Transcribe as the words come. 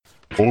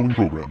following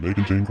program may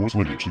contain coarse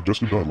language,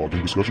 suggestive dialogue,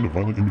 and discussion of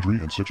violent imagery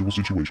and sexual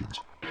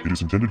situations. It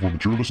is intended for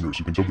mature listeners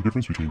who can tell the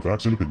difference between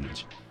facts and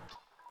opinions.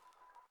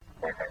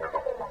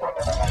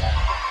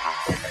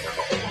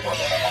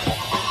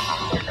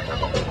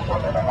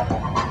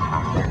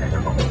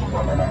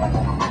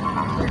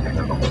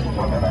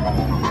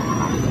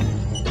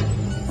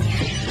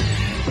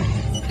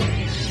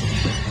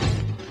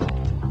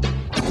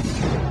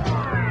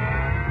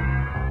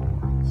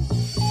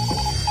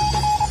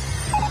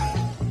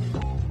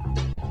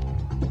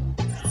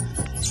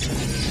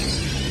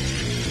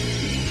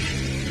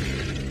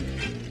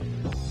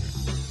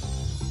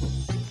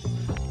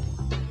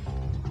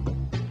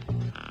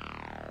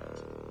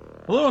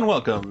 Hello and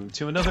welcome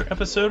to another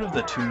episode of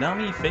the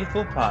Toonami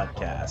Faithful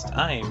Podcast.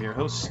 I am your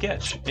host,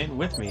 Sketch, and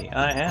with me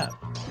I have...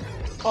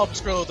 Paul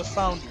Pasquillo, the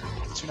founder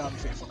of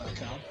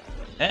ToonamiFaithful.com.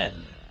 And...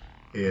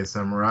 Yeah,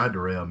 Samurai,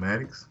 Darrell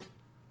Maddox.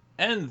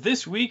 And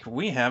this week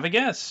we have a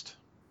guest.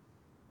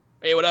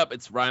 Hey, what up?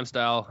 It's Rhyme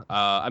Style.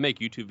 I make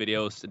YouTube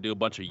videos and do a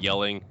bunch of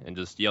yelling and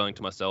just yelling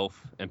to myself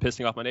and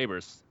pissing off my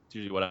neighbors. It's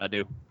usually what I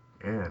do.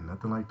 Yeah,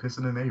 nothing like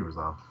pissing the neighbors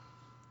off.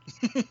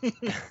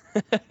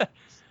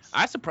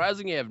 I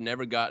surprisingly have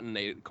never gotten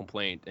a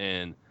complaint,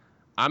 and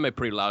I'm a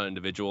pretty loud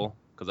individual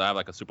because I have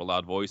like a super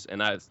loud voice,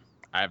 and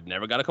I've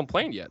never got a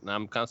complaint yet, and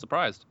I'm kind of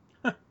surprised.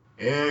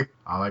 Yeah,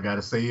 all I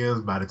gotta say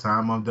is by the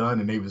time I'm done,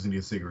 the neighbors need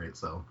a cigarette,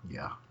 so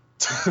yeah.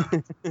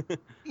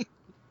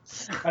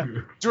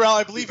 Darrell,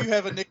 I believe you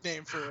have a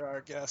nickname for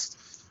our guest.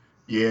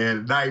 Yeah,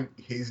 tonight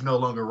he's no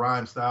longer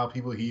Rhyme Style,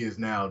 people. He is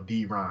now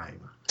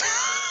D-Rhyme.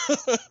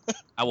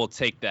 I will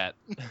take that.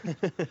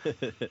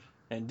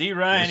 And D.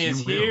 Ryan Yes,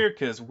 is you will. here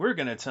because we're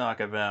going to talk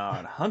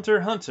about Hunter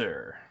x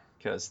Hunter.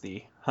 Because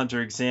the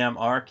Hunter exam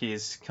arc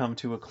is come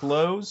to a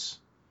close.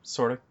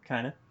 Sort of,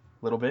 kind of, a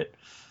little bit.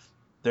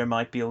 There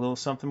might be a little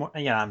something more.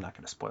 Yeah, I'm not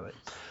going to spoil it.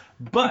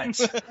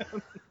 But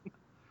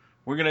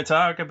we're going to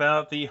talk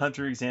about the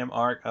Hunter exam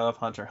arc of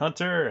Hunter x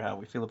Hunter, how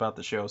we feel about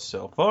the show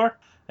so far.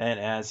 And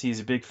as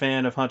he's a big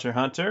fan of Hunter x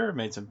Hunter,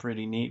 made some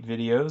pretty neat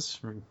videos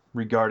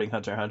regarding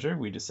Hunter x Hunter,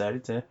 we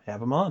decided to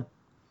have him on.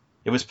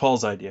 It was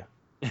Paul's idea.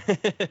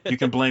 You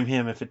can blame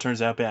him if it turns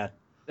out bad.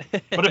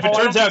 But if it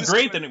turns out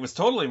great, then it was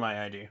totally my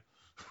idea.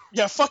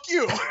 Yeah, fuck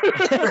you.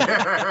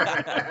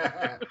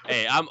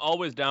 Hey, I'm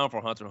always down for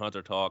Hunter x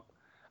Hunter talk.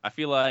 I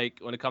feel like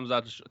when it comes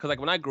out to... Because like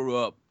when I grew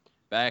up,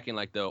 back in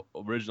like the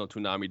original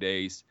Toonami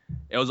days,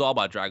 it was all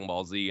about Dragon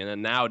Ball Z. And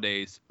then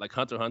nowadays, like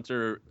Hunter x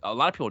Hunter, a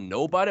lot of people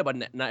know about it, but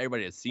not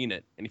everybody has seen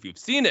it. And if you've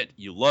seen it,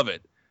 you love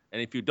it. And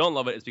if you don't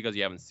love it, it's because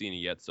you haven't seen it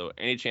yet. So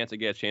any chance I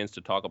get a chance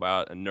to talk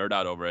about and nerd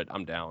out over it,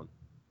 I'm down.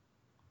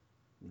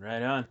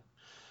 Right on.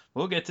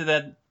 We'll get to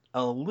that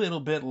a little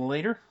bit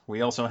later.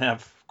 We also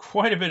have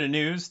quite a bit of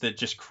news that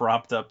just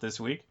cropped up this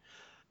week.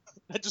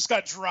 It just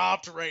got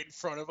dropped right in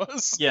front of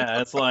us.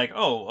 Yeah, it's like,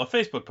 oh, a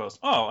Facebook post.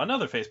 Oh,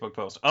 another Facebook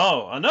post.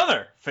 Oh,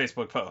 another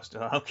Facebook post.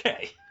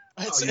 Okay.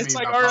 It's, Oh, you it's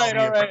mean like,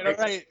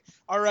 about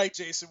all right,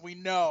 Jason, we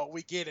know,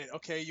 we get it.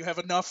 Okay, you have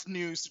enough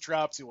news to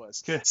drop to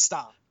us. Good.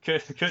 Stop.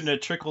 Couldn't have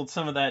trickled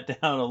some of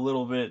that down a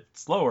little bit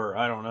slower.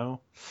 I don't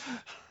know.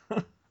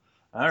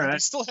 All We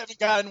right. still haven't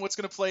gotten what's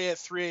going to play at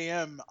 3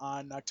 a.m.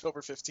 on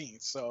October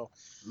 15th, so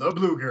The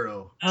Blue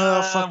Girl.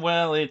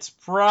 Well, it's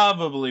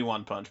probably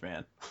One Punch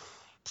Man.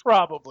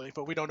 probably,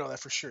 but we don't know that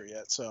for sure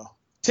yet, so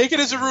take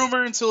it as a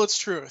rumor until it's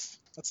truth.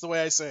 That's the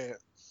way I say it.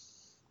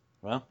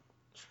 Well,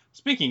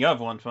 speaking of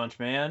One Punch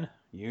Man,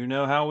 you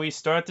know how we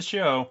start the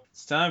show.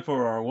 It's time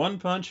for our One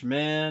Punch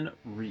Man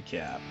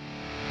recap.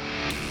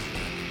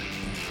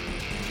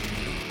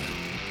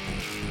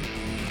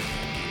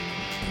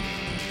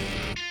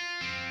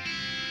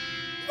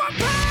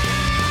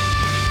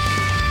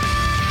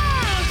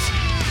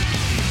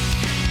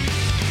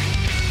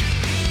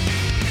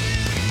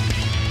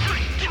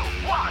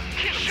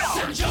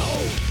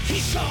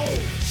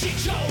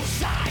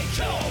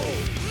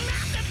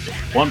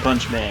 One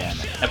Punch Man,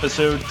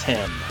 Episode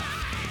 10,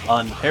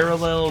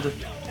 Unparalleled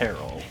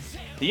Peril.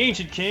 The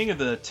ancient king of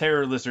the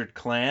Terror Lizard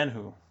clan,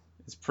 who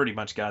is pretty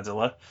much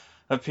Godzilla,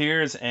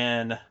 appears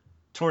and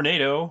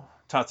Tornado,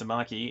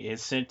 Tatsumaki,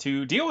 is sent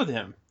to deal with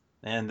him.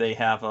 And they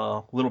have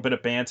a little bit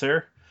of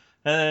banter,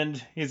 and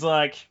he's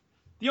like,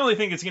 the only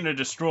thing that's going to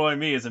destroy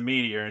me is a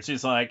meteor. And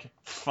she's like,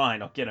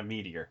 fine, I'll get a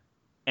meteor.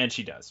 And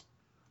she does.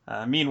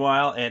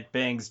 Meanwhile, at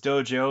Bang's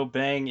dojo,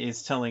 Bang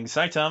is telling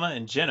Saitama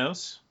and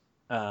Genos,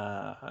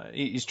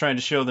 he's trying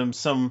to show them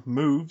some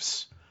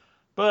moves,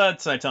 but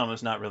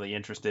Saitama's not really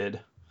interested.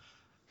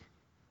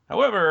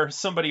 However,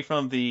 somebody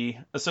from the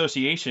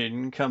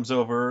association comes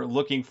over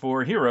looking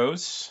for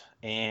heroes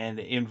and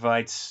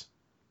invites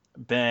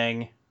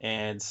Bang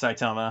and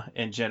Saitama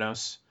and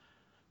Genos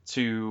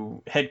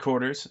to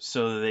headquarters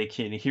so that they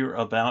can hear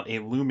about a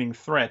looming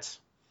threat.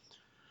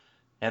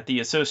 At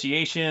the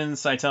association,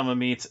 Saitama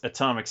meets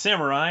Atomic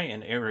Samurai,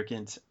 an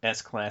arrogant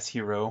S-class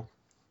hero,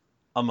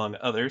 among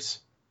others,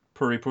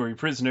 Puri Puri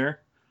Prisoner,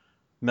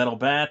 Metal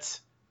Bat,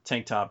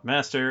 Tank Top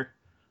Master,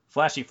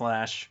 Flashy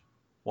Flash,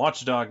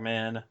 Watchdog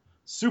Man,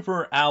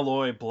 Super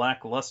Alloy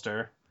Black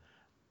Luster,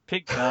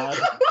 Pig God,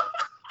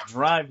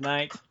 Drive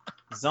Knight,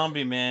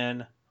 Zombie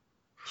Man,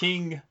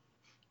 King,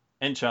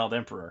 and Child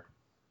Emperor.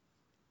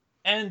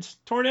 And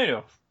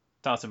Tornado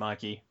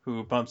Tatsumaki,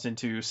 who bumps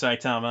into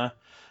Saitama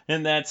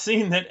in that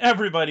scene that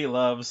everybody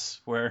loves,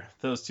 where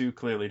those two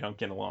clearly don't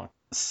get along.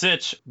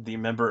 Sitch, the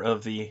member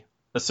of the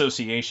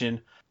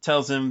association,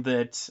 tells him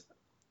that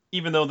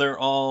even though they're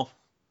all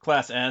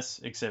Class S,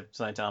 except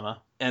Saitama,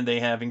 and they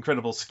have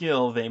incredible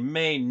skill, they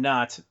may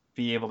not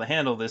be able to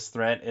handle this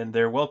threat, and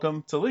they're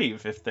welcome to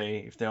leave if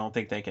they don't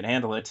think they can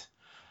handle it.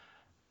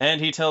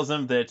 And he tells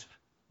them that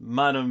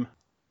Madame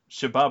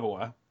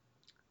Shibabawa,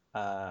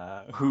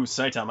 who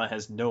Saitama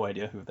has no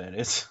idea who that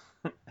is,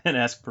 and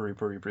asks Puri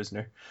Puri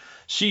Prisoner,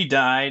 she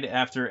died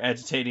after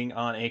agitating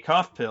on a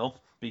cough pill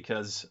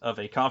because of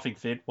a coughing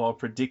fit while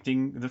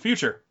predicting the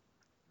future.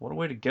 What a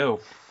way to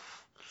go.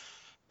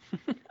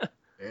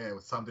 Yeah, it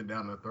was something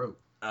down the throat.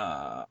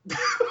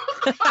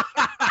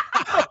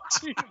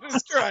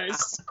 Jesus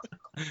Christ.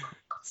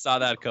 Saw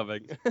that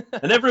coming.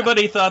 And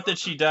everybody thought that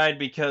she died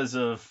because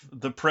of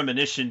the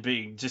premonition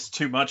being just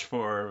too much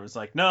for her. It was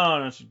like,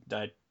 no, she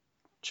died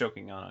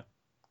choking on a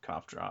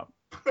cough drop.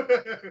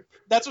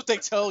 That's what they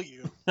tell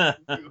you.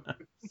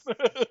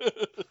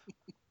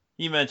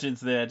 He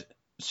mentions that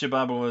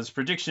Shibabawa's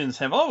predictions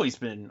have always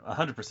been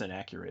 100%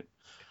 accurate,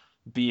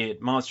 be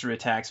it monster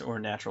attacks or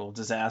natural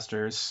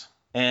disasters.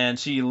 And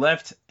she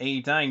left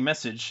a dying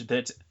message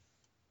that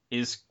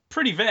is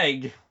pretty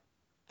vague.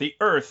 The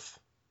Earth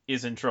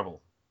is in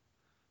trouble.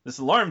 This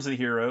alarms the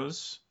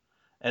heroes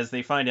as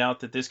they find out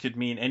that this could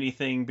mean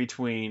anything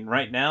between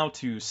right now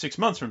to 6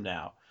 months from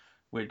now,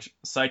 which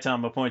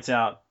Saitama points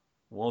out,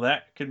 well,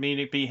 that could mean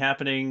it be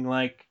happening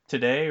like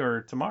today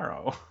or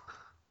tomorrow.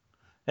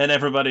 And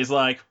everybody's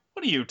like,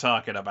 what are you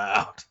talking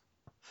about?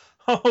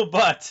 Oh,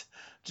 but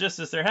just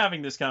as they're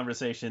having this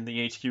conversation,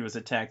 the HQ is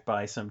attacked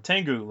by some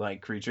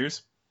Tengu-like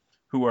creatures,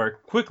 who are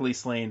quickly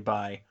slain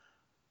by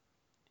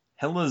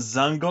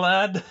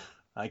Helazanglad.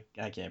 I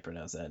can't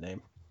pronounce that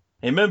name.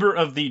 A member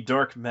of the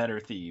Dark Matter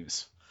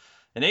Thieves.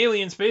 An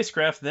alien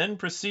spacecraft then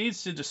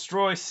proceeds to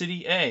destroy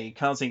City A,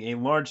 causing a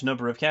large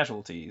number of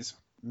casualties.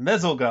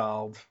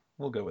 Mezelgald,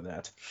 we'll go with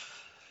that,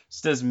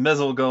 says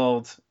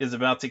Mezelgald is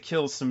about to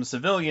kill some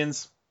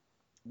civilians.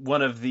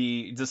 One of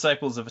the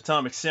disciples of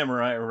Atomic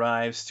Samurai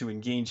arrives to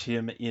engage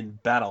him in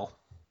battle.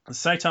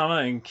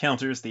 Saitama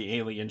encounters the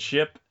alien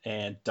ship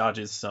and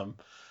dodges some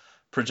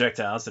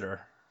projectiles that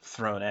are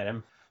thrown at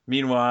him.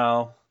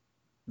 Meanwhile,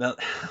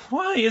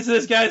 why is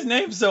this guy's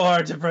name so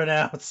hard to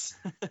pronounce?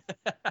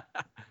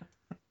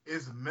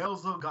 It's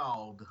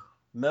Melzagald.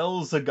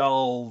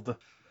 Melzagald.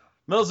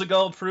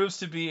 Melzagald proves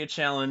to be a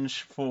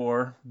challenge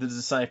for the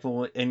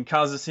disciple and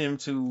causes him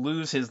to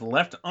lose his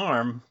left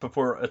arm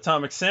before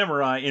Atomic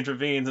Samurai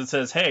intervenes and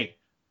says, hey,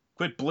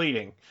 quit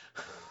bleeding.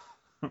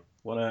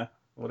 What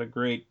a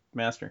great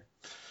master.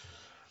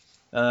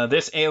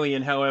 This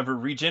alien, however,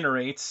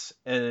 regenerates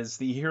as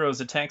the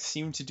hero's attacks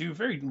seem to do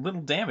very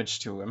little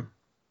damage to him.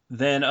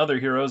 Then other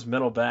heroes,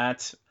 Metal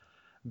Bat,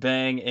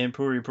 Bang, and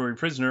Puri Puri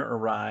Prisoner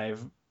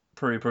arrive.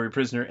 Puri Puri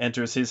Prisoner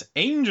enters his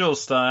angel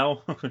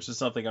style, which is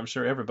something I'm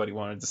sure everybody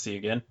wanted to see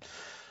again.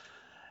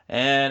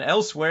 And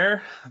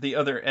elsewhere, the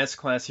other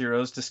S-Class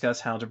heroes discuss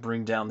how to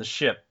bring down the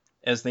ship.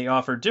 As they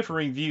offer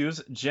differing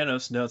views,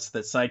 Genos notes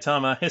that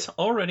Saitama has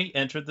already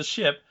entered the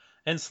ship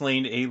and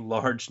slain a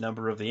large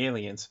number of the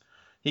aliens.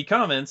 He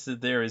comments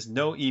that there is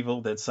no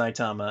evil that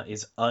Saitama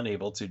is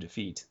unable to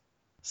defeat.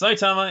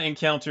 Saitama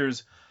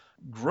encounters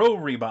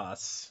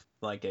Groribas,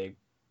 like a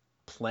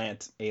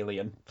plant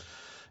alien,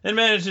 and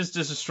manages to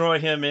destroy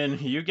him in,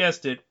 you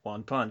guessed it,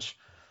 one punch.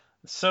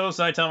 So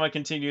Saitama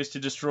continues to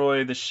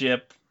destroy the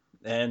ship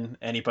and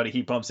anybody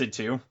he bumps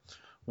into,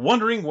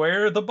 wondering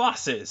where the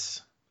boss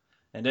is.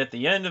 And at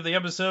the end of the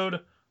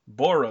episode,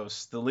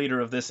 Boros, the leader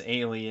of this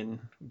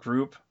alien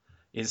group,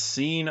 is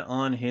seen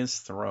on his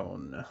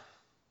throne.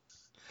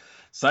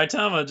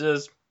 Saitama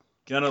just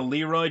gonna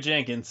Leroy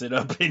Jenkins it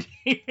up in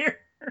here.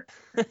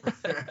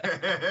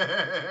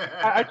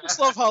 I just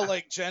love how,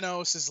 like,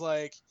 Genos is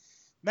like,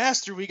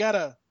 Master, we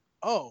gotta...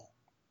 Oh,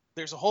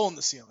 there's a hole in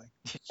the ceiling.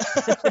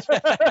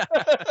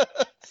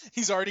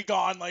 He's already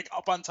gone, like,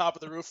 up on top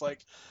of the roof, like...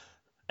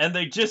 And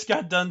they just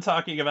got done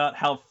talking about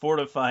how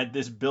fortified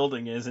this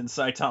building is, and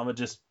Saitama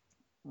just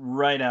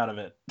right out of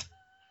it.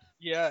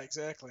 Yeah,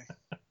 exactly.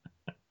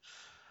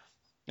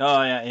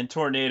 Oh, yeah, and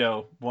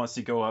Tornado wants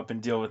to go up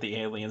and deal with the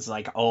aliens,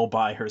 like, all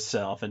by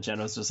herself, and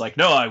Genos is like,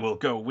 no, I will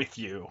go with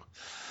you.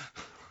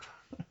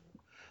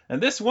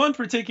 And this one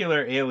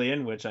particular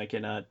alien, which I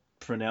cannot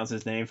pronounce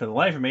his name for the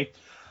life of me,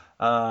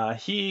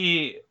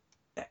 he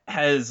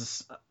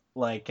has,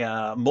 like,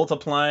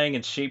 multiplying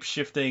and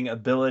shape-shifting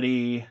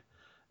ability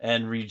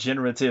and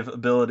regenerative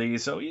ability,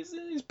 so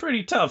he's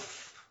pretty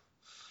tough.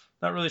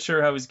 Not really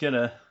sure how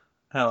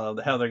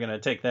they're gonna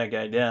take that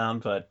guy down,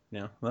 but,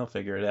 you know, they'll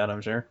figure it out,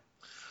 I'm sure.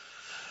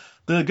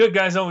 The good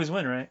guys always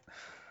win, right?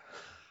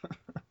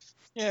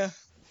 Yeah.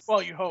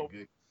 Well, you hope.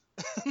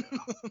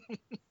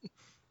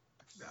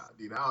 Nah,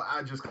 dude,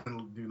 I just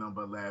couldn't do nothing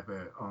but laugh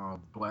at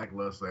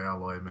Blackluster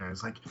Alloy, man.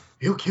 It's like,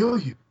 he'll kill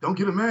you. Don't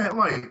get him mad. I'm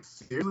like,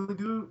 seriously,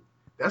 dude?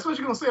 That's what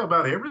you're gonna say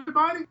about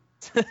everybody?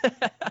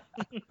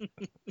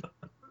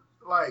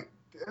 Like,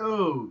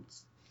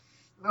 dudes,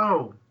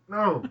 no.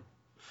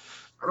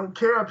 I don't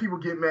care how people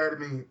get mad at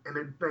me and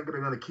they think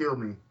they're gonna kill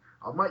me.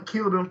 I might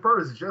kill them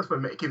first just for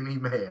making me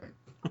mad.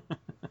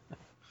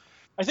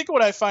 I think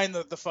what I find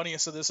the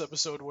funniest of this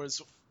episode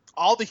was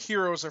all the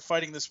heroes are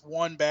fighting this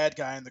one bad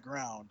guy on the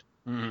ground.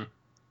 Mm-hmm.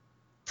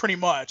 Pretty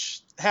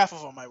much. Half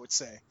of them, I would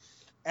say.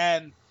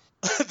 And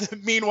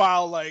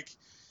meanwhile, like,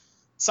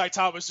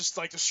 Saitama's just,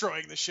 like,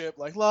 destroying the ship.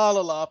 Like, la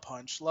la la,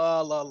 punch.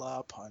 La la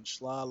la,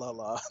 punch. La la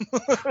la.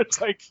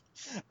 It's like,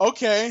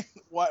 okay,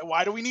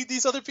 why do we need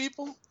these other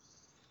people?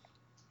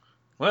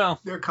 Well,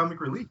 They're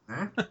comic relief,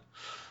 man.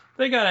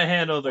 they gotta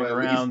handle the Well,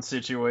 at ground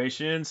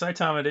situation.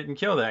 Saitama didn't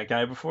kill that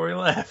guy before he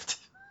left.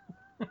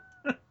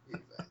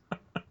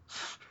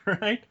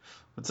 Right?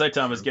 But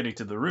Saitama's getting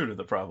to the root of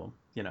the problem,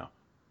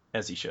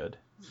 as he should.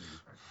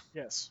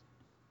 Yes.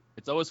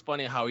 It's always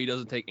funny how he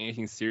doesn't take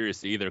anything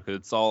serious either, because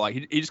it's all like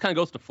he just kind of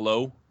goes to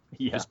flow,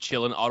 Yeah. just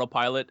chilling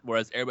autopilot,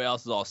 whereas everybody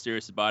else is all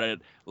serious about it.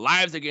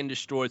 Lives are getting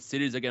destroyed,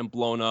 cities are getting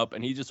blown up,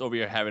 and he's just over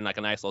here having like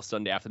a nice little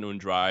Sunday afternoon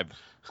drive,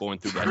 going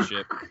through that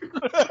shit.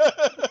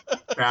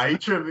 Nah, he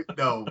tripping.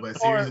 No, but Or,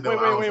 seriously,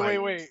 though,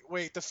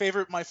 wait.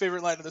 My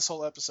favorite line of this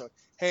whole episode.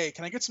 Hey,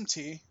 can I get some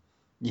tea?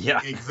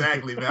 Yeah.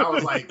 Exactly, man. I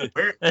was like,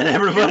 where? And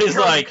everybody's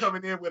Curry like,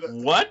 coming in with a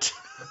what?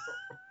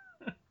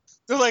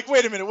 They're like,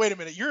 wait a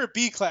minute. You're a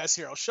B-class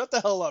hero. Shut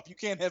the hell up. You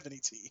can't have any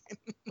tea.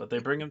 But they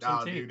bring him some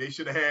Nah, tea. dude, they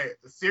should have had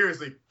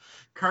seriously.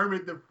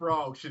 Kermit the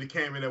Frog should have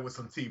came in there with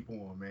some tea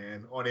for him,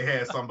 man. Or they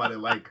had somebody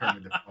like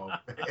Kermit the Frog,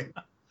 man.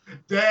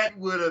 That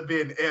would have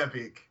been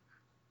epic.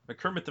 But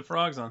Kermit the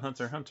Frog's on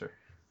Hunter x Hunter.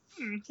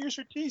 Here's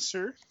your tea,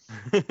 sir.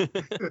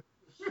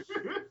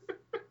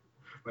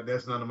 But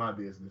that's none of my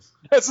business.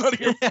 That's not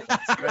your.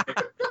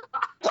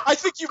 I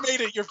think you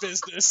made it your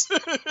business.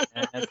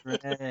 That's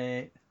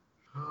right.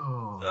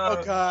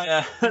 Oh, God.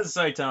 Yeah,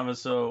 Saitama's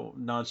so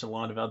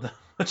nonchalant about that.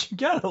 But you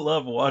gotta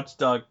love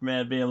Watchdog,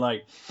 man, being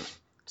like,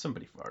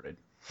 somebody farted.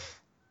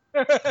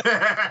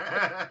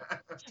 That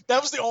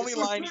was the only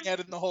line he had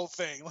in the whole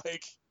thing.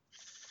 Like,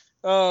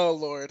 oh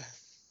Lord.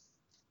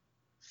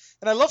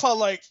 And I love how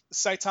like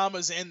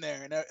Saitama's in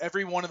there, and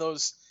every one of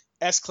those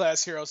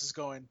S-class heroes is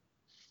going,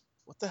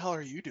 "What the hell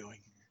are you doing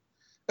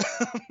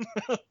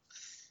here?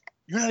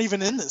 You're not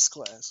even in this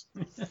class."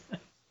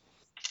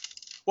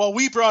 Well,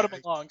 we brought him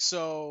along,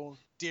 so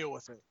deal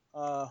with it.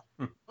 Well,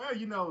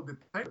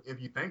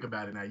 if you think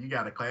about it now, you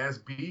got a Class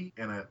B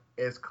and an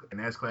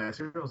S-class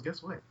heroes.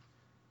 Guess what?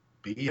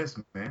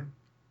 BS, man.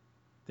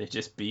 They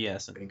just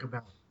BSing. Think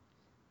about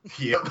it.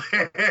 Yep.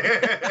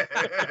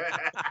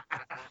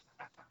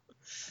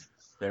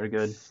 Very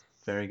good.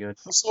 Very good.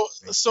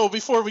 So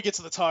before we get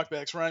to the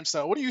talkbacks,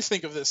 Rhymestyle, what do you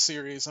think of this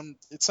series?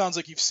 It sounds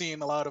like you've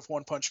seen a lot of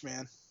One Punch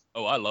Man.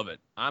 Oh, I love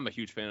it. I'm a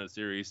huge fan of the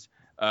series.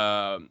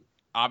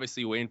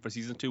 Obviously waiting for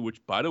season 2,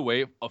 which, by the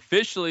way,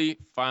 officially,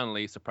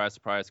 finally, surprise,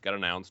 surprise, got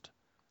announced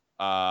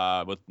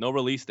with no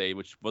release date,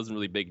 which wasn't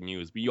really big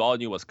news. We all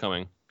knew what's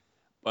coming.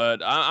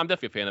 But I'm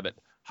definitely a fan of it.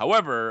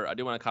 However, I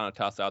do want to kind of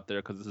toss out there,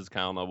 because this is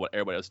kind of what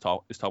everybody is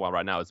talking about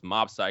right now, is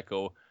Mob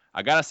Psycho.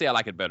 I got to say I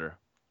like it better.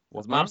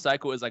 Mob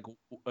Psycho is like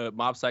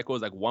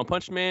One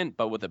Punch Man,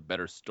 but with a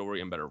better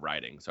story and better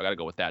writing. So I got to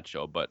go with that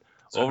show. But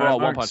So overall,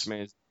 high One marks. Punch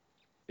Man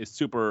is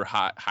super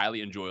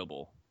highly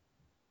enjoyable.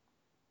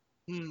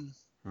 We're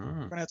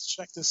gonna have to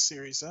check this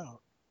series out.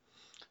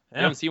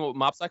 You haven't seen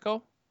Mob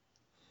Psycho?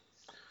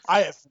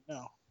 I have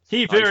no.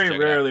 He you should very check it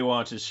rarely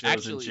watches shows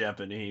Actually- in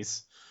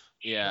Japanese.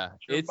 Yeah,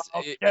 Your it's.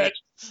 mouth It, dead.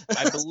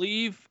 I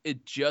believe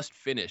it just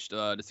finished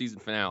the season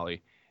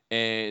finale,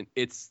 and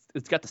it's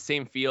got the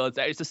same feel.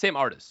 It's the same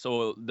artist.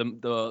 So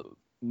the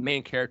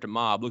main character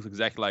Mob looks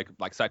exactly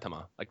like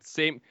Saitama. Like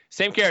same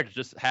character,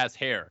 just has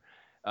hair.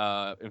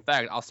 In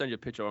fact, I'll send you a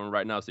picture of him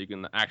right now so you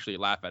can actually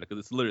laugh at it,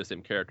 because it's literally the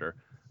same character.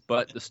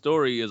 But the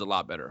story is a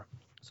lot better.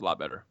 It's a lot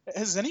better.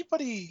 Has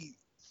anybody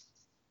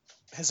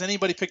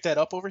picked that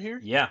up over here?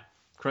 Yeah.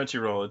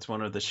 Crunchyroll. It's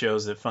one of the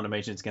shows that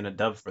Funimation's going to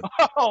dub for.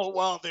 Oh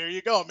well, there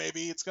you go.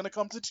 Maybe it's gonna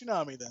come to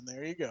Toonami then.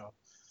 There you go.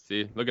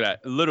 See, look at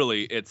that.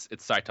 Literally, it's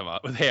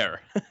Saitama with hair.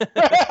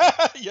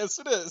 Yes,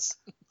 it is.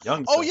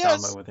 Young Oh, Saitama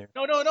yes. with hair.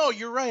 No.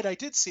 You're right. I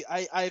did see.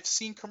 I've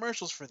seen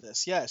commercials for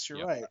this. Yes, you're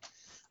Yep. right.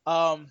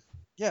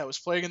 Yeah, it was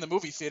playing in the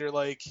movie theater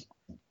like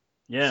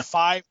Yeah.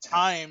 5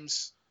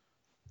 times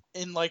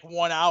in like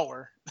 1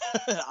 hour.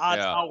 Odd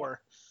Yeah. hour.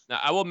 Now,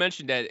 I will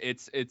mention that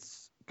it's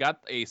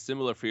got a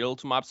similar feel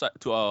to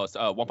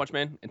One Punch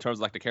Man in terms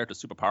of like the character's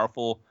super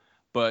powerful,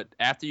 but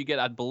after you get,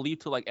 I believe,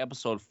 to like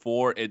episode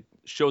 4, it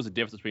shows the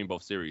difference between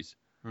both series.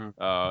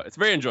 It's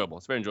very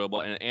enjoyable.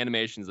 And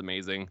animation is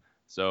amazing.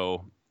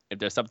 So if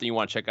there's something you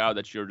want to check out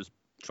that you're just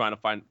trying to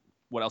find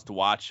what else to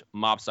watch,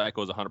 Mob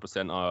Psycho is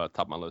 100% top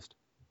of my list.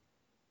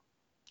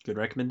 Good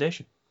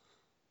recommendation.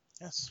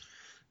 Yes.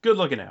 Good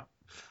looking out.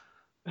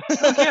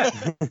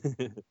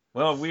 Okay.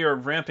 Well, we are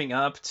ramping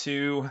up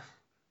to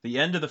the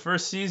end of the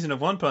first season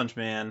of One Punch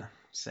Man.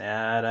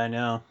 Sad, I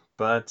know.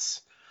 But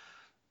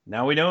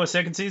now we know a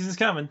second season's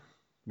coming.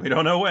 We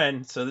don't know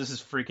when, so this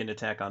is freaking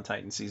Attack on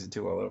Titan season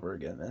 2 all over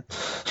again, man.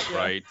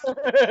 Right.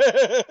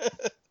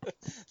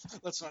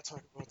 Let's not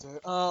talk about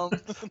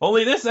that.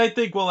 Only this, I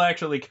think, will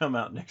actually come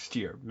out next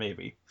year,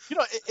 maybe.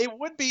 It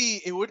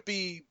would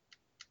be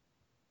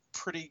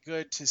pretty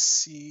good to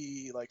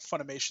see like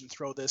Funimation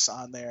throw this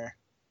on there,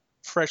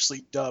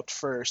 freshly dubbed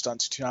first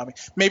onto Toonami.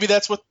 Maybe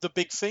that's what the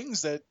big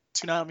things that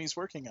Toonami's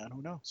working on.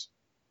 Who knows?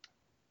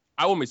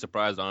 I wouldn't be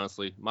surprised,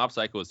 honestly. Mob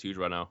Psycho is huge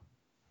right now.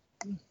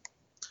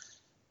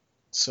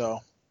 So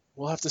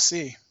we'll have to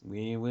see.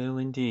 We will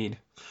indeed.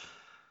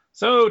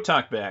 So,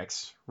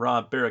 talkbacks.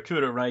 Rob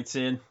Barracuda writes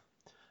in,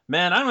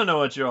 man, I don't know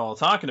what you're all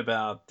talking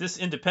about. This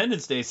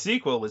Independence Day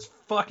sequel is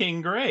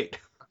fucking great.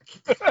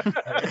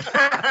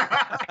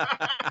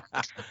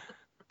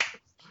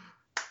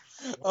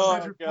 Oh,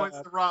 100 points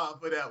God. to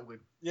Rob for that one.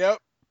 Yep.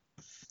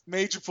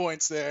 Major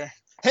points there.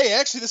 Hey,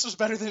 actually, this was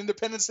better than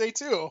Independence Day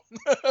too.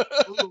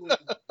 Ooh.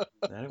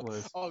 That it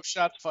was. Oh,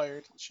 shots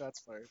fired. Shots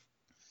fired.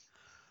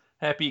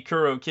 Happy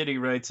Kuro Kitty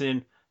writes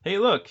in, hey,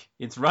 look,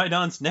 it's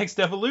Rhydon's next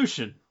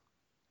evolution.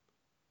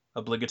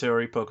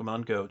 Obligatory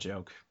Pokemon Go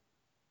joke.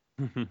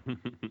 God.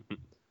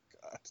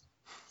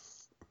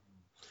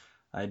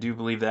 I do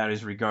believe that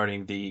is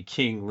regarding the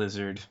King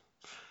Lizard,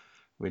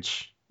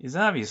 which is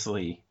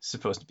obviously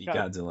supposed to be God.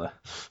 Godzilla.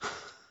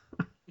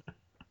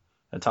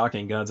 A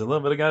talking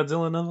Godzilla, but a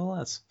Godzilla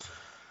nonetheless.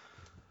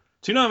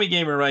 Toonami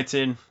Gamer writes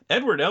in,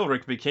 Edward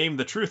Elric became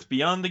the truth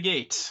beyond the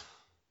gate.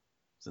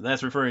 So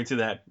that's referring to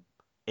that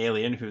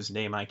alien whose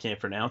name I can't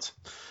pronounce.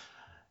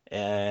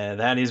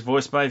 That is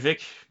voiced by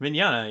Vic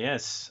Mignogna,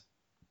 yes.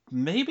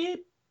 Maybe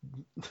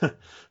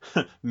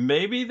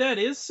maybe that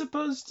is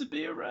supposed to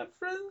be a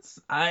reference?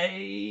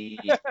 I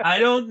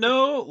don't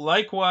know.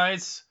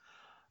 Likewise,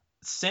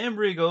 Sam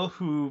Riegel,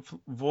 who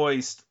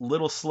voiced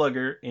Little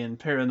Slugger in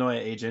Paranoia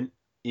Agent,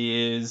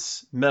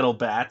 is Metal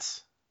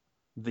Bat,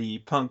 the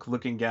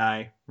punk-looking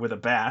guy with a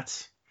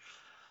bat.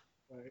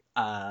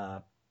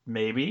 Right.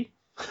 Maybe.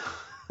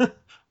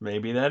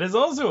 Maybe that is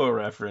also a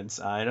reference.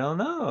 I don't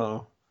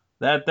know.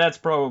 That's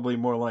probably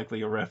more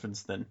likely a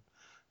reference than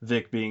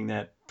Vic being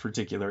that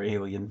particular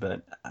alien,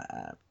 but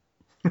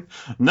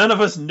none of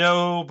us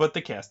know but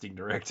the casting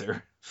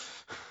director.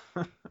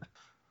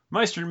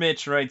 Meister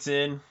Mitch writes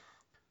in,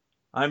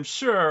 I'm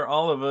sure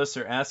all of us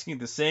are asking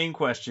the same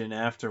question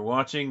after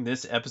watching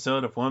this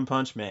episode of One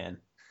Punch Man.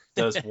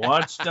 Does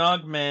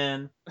Watchdog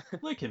Man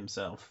lick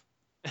himself?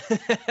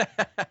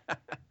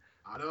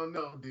 I don't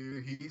know,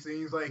 dude. He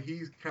seems like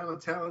he's kind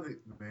of talented,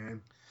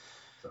 man.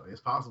 So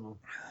it's possible.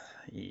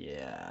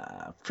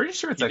 Yeah. Pretty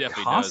sure it's He a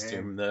definitely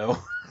costume, though.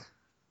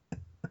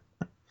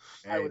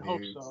 I would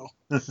hope dude. so.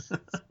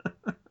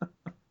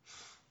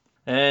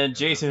 And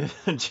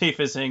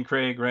Japhus and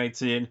Craig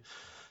writes in,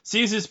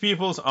 sees his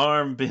pupil's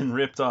arm been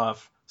ripped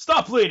off.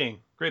 Stop bleeding!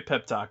 Great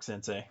pep talk,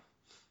 Sensei.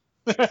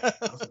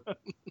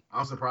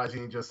 I'm surprised you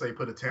didn't just say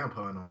put a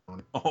tampon on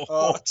it.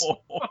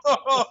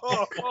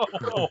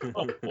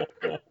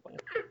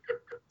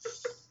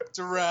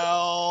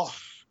 Darrell.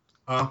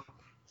 Huh?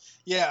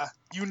 Yeah,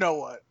 you know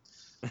what.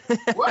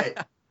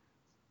 What?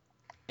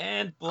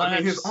 And Black I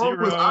mean, his arm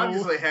was Zero.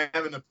 obviously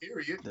having a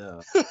period.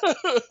 Duh.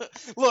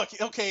 Look,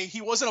 okay,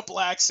 he wasn't a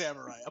black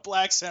samurai. A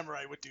black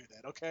samurai would do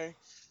that, okay?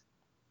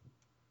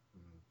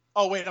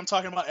 Oh, wait, I'm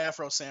talking about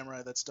Afro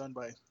Samurai that's done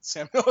by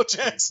Samuel L.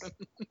 Jackson.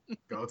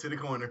 Go to the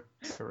corner.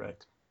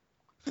 Correct.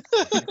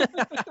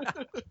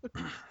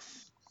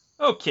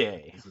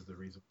 Okay. This is the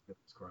reason for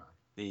this cry.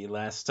 The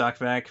last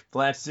talkback,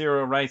 Black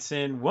Zero writes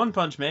in, One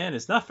Punch Man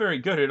is not very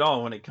good at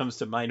all when it comes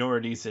to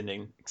minorities and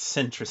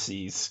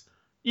eccentricities,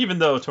 even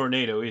though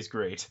Tornado is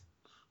great.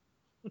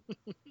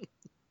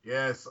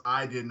 Yes,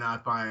 I did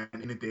not find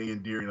anything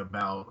endearing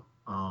about,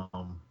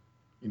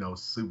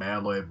 Super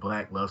Alloy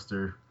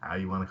Blackluster, how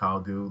you want to call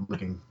it, dude,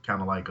 looking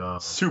kind of like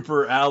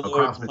Super Alloy,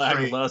 across the Black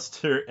train.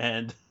 Luster,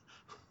 and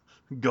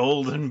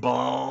Golden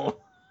Ball.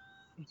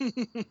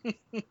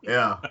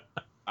 Yeah.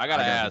 I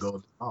gotta I got ask. to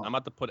go. Oh. I'm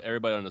about to put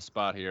everybody on the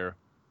spot here.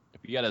 If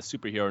you got a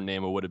superhero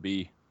name, what would it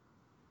be?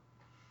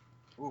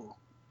 Ooh.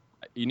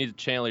 You need to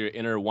channel your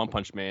inner One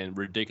Punch Man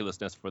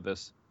ridiculousness for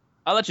this.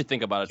 I'll let you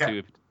think about it Cap- too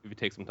if you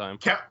take some time.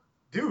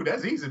 Dude,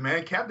 that's easy,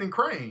 man. Captain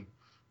Crane.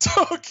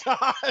 Oh,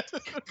 God.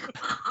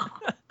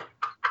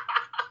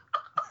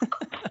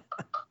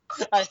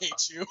 I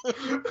hate you.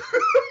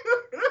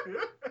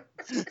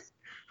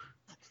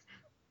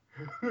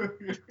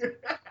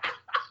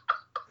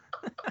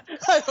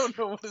 I don't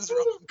know what is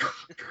wrong with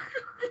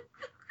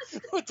you.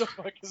 What the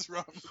fuck is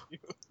wrong with you?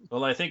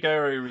 Well, I think I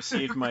already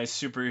received my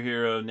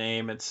superhero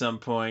name at some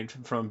point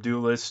from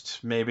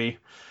Duelist, maybe.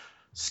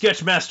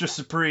 Sketchmaster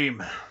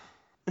Supreme.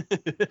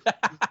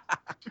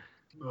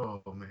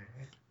 Oh, man.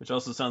 Which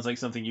also sounds like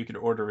something you could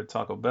order at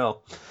Taco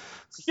Bell.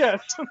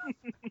 Yes.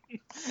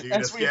 Dude,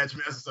 As the we-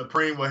 Sketchmaster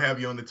Supreme will have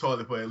you on the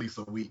toilet for at least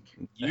a week.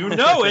 You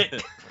know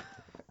it!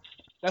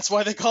 That's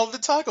why they call it the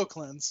taco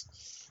cleanse.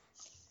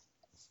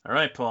 All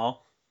right,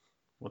 Paul.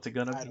 What's it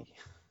gonna I be? don't-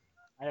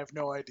 I have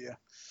no idea.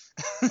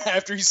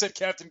 After he said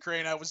Captain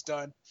Crane, I was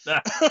done.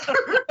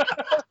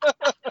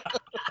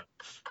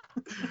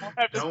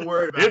 Don't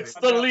worry about It's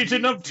it. the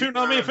Legion of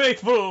Toonami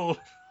Faithful!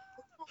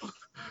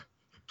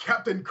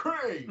 Captain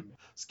Crane.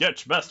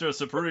 Sketchmaster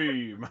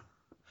Supreme!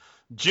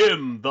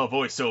 Jim, the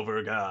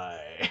voiceover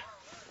guy!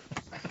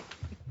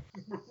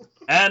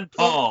 And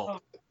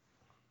Paul!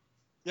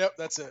 Yep,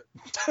 that's it.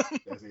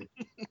 That's it.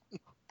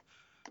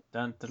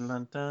 Dun, dun,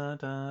 dun, dun,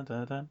 dun,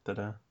 dun, dun, dun,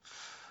 dun.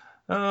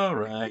 All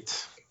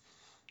right.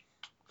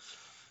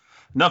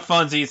 Enough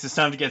funsies. It's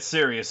time to get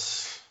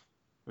serious.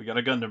 We got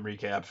a Gundam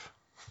recap.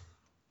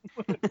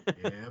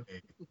 Yeah,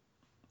 baby.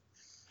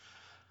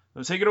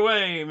 So take it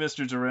away,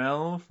 Mr.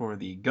 Durrell, for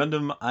the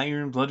Gundam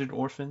Iron-Blooded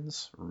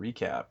Orphans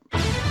recap.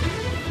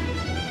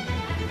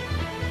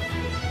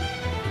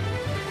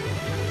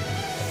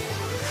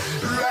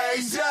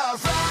 Raise your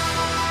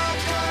flag,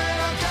 声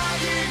の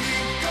限り、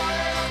声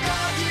の限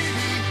り、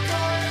声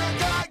の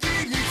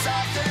限り叫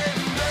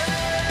んで、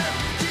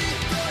きっ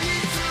とい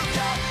つ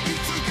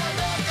か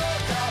どこ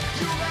か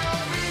夢を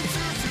見続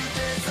け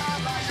さ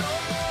まよ。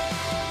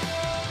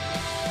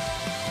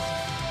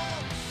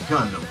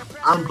 Gundam,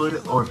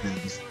 Iron-Blooded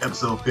Orphans,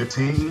 Episode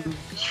 15,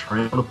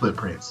 Trail of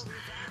Footprints.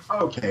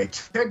 Okay,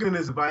 Tekken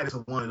is invited to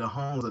one of the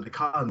homes of the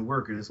colony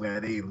workers where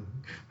they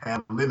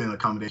have living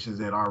accommodations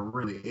that are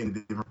really any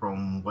different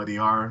from what they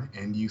are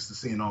and used to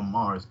seeing on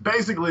Mars.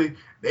 Basically,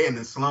 they're in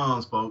the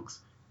slums, folks.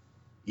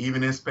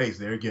 Even in space,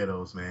 they're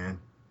ghettos, man.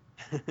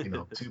 You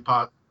know,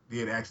 Tupac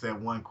did ask that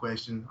one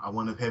question. I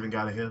wonder if heaven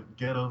got a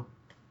ghetto.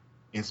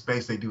 In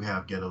space, they do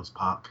have ghettos,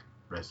 Pac.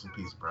 Rest in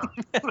peace, bro.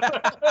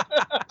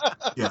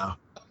 Yeah.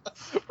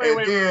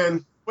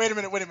 Wait a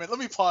minute. Let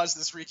me pause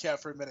this recap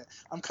for a minute.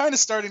 I'm kind of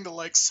starting to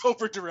like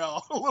Sober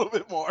Durrell a little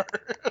bit more.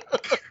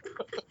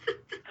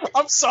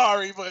 I'm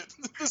sorry, but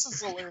this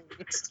is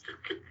hilarious.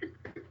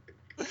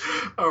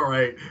 All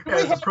right.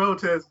 As the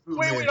protest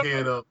movement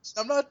head up.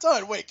 I'm not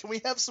done. Wait, can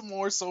we have some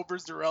more Sober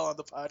Durrell on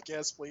the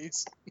podcast,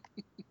 please?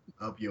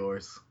 Up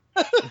yours.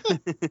 All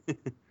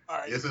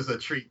right. This is a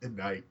treat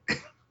tonight.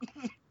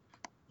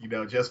 You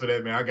know, just for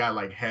that, man, I got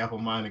like half of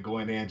mine to go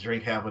in there and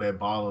drink half of that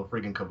bottle of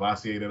freaking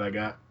Cavassier that I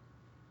got.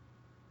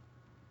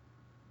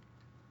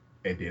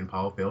 And then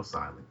Paul fell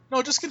silent.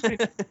 No, just continue.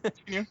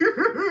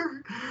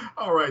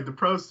 All right, the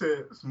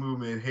protest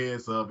movement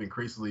heads up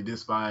increasingly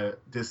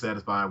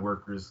dissatisfied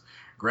workers,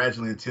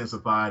 gradually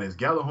intensified as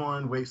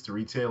Gallahorn waits to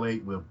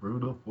retaliate with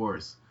brutal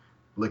force.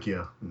 Look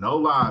here, no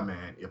lie,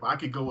 man. If I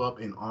could go up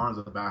in arms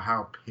about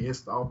how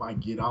pissed off I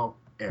get off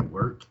at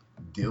work,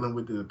 dealing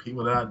with the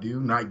people that I do,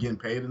 not getting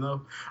paid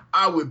enough,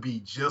 I would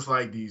be just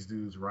like these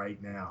dudes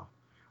right now.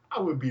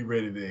 I would be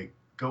ready to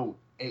go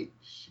ape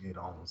shit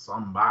on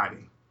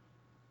somebody.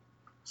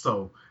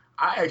 So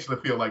I actually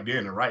feel like they're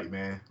in the right,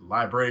 man.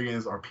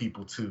 Librarians are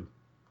people too,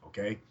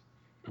 okay?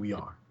 We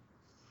are.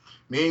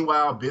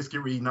 Meanwhile,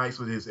 Biscuit reunites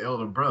with his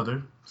elder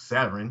brother,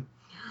 Saverin,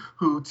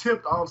 who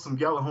tipped off some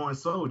Gallahorn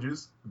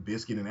soldiers.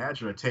 Biscuit and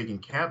Atra are taken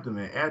captive,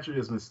 and Atra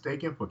is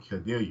mistaken for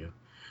Cordelia.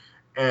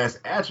 As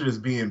Atra is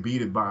being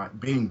beaten by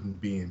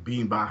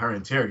her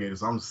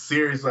interrogators. I'm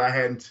serious. I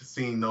hadn't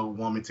seen no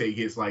woman take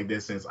hits like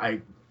this since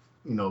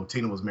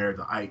Tina was married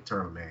to Ike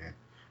Turner, man.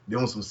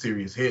 Doing some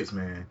serious hits,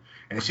 man.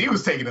 And she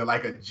was taking it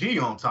like a G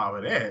on top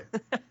of that.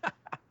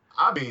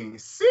 I mean,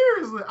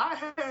 seriously,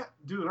 I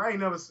ain't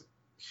never.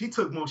 She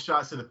took more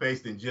shots to the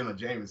face than Jenna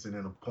Jameson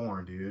in a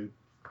porn, dude.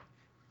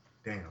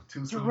 Damn,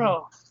 too soon.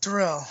 Durrell.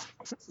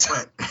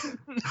 What?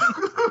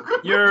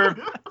 You're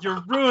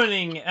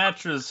ruining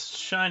Atra's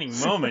shining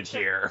moment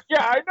here.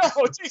 Yeah, I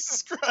know.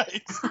 Jesus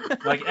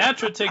Christ. Like,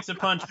 Atra takes a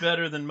punch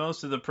better than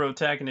most of the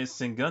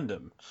protagonists in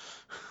Gundam.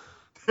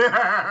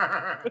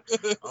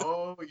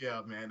 Oh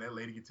yeah, man, that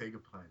lady can take a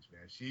punch,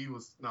 man. She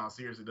was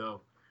seriously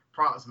though.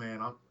 Props,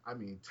 man. I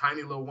mean,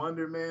 Tiny Little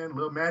Wonder, man,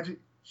 Little Magic.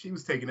 She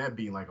was taking that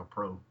being like a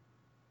pro.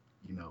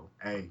 You know,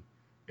 hey,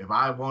 if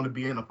I want to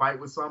be in a fight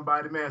with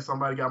somebody, man,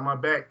 somebody got my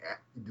back.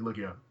 Look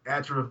here,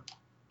 Atra.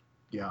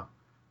 Yeah,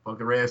 fuck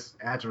the rest.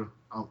 Atra,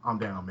 I'm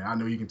down, man. I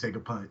know you can take a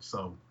punch,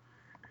 so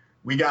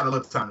we got a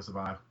little time to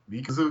survive.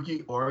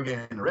 Mikazuki,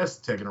 Oregon, and the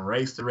rest taking a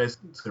race to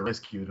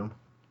rescue them.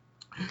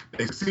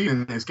 They succeed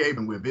in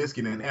escaping with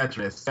Biscuit and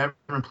Atra.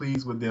 Saverin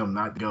pleads with them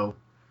not to go.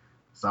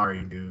 Sorry,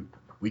 dude.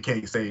 We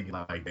can't say it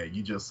like that.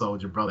 You just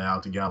sold your brother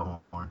out to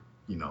Gallahorn.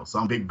 You know,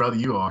 some big brother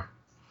you are.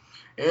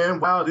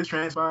 And while this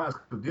transpires,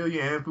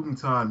 Cordelia and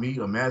Fumitan meet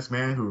a masked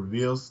man who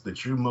reveals the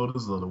true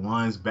motives of the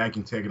ones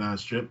backing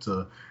Tekkenon's trip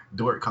to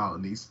Dork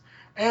colonies.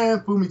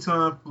 And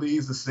Fumitan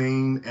flees the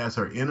scene as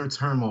her inner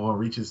turmoil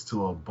reaches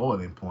to a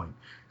boiling point.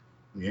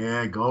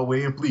 Yeah, go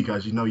away and flee,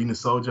 because you know you done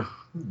sold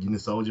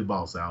your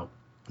boss out.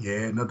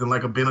 Yeah, nothing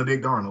like a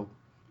Benedict Arnold.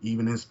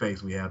 Even in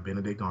space, we have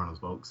Benedict Arnolds,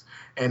 folks.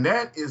 And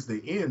that is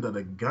the end of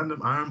the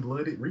Gundam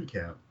Iron-Blooded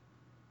recap.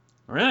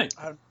 All right.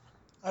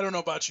 I don't know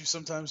about you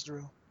sometimes,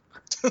 Drew.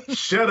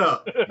 Shut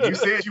up. You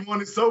said you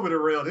wanted sober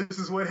Durrell. This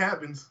is what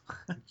happens.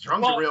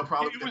 Drunk Durrell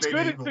probably it was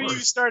good until you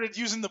started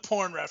using the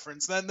porn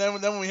reference.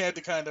 Then we had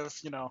to kind of,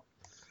 we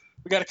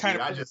got to kind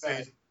of.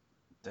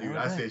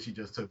 I said she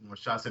just took more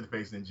shots in the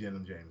face than Jenna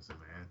Jameson,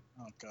 man.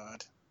 Oh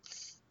God.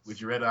 Would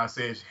you rather I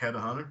said Heather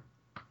Hunter?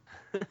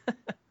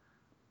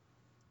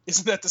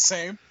 Isn't that the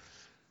same?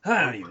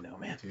 I don't even know,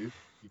 man. Too.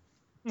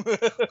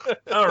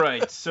 All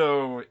right,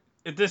 so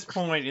at this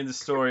point in the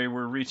story,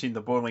 we're reaching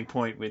the boiling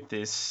point with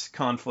this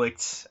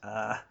conflict.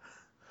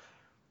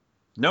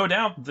 No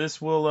doubt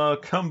this will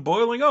come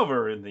boiling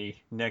over in the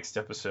next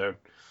episode.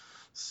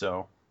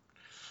 So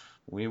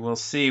we will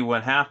see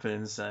what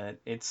happens.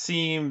 It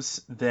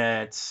seems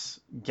that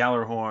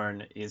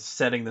Gallarhorn is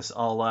setting this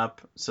all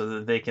up so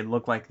that they can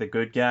look like the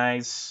good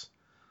guys,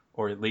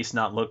 or at least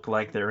not look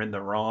like they're in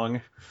the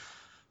wrong.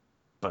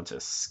 Bunch of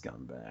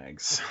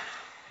scumbags.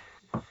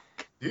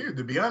 Dude,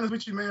 to be honest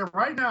with you, man,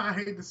 right now I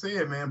hate to say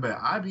it, man, but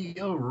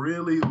IBO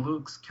really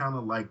looks kind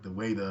of like the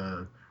way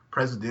the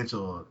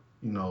presidential,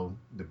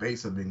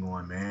 debates have been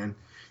going, man.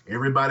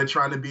 Everybody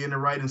trying to be in the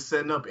right and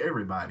setting up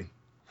everybody.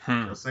 You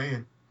know what I'm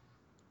saying?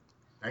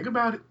 Think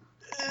about it.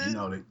 You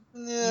know that.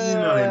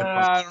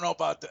 I don't know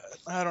about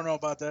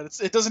that.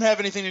 It doesn't have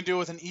anything to do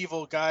with an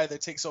evil guy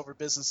that takes over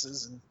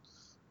businesses and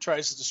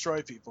tries to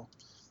destroy people.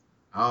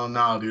 I don't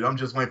know, dude. I'm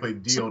just waiting for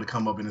Dio to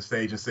come up in the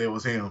stage and say it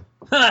was him.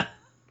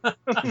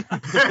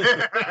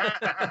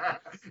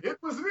 It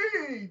was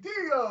me,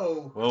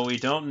 Dio. Well, we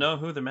don't know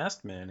who the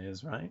masked man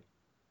is, right?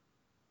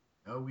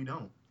 No, we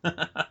don't.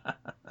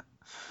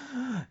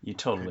 You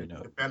totally know.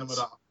 The Phantom of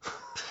the.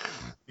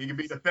 He could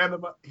be the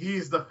Phantom.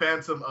 He's the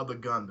Phantom of the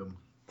Gundam.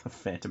 The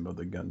Phantom of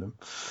the Gundam.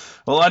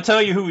 Well, I'll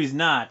tell you who he's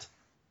not.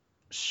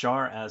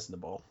 Char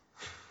Aznable.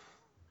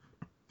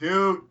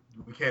 Dude,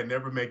 we can't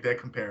never make that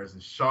comparison.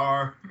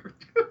 Char.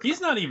 He's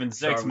not even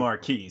Zex Char-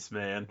 Marquise,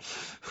 man.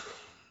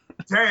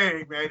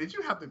 Dang, man. Did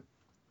you have to.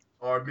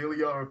 Or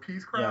Miliar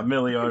Peacecraft? Yeah,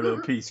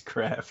 Miliardo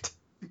Peacecraft.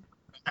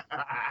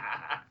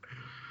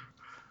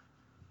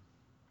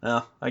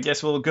 Well, I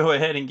guess we'll go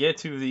ahead and get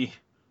to the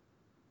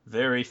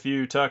very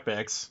few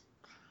talkbacks.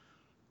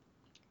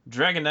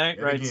 Dragon Knight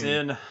And writes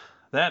again. in,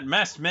 that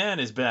masked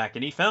man is back,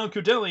 and he found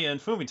Cordelia and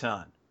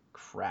Fumiton.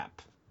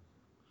 Crap.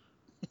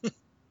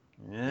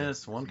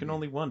 Yes, one can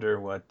only wonder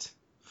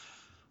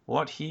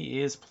what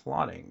he is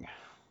plotting.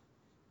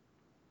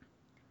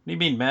 What do you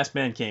mean masked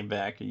man came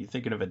back? Are you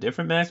thinking of a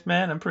different masked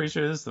man? I'm pretty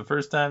sure this is the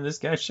first time this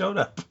guy showed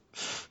up.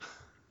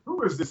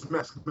 Who is this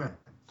masked man?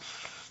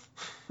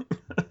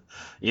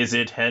 Is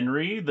it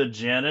Henry, the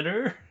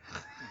janitor?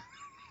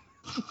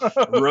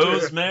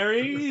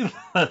 Rosemary,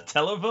 the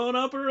telephone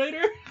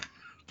operator?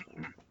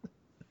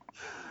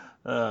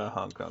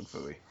 Hong Kong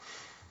Phooey.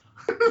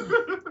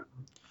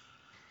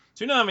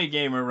 Tsunami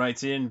Gamer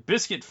writes in,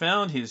 Biscuit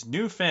found his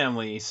new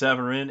family,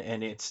 Savarin,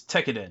 and it's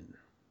Tekkadan.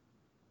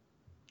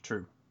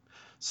 True.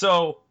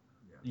 So,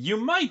 you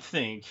might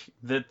think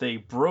that they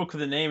broke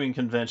the naming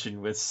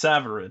convention with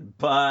Savarin,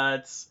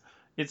 but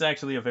it's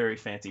actually a very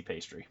fancy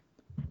pastry.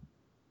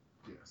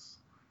 Yes.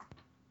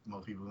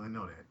 Most people didn't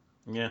know that.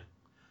 Yeah.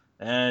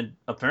 And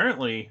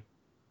apparently,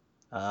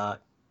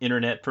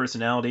 internet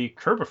personality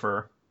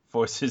Kerbifer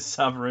voices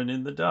Savarin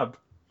in the dub.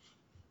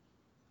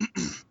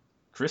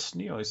 Chris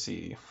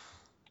Neosy.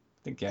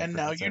 And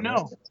now you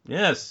know.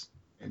 Yes.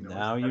 And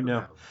Now you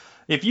know.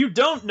 If you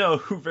don't know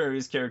who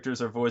various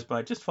characters are voiced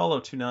by, just follow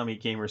Toonami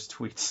Gamer's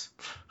tweets.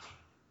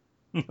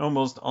 He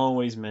almost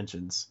always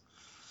mentions.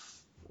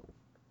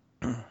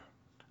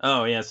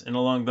 Oh, yes, and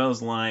along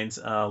those lines,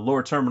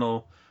 Lore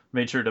Terminal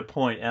made sure to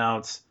point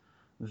out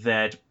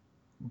that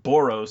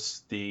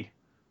Boros, the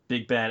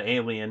big bad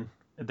alien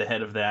at the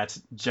head of that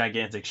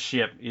gigantic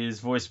ship, is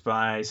voiced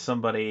by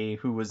somebody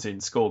who was in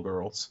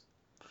Skullgirls.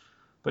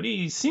 But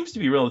he seems to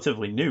be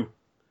relatively new,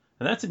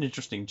 and that's an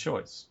interesting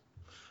choice.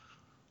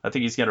 I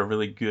think he's got a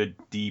really good,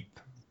 deep,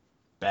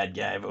 bad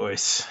guy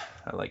voice.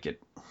 I like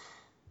it.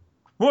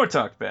 More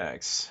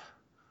talkbacks.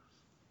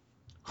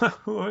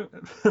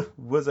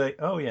 Was I?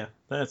 Oh, yeah,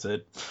 that's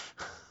it.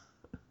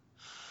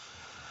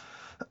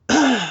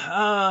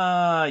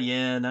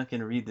 Yeah, not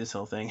gonna read this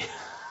whole thing.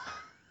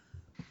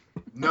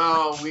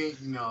 No,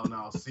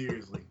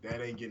 seriously.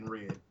 That ain't getting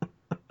read.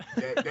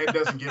 That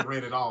doesn't get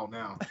read at all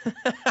now.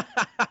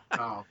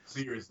 No,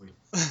 seriously.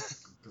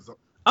 'Cause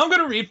I'm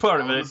gonna read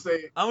part of I'm it. gonna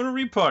say, I'm gonna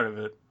read part of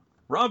it.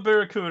 Rob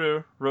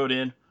Barracuda wrote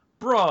in,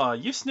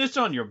 Brah, you snitched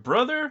on your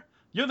brother?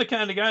 You're the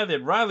kind of guy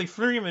that Riley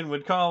Freeman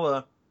would call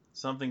a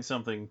something,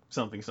 something,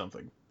 something,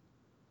 something.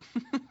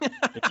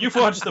 If you've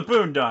watched the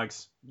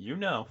Boondocks, you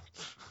know.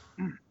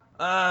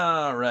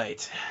 All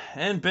right.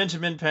 And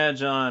Benjamin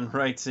Pajon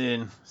writes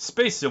in,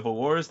 Space Civil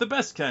War is the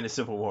best kind of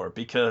Civil War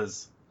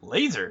because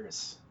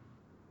lasers.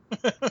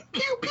 pew,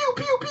 pew,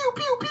 pew, pew,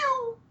 pew,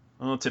 pew.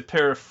 Well, to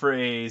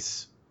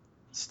paraphrase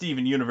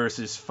Steven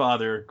Universe's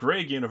father,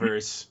 Greg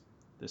Universe,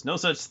 there's no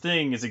such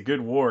thing as a good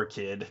war,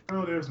 kid.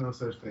 No, there's no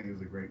such thing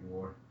as a great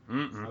war.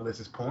 Mm-mm. Unless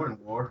it's porn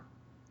war.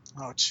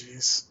 Oh,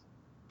 jeez.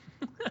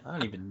 I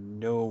don't even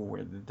know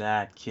where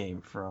that came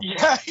from.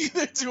 Yeah,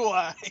 either do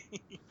I.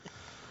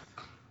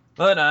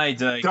 But I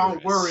digress.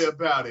 Don't worry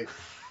about it.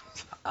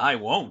 I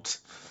won't.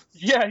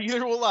 Yeah,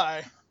 either will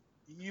I.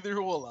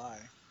 Either will I.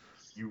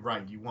 You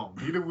right, you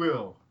won't. Neither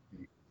will.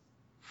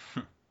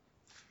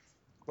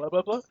 Blah,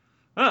 blah, blah.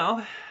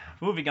 Well,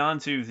 moving on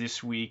to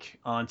this week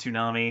on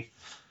Toonami.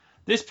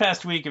 This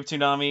past week of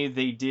Toonami,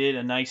 they did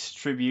a nice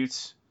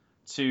tribute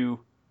to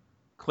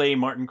Clay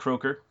Martin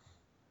Croker,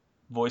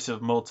 voice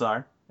of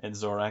Moltar and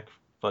Zorak,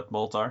 but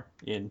Moltar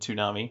in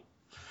Toonami.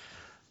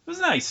 It was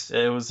nice.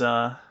 It was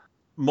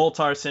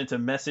Moltar sent a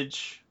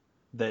message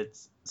that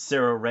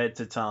Sarah read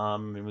to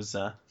Tom. It was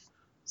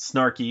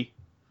snarky,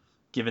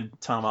 giving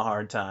Tom a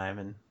hard time,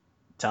 and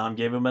Tom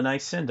gave him a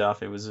nice send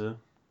off. It was a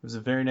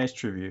very nice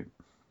tribute.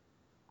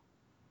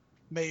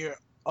 May your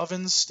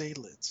ovens stay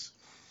lit.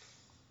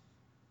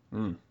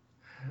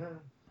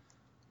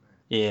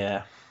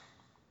 Yeah.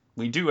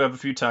 We do have a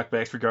few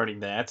talkbacks regarding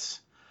that.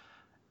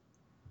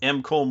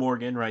 M. Cole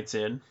Morgan writes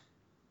in,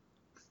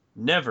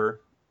 never,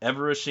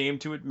 ever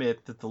ashamed to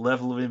admit that the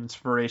level of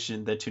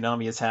inspiration that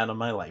Toonami has had on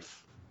my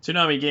life.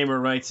 Toonami Gamer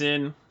writes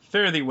in,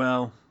 fare thee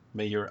well,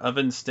 may your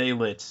oven stay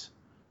lit.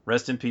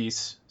 Rest in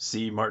peace,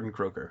 C. Martin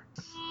Croker.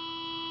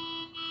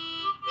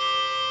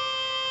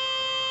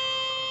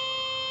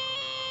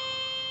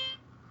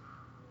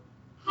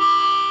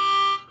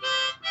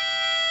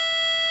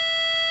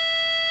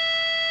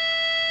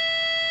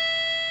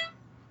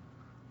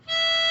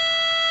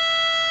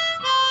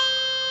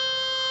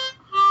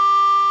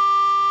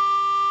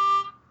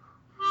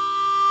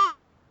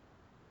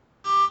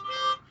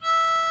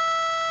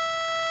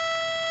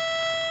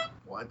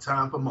 One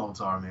time for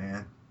Moltar,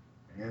 man.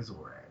 And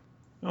Zorak.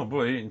 Oh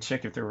boy, I didn't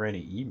check if there were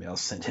any emails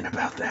sent in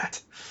about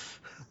that.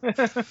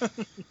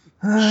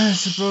 I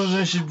suppose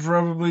I should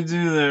probably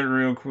do that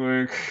real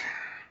quick.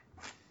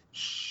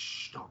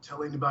 Shh, don't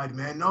tell anybody,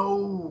 man.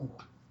 No.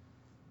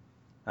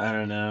 I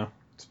don't know.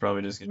 It's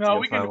probably just gonna No, be a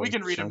we can pile of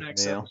read them junk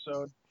next mail.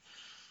 episode.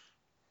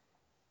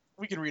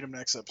 We can read them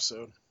next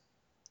episode,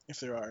 if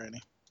there are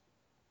any.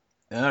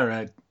 All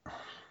right.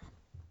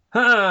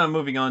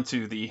 Moving on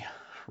to the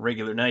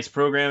regular nice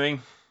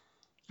programming.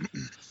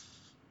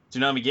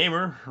 Toonami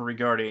Gamer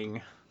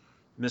regarding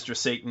Mr.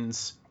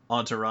 Satan's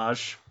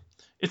entourage.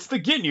 It's the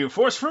Ginyu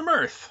Force from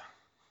Earth.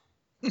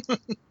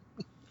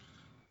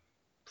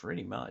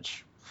 Pretty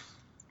much.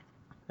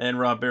 And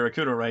Rob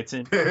Barracuda writes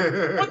in,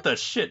 what the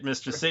shit,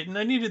 Mr. Satan?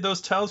 I needed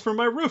those tiles for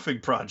my roofing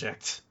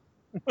project.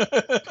 What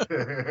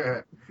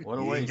a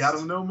You waste. ain't got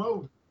them no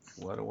more.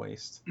 What a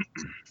waste.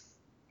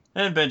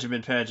 And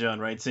Benjamin Padjon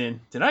writes in,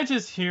 did I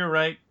just hear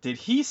right? Did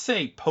he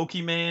say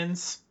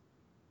Pokemans?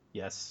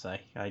 Yes,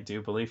 I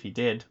do believe he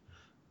did.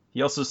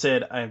 He also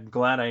said, I'm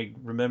glad I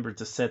remembered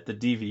to set the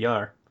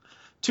DVR.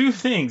 Two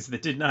things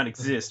that did not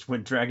exist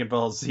when Dragon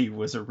Ball Z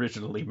was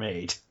originally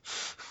made.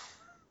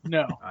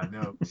 No. I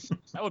know.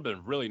 That would have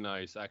been really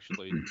nice,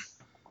 actually.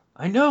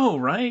 I know,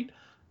 right?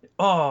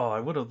 Oh, I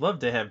would have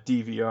loved to have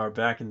DVR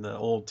back in the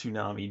old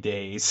Toonami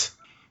days.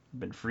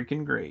 Been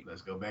freaking great.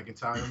 Let's go back in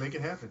time and make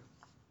it happen.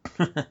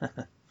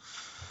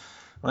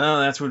 Well,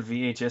 that's what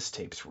VHS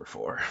tapes were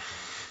for.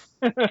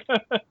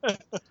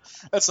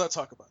 Let's not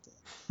talk about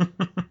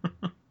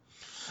that.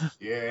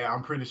 Yeah,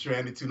 I'm pretty sure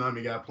Andy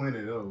Toonami got plenty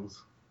of those.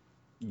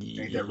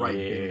 Ain't that right,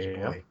 Vintage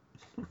Yeah. boy?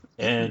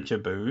 And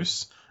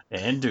Caboose.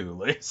 And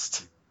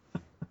Duelist.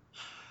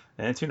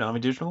 And Toonami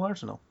Digital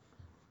Arsenal.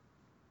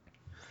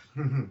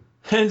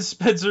 And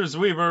Spencer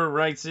Weaver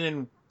writes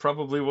in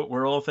probably what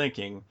we're all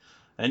thinking.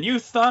 And you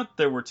thought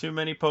there were too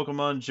many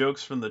Pokemon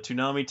jokes from the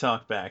Toonami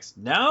talkbacks.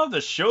 Now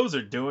the shows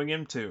are doing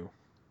him too.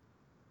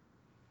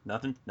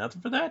 Nothing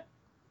for that?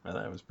 Well,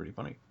 that was pretty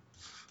funny.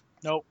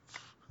 Nope.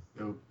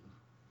 Nope.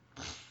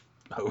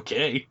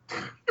 Okay.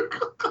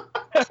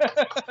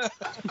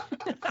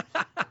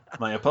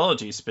 My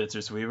apologies,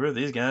 Spencer Weaver.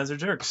 These guys are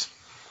jerks.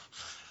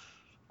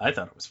 I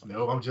thought it was funny.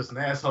 No, I'm just an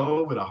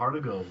asshole with a heart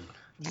of gold.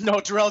 No,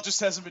 Darrell just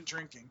hasn't been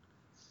drinking.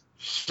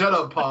 Shut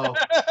up, Paul.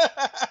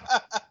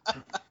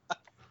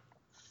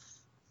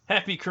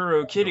 Happy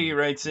Kuro Kitty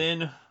writes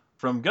in,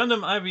 from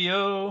Gundam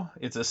IVO,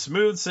 it's a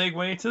smooth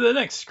segue to the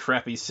next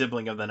crappy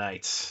sibling of the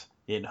night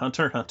in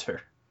Hunter x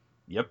Hunter.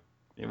 Yep,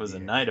 it was a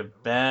night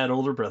of bad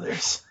older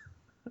brothers.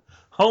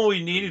 All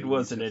we needed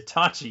was an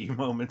Itachi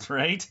moment,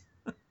 right?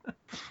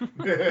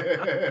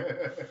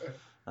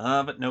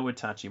 But no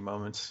Itachi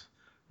moments.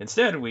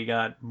 Instead, we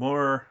got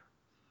more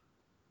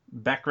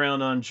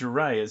background on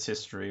Jiraiya's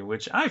history,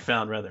 which I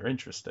found rather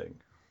interesting.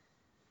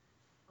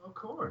 Of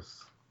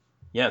course.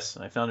 Yes,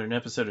 I found an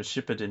episode of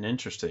Shippuden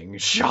interesting.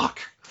 Shock!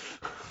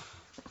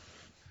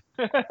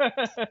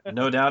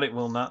 No doubt it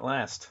will not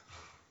last.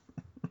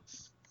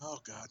 Oh,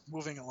 God.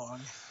 Moving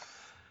along.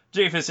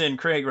 Jefferson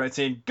Craig writes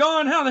in,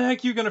 Gone, how the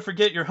heck you gonna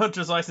forget your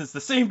hunter's license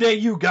the same day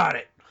you got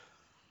it?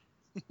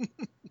 I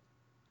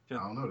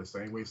don't know, the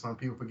same way some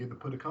people forget to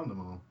put a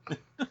condom on.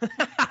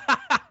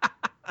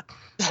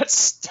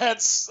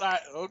 That's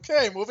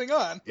okay, moving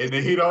on. In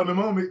the heat of the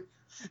moment.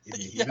 In the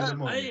heat Yeah, of the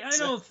moment. I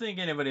don't think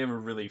anybody ever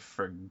really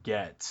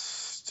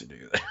forgets to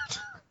do that.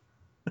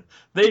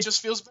 It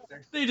just feels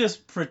better. They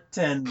just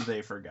pretend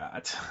they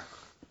forgot.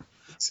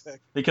 Exactly.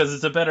 Because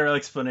it's a better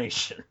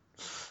explanation.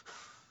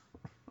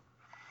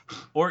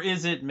 Or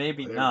is it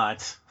maybe Whatever.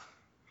 not?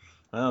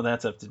 Well,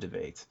 that's up to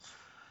debate.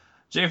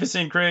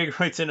 Jefferson Craig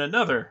writes in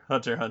another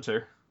Hunter x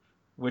Hunter,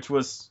 which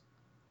was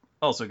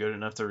also good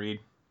enough to read.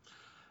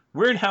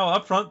 Weird how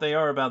upfront they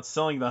are about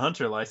selling the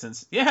hunter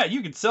license. Yeah,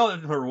 you can sell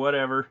it for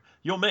whatever.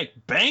 You'll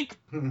make bank.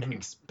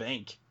 X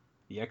bank.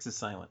 The X is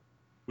silent.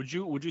 Would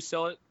you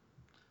sell it?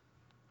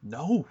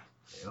 No.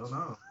 Hell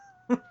no.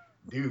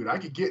 Dude,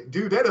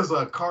 that is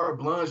a carte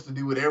blanche to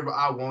do whatever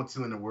I want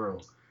to in the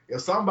world.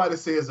 If somebody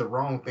says the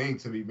wrong thing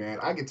to me, man,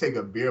 I can take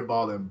a beer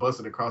ball and bust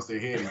it across their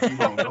head and keep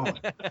on going.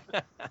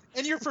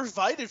 And you're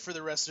provided for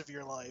the rest of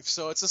your life.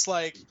 So it's just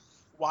like,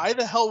 why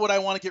the hell would I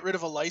want to get rid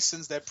of a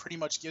license that pretty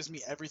much gives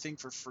me everything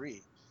for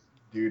free?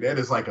 Dude, that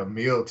is like a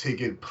meal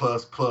ticket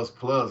plus,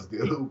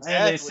 dude. And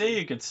they Exactly. say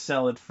you could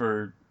sell it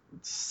for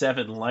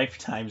 7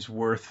 lifetimes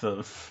worth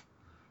of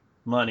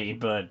money,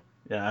 but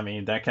yeah, I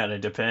mean that kind of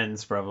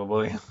depends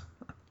probably.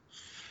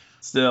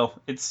 Still,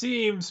 it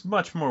seems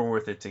much more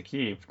worth it to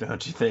keep,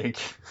 don't you think?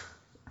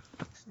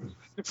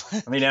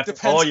 I mean, after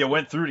Depends. all you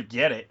went through to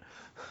get it.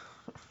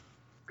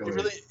 Go It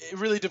ahead.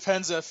 really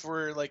depends if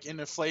we're like in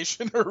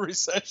inflation or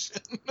recession.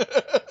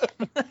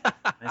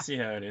 I see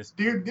how it is.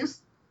 Dude,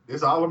 this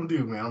all I'm gonna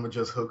do, man. I'm gonna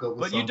just hook up with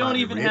But you somebody don't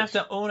even rich. have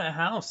to own a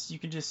house. You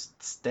can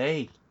just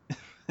stay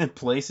in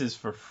places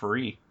for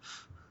free.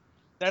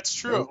 That's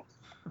true.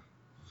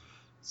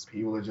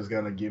 People are just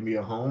gonna give me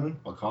a home,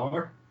 a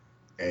car.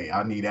 Hey,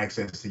 I need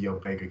access to your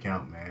bank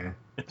account, man.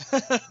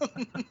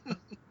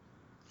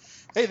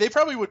 Hey, they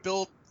probably would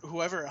build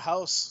whoever a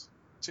house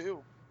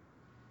too.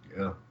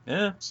 Yeah,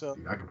 Yeah. So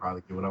dude, I can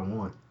probably get what I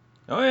want.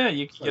 Oh yeah,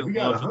 you can So get we a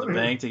got loan from the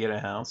 100. bank to get a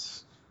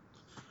house.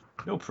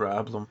 No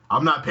problem.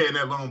 I'm not paying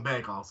that loan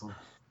back, also.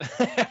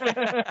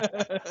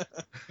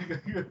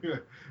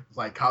 It's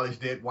like college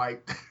debt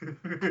wiped.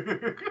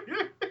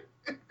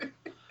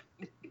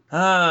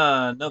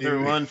 Another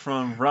Dude. one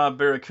from Rob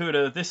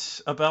Barracuda.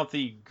 This about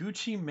the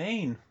Gucci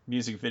Mane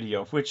music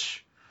video,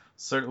 which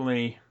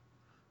certainly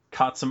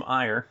caught some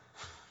ire.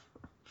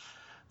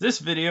 This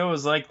video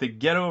is like the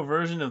ghetto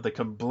version of the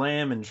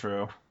Kablam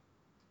intro.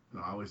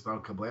 No, I always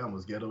thought Kablam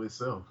was ghetto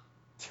itself.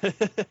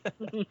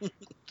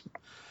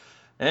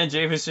 And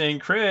Jameson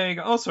Craig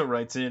also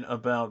writes in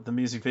about the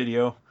music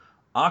video.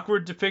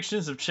 Awkward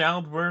depictions of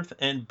childbirth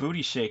and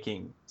booty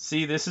shaking.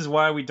 See, this is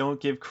why we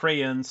don't give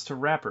crayons to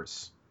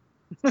rappers.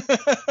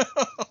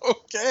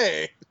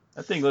 okay.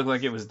 That thing looked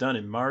like it was done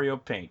in Mario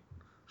Paint.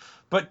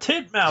 But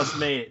Titmouse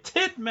made it.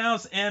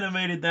 Titmouse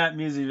animated that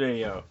music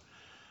video.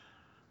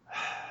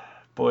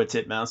 Boy,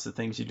 Titmouse, the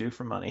things you do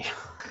for money.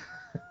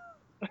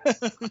 I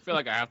feel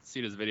like I have to see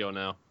this video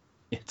now.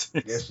 It's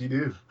Yes, you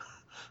do.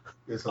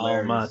 It's all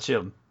hilarious. my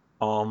children.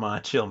 All my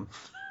children.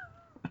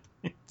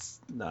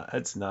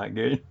 It's not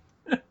good.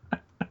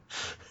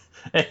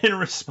 And in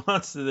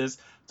response to this,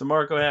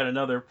 DeMarco had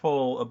another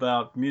poll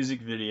about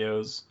music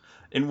videos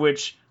in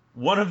which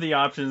one of the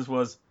options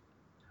was,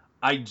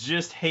 I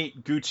just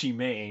hate Gucci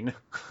Mane.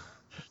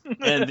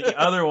 And the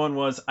other one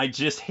was, I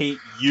just hate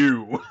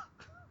you.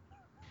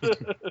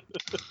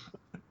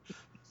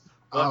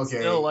 But Okay,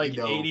 still, like,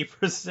 you know.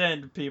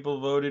 80% people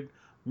voted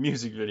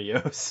music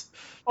videos.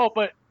 Oh,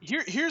 but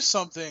here's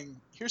something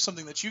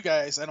that you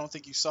guys, I don't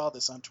think you saw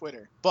this on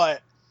Twitter,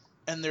 but,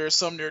 and there are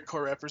some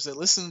nerdcore rappers that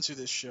listen to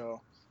this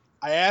show.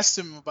 I asked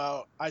him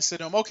I said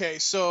to him, okay,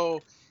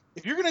 so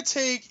if you're going to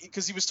take,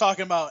 because he was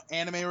talking about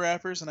anime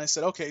rappers, and I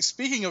said, okay,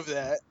 speaking of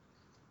that,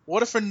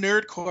 what if a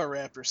nerdcore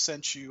rapper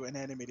sent you an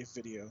animated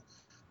video?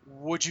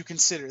 Would you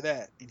consider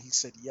that? And he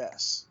said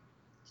yes.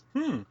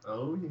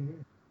 Oh, yeah.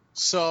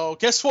 So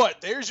guess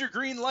what? There's your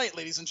green light,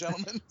 ladies and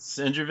gentlemen.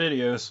 Send your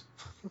videos.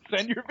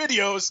 Send your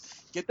videos,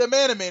 get them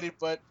animated,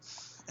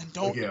 and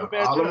don't do a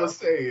bad all I'm gonna job.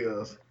 say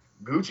is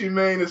Gucci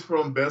Mane is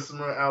from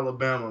Bessemer,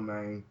 Alabama,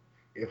 man.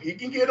 If he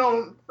can get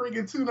on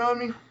freaking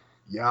Toonami,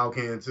 y'all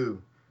can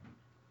too.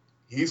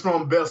 He's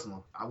from Bessemer.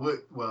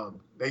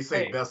 They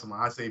say Hey. Bessemer.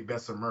 I say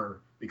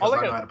Bessemer because All I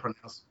I know got- how to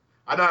pronounce.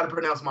 I know how to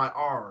pronounce my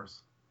R's.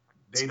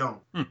 They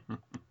don't.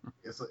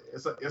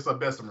 It's a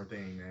Bessemer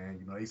thing, man.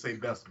 You know, they say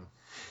Bessemer.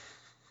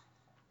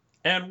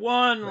 And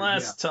one But,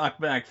 last talk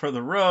back for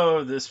the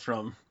road. This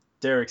from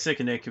Derek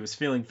Sikanik, who was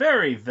feeling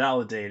very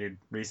validated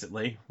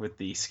recently with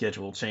the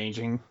schedule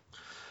changing.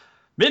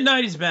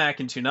 Midnight is back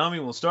and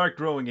Toonami will start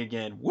growing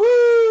again.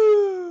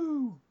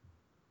 Woo!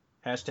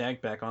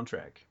 Hashtag back on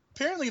track.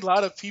 Apparently, a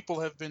lot of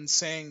people have been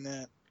saying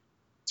that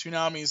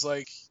Toonami's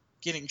like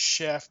getting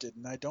shafted,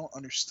 and I don't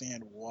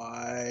understand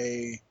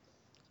why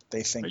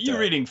they think Are you that.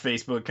 reading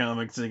Facebook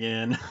comics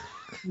again?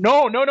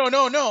 No.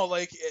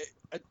 Like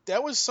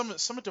that was some of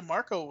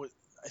DeMarco.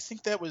 I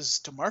think that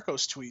was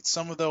DeMarco's tweet.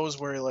 Some of those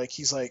where like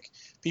he's like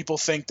people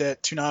think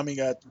that Toonami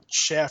got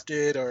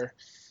shafted or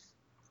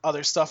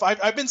other stuff.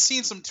 I've been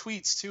seeing some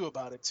tweets too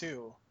about it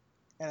too,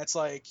 and it's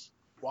like,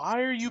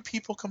 why are you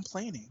people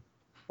complaining?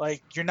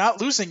 Like, you're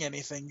not losing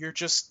anything. You're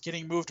just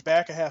getting moved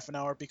back a half an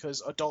hour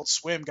because Adult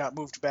Swim got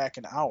moved back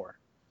an hour.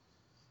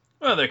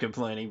 Well, they're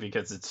complaining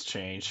because it's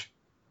changed.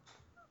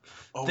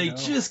 Oh, They no.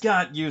 just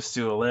got used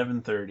to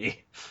 11:30.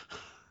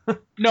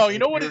 No, you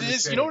know what it Here's the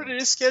is? You know what thing.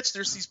 it is, Sketch?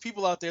 There's these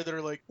people out there that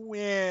are like, "Wah,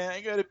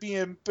 I gotta be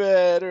in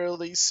bed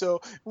early,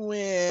 so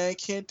I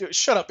can't do it."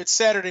 Shut up! It's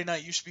Saturday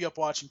night. You should be up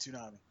watching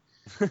Toonami.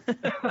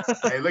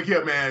 Hey, look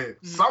here, man.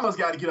 Someone's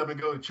got to get up and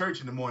go to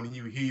church in the morning,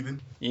 you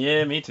heathen.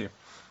 Yeah, me too.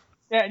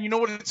 Yeah, and you know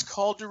what it's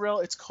called,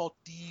 Darrell? It's called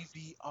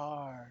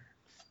DVR.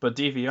 But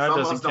DVR Some of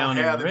doesn't us don't count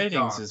have in the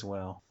ratings VR. as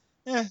well.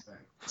 Yeah,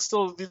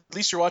 still, at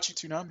least you're watching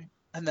Toonami,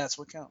 and that's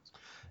what counts.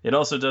 It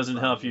also doesn't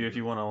help you if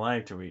you want to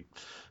live tweet.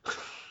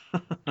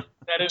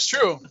 That is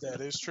true.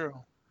 That is true.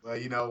 Well,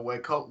 you know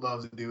what Colt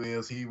loves to do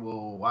is he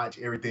will watch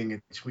everything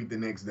and tweet the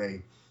next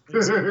day.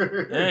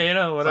 Yeah, you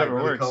know, It's like, whatever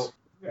really, works. Colt?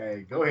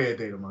 Hey, go ahead,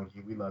 Data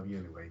Monkey. We love you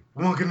anyway.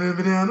 Want a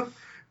banana?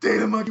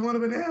 Data Monkey want a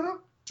banana?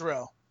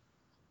 Darrell,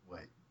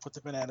 What? put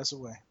the bananas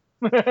away.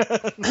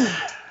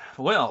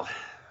 Well,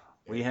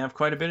 we have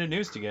quite a bit of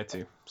news to get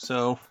to,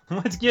 so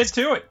let's get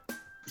to it.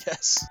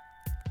 Yes.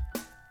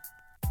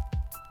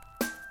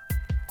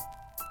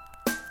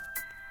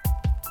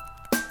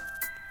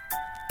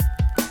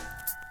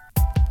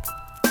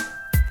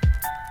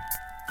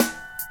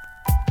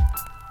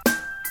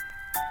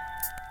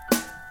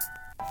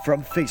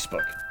 From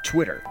Facebook,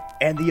 Twitter,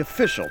 and the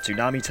official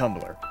Toonami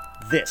Tumblr,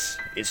 this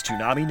is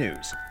Toonami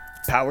News,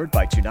 powered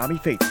by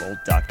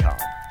ToonamiFaithful.com.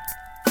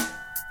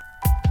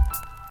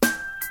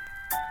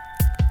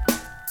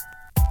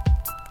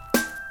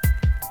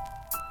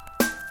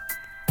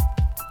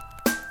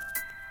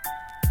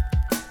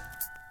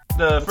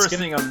 The first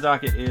thing on the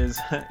docket is,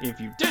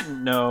 if you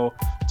didn't know,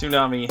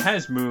 Toonami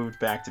has moved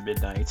back to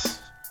midnight.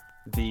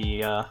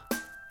 The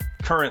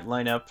current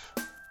lineup,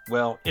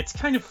 well, it's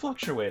kind of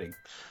fluctuating.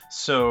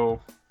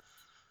 So,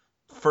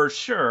 for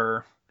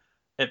sure,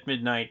 at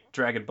midnight,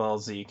 Dragon Ball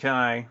Z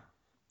Kai.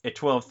 At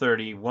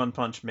 12:30, One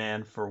Punch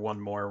Man for one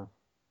more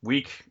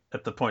week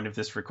at the point of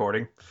this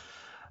recording.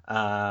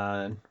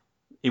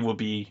 It will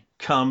be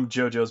Come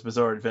JoJo's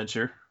Bizarre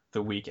Adventure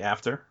the week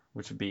after,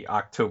 which would be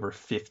October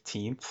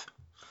 15th.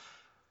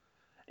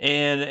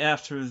 And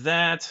after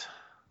that,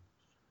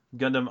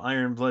 Gundam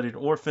Iron-Blooded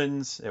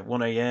Orphans at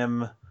 1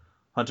 a.m.,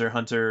 Hunter x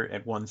Hunter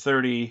at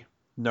 1:30,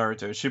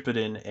 Naruto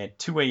Shippuden at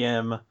 2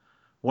 a.m.,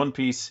 One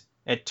Piece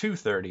at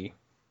 2:30.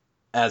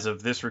 As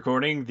of this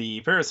recording,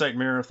 the Parasite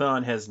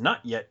Marathon has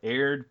not yet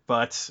aired,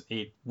 but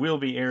it will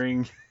be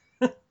airing.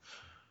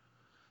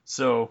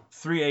 So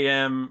 3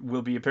 a.m.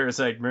 will be a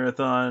Parasite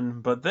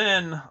Marathon, but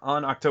then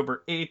on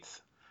October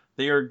 8th,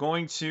 they are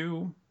going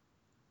to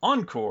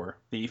encore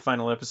the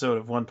final episode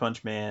of One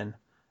Punch Man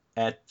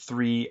at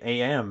 3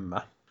 a.m.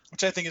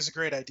 Which I think is a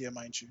great idea,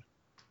 mind you.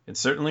 It's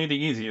certainly the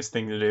easiest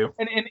thing to do.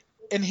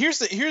 And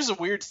here's a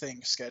weird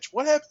thing, Sketch.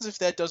 What happens if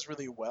that does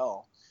really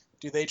well?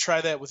 Do they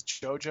try that with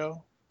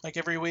JoJo like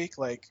every week?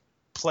 Like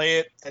play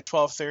it at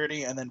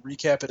 12:30 and then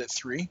recap it at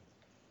 3?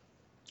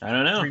 I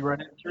don't know.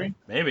 Rerun it at 3?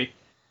 Maybe.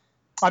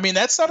 I mean,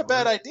 that's not a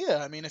bad idea.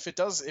 I mean, if it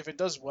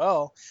does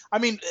well. I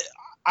mean,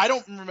 I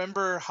don't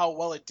remember how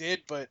well it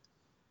did, but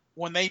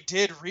when they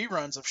did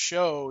reruns of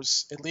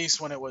shows, at least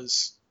when it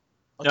was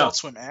Adult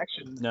Swim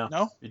Action,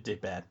 No, it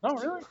did bad. No,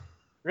 really?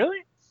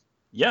 Really?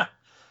 Yeah.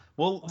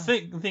 Well,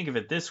 think of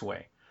it this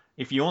way.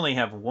 If you only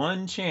have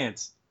one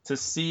chance to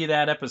see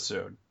that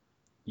episode,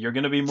 you're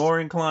going to be more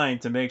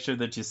inclined to make sure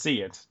that you see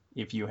it.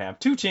 If you have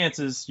two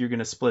chances, you're going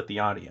to split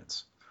the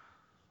audience.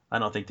 I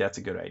don't think that's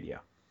a good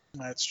idea.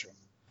 That's true.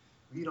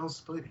 We don't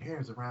split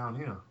hairs around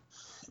here.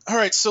 All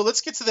right, so let's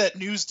get to that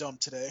news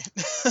dump today.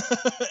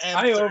 And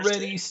I Thursday.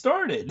 already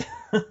started.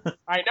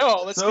 I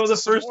know. Let's So get to the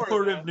some first more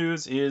part of of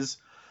news is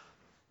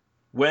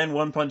when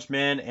One Punch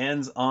Man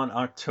ends on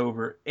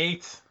October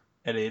 8th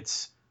at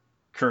its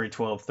current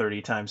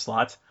 12:30 time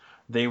slot,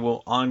 they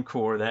will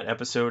encore that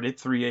episode at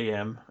 3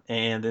 a.m.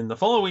 And in the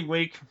following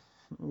week,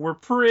 we're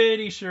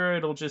pretty sure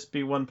it'll just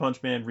be One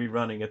Punch Man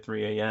rerunning at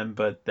 3 a.m.,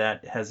 but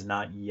that has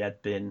not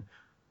yet been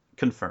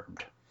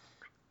confirmed.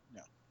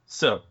 No.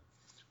 So,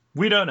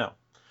 we don't know.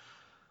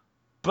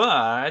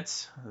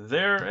 But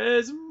there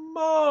is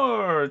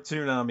more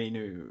Toonami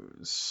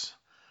news.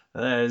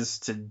 As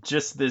to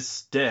just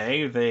this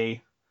day,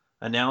 they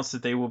announced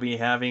that they will be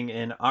having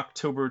an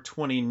October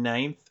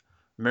 29th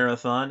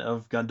marathon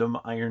of Gundam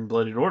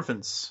Iron-Blooded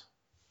Orphans.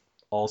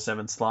 All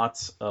 7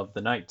 slots of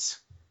the night.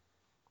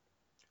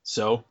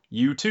 So,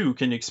 you too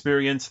can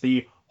experience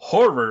the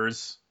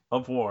horrors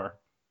of war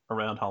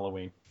around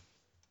Halloween.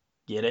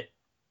 Get it?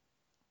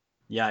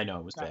 Yeah, I know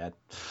it was bad.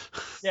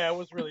 Yeah, it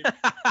was really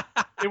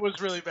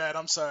bad.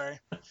 I'm sorry.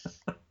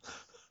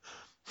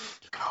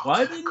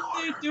 Why didn't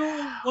they do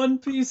a One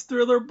Piece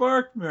Thriller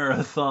Bark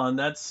marathon?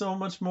 That's so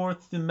much more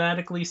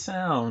thematically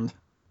sound.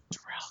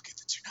 Darrell, get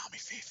the Toonami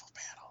Faithful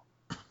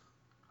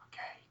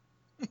Okay.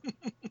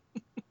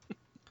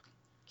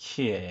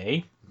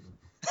 panel.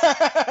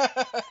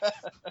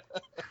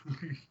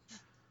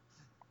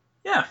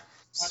 Yeah.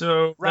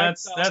 So Right,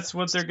 that's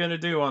what they're going to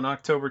do on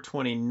October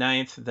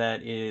 29th.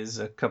 That is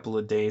a couple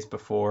of days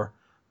before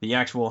the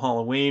actual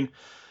Halloween,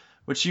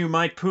 which you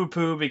might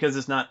poo-poo because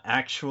it's not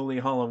actually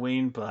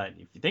Halloween, but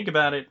if you think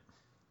about it,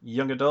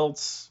 young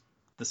adults,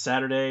 the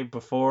Saturday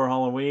before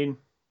Halloween,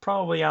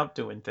 probably out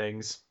doing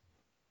things.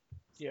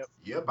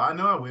 Yep, I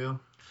know I will.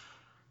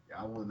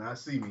 Y'all will not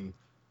see me.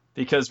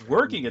 Because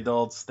working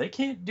adults, they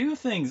can't do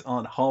things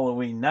on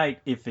Halloween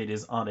night if it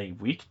is on a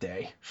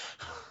weekday.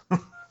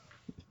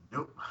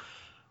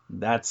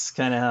 That's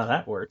kind of how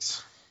that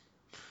works.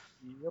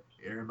 Yep.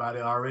 Everybody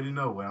already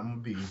know where I'm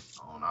gonna be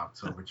on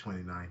October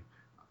 29th.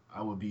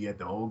 I will be at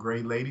the Old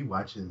Great Lady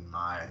watching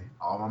my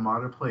alma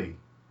mater play.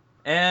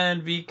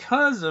 And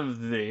because of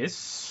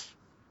this,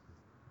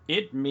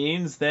 it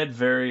means that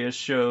various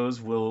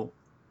shows will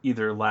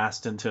either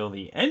last until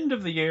the end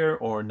of the year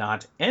or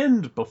not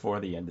end before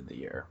the end of the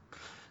year.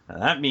 Now,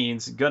 that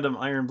means Gundam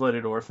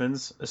Iron-Blooded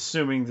Orphans,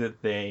 assuming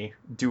that they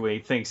do a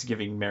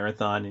Thanksgiving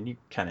marathon, and you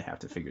kind of have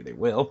to figure they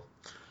will.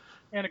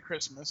 And a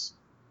Christmas.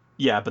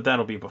 Yeah, but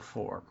that'll be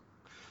before.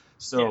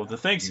 So Yeah. the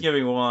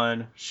Thanksgiving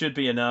one should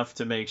be enough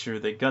to make sure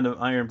that Gundam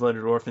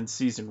Iron-Blooded Orphans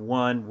Season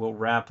 1 will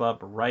wrap up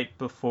right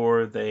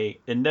before they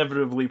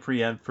inevitably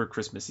preempt for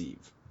Christmas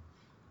Eve.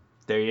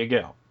 There you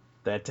go.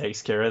 That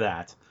takes care of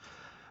that.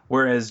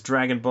 Whereas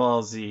Dragon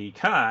Ball Z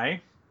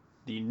Kai,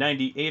 the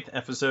 98th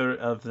episode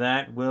of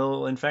that,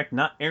 will in fact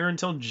not air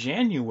until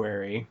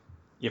January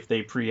if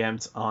they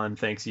preempt on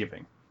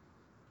Thanksgiving.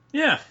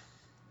 Yeah.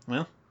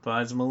 Well,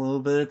 buys them a little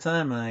bit of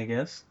time, I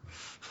guess.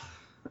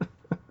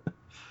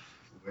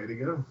 Way to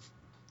go.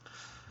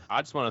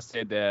 I just want to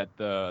say that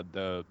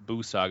the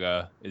Boo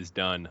saga is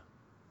done.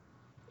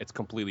 It's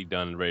completely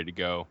done and ready to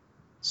go.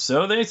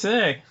 So they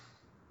say.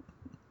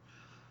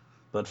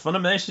 But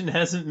Funimation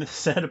hasn't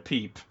said a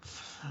peep.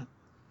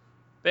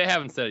 They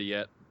haven't said it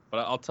yet, but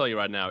I'll tell you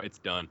right now, it's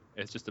done.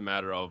 It's just a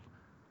matter of,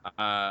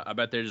 I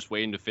bet they're just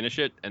waiting to finish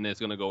it, and then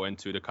it's gonna go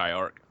into the Kai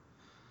arc.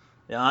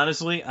 Yeah,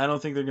 honestly, I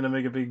don't think they're going to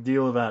make a big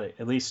deal about it.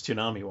 At least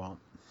Toonami won't.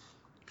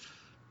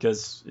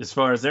 Because as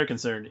far as they're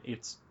concerned,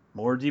 it's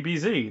more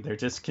DBZ. They're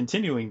just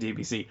continuing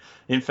DBZ.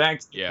 In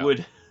fact, Yeah.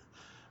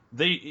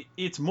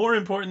 it's more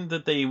important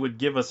that they would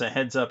give us a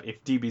heads up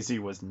if DBZ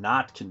was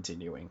not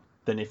continuing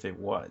than if it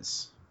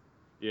was.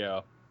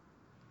 Yeah.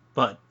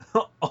 But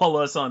all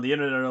us on the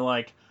internet are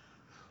like,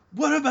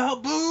 what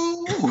about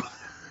Boo?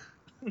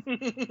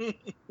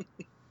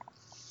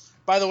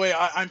 By the way,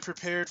 I'm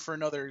prepared for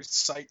another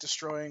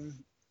site-destroying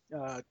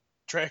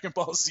Dragon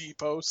Ball Z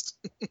post.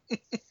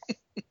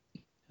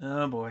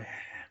 Oh boy.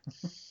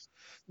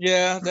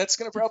 Yeah, that's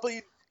gonna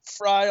probably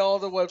fry all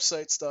the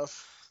website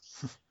stuff.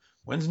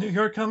 When's New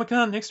York Comic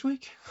Con next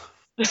week?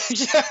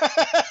 Yeah.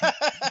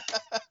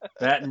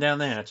 Batten down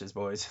the hatches,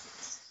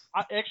 boys.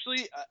 I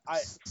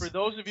for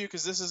those of you,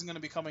 because this isn't going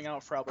to be coming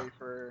out probably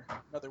for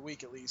another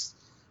week at least,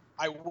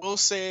 I will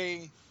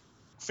say,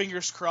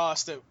 fingers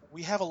crossed, that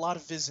we have a lot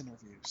of Viz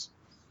interviews,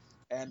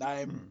 and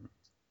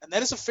and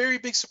that is a very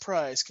big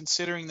surprise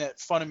considering that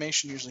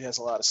Funimation usually has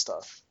a lot of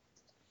stuff.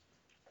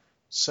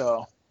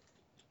 So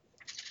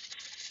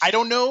I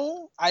don't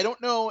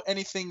know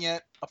anything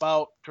yet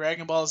about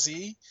Dragon Ball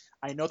Z.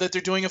 I know that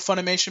they're doing a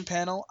Funimation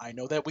panel. I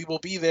know that we will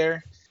be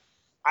there.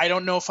 I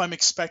don't know if I'm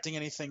expecting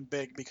anything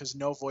big because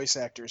no voice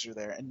actors are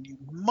there. And you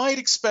might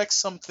expect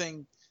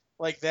something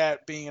like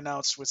that being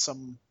announced with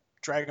some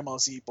Dragon Ball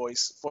Z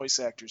voice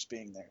actors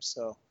being there.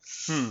 So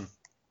I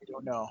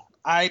don't know.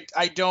 I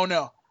don't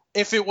know.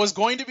 If it was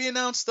going to be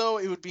announced, though,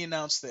 it would be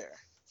announced there.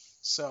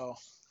 So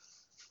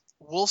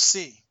we'll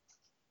see.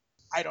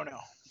 I don't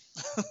know.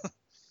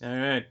 All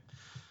right.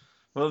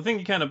 Well, the thing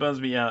that kind of bums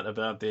me out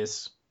about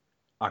this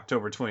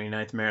October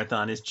 29th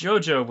marathon is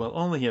JoJo will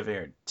only have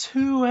aired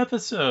 2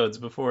 episodes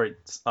before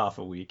it's off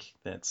a week.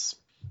 That's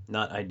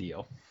not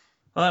ideal.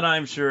 But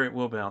I'm sure it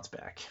will bounce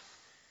back.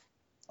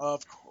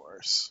 Of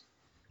course.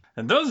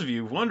 And those of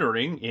you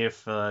wondering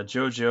if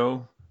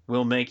JoJo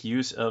will make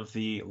use of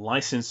the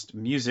licensed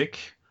music,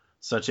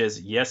 such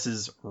as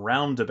Yes's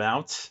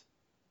Roundabout,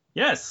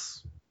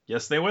 yes,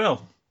 they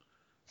will.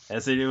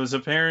 As it was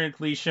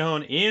apparently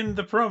shown in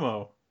the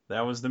promo.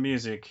 That was the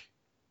music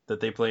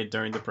that they played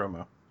during the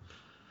promo.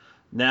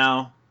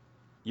 Now,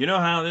 you know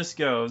how this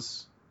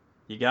goes.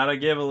 You gotta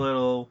give a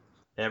little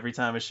every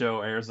time a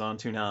show airs on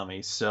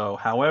Toonami. So,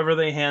 however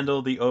they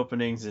handle the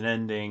openings and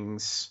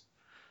endings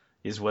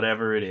is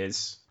whatever it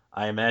is.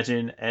 I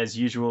imagine, as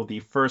usual,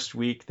 the first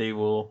week they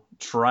will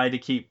try to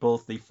keep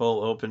both the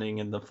full opening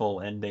and the full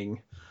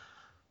ending.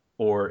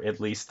 Or at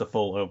least the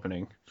full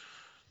opening.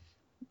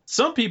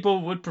 Some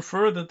people would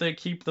prefer that they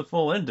keep the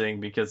full ending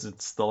because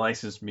it's the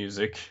licensed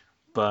music,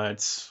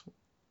 but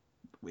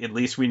at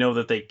least we know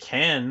that they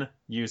can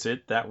use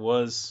it. That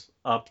was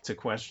up to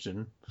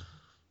question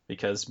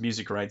because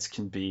music rights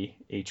can be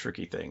a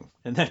tricky thing.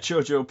 And that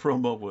JoJo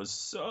promo was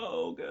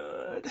so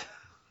good.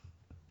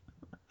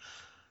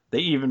 They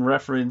even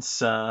reference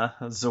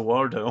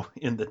Zawardo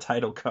in the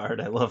title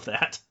card. I love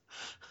that.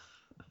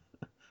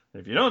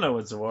 If you don't know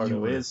what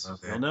Zawardo is,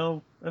 you'll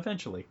know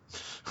eventually.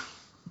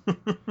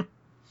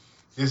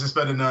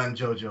 Disrespect to none,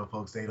 JoJo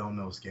folks. They don't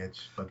know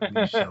sketch, but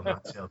we shall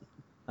not tell them.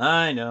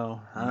 I know.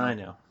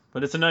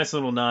 But it's a nice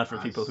little nod for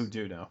people who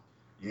do know.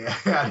 Yeah,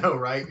 I know,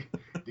 right?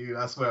 Dude,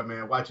 I swear,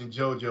 man, watching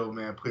JoJo,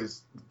 man,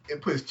 puts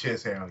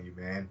chest hair on you,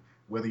 man.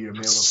 Whether you're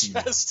male or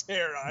female. Chest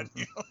hair on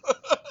you.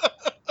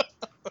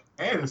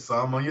 And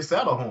some on your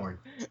saddle horn.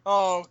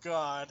 Oh,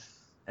 God.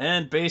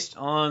 And based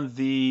on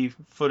the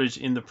footage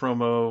in the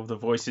promo, the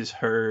voices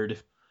heard,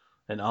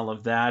 and all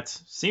of that,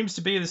 seems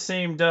to be the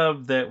same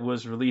dub that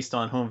was released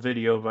on home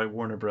video by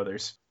Warner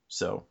Brothers.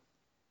 So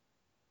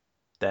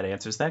that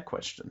answers that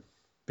question.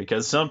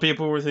 Because some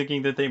people were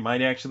thinking that they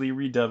might actually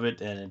redub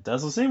it, and it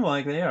doesn't seem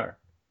like they are.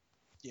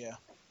 Yeah.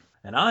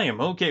 And I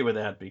am okay with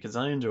that because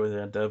I enjoy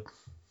that dub.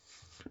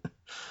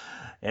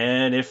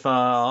 And if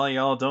all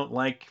y'all don't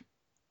like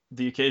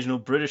the occasional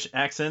British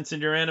accents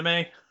in your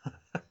anime,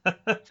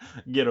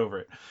 get over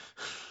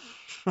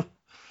it.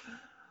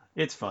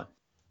 It's fun.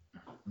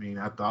 I mean,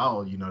 after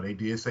all, they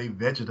did say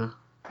Vegeta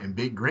and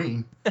Big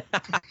Green.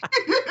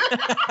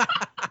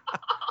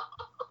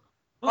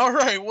 All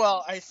right.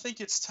 Well, I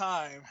think it's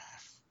time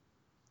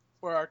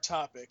for our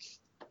topic.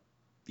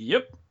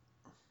 Yep.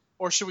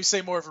 Or should we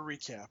say more of a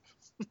recap?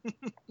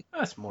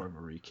 That's more of a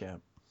recap.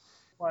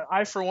 Well,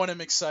 I, for one,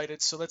 am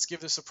excited, so let's give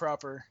this a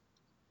proper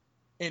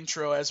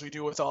intro as we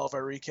do with all of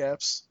our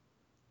recaps.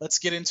 Let's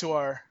get into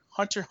our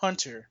Hunter x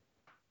Hunter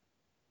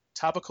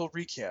topical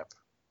recap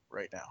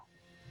right now.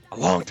 A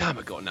long time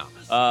ago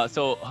now.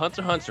 So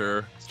Hunter x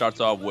Hunter starts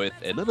off with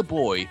a little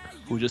boy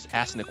who's just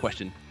asking the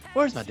question,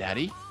 "Where's my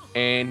daddy?"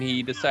 And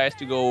he decides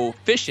to go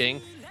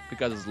fishing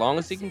because as long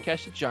as he can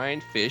catch a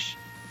giant fish,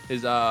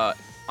 his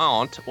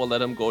aunt will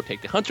let him go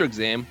take the hunter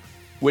exam,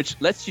 which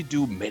lets you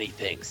do many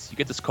things. You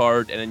get this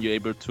card, and then you're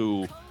able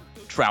to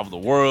travel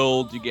the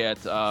world. You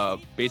get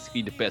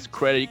basically the best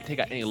credit. You can take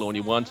out any loan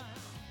you want.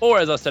 Or,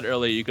 as I said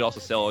earlier, you could also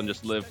sell and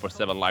just live for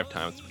 7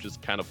 lifetimes, which is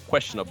kind of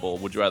questionable.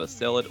 Would you rather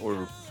sell it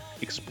or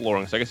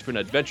exploring? So I guess if you're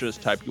an adventurous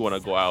type, you want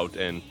to go out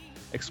and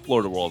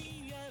explore the world.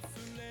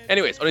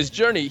 Anyways, on his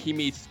journey, he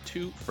meets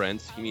 2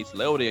 friends. He meets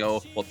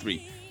Leorio, well,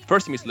 3.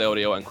 First, he meets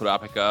Leorio and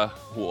Kurapika,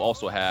 who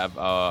also have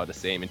the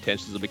same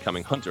intentions of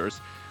becoming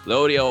hunters.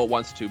 Leorio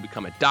wants to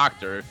become a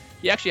doctor.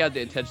 He actually had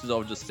the intentions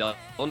of just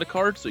selling the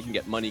card so he can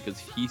get money because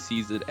he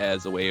sees it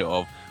as a way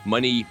of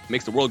money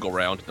makes the world go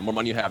round. The more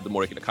money you have, the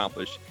more you can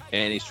accomplish.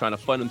 And he's trying to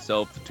fund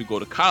himself to go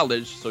to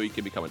college so he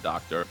can become a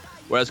doctor.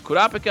 Whereas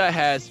Kurapika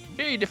has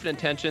very different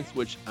intentions,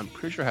 which I'm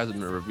pretty sure hasn't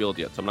been revealed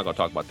yet, so I'm not going to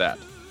talk about that.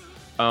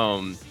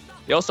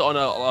 They also,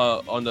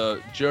 on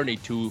the journey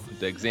to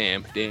the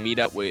exam, they meet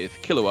up with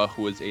Killua,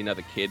 who is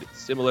another kid,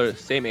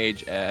 same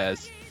age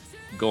as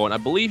Gon. I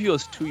believe he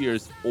was 2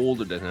 years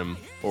older than him,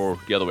 or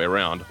the other way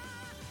around.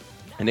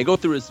 And they go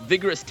through this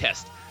vigorous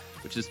test,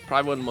 which is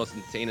probably one of the most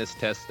insanest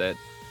tests that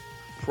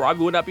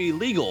probably would not be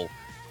legal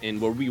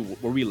in where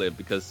we live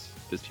because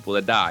there's people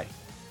that die.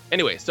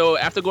 Anyway, so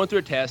after going through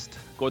a test,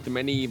 going through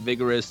many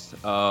vigorous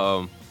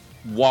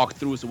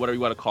walkthroughs or whatever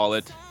you want to call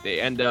it, they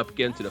end up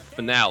getting to the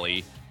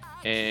finale.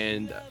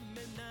 And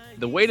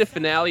the way the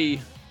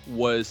finale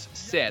was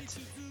set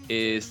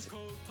is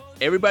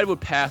everybody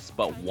would pass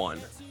but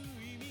one.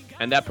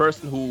 And that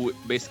person who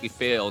basically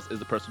fails is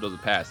the person who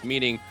doesn't pass.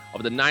 Meaning,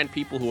 of the 9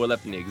 people who were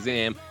left in the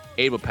exam,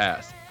 8 will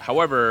pass.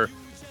 However,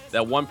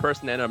 that one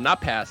person that ended up not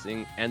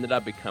passing ended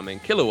up becoming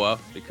Killua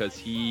because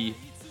he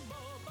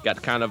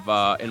got kind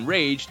of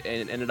enraged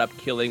and ended up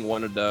killing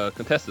one of the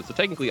contestants. So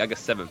technically, I guess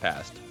 7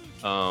 passed.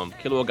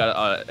 Killua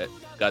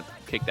got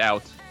kicked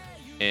out,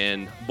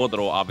 and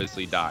Bodoro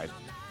obviously died.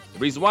 The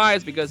reason why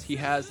is because he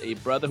has a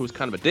brother who's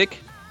kind of a dick,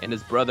 and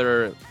his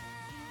brother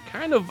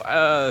kind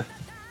of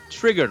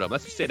triggered him.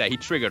 Let's just say that he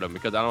triggered him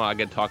because I don't want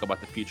to talk about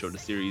the future of the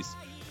series.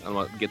 I don't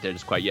want to get there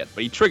just quite yet,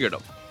 but he triggered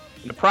him.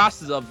 In the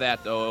process of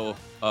that, though,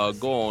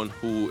 Gon,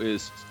 who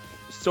is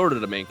sort of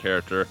the main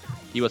character,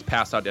 he was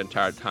passed out the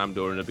entire time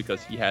during it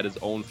because he had his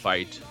own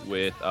fight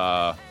with,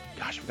 I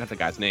forgot the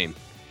guy's name.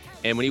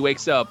 And when he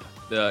wakes up,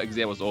 the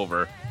exam was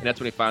over, and that's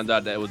when he found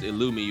out that it was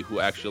Illumi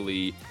who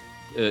actually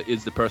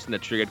is the person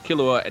that triggered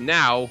Killua. And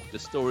now the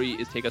story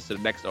is take us to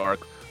the next arc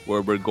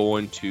where we're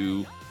going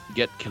to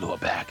get Killua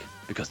back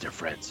because they're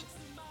friends.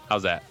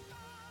 How's that?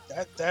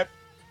 That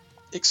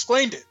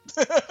explained it.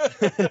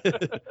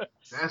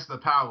 That's the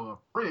power of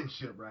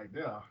friendship right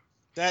there.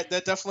 That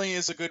definitely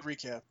is a good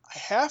recap. I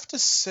have to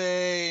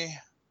say,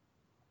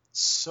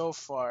 so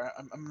far,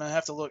 I'm gonna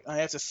have to look. I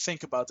have to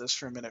think about this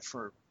for a minute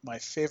for my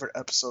favorite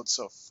episode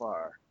so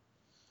far.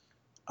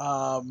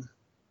 My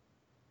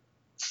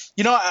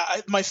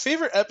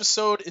favorite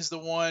episode is the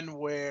one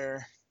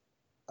where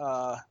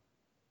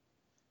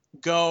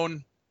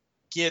Gon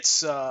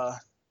gets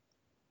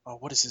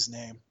what is his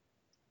name?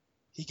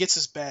 He gets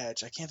his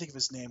badge. I can't think of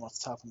his name off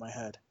the top of my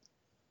head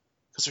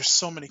because there's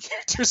so many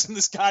characters in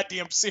this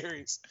goddamn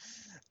series.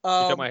 You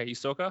talking about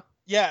Hisoka?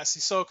 Yes,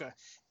 Hisoka.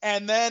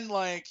 And then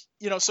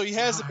so he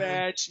has the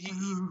badge.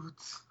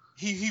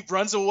 He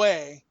runs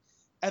away,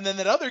 and then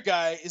that other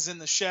guy is in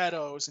the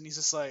shadows, and he's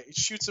just like, he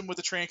shoots him with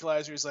a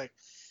tranquilizer. He's like,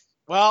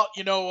 well,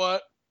 you know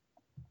what?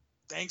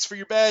 Thanks for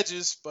your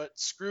badges, but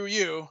screw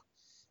you.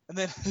 And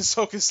then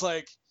Hisoka's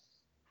like,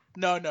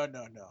 no.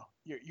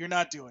 You're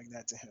not doing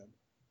that to him.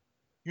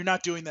 You're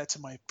not doing that to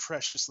my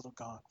precious little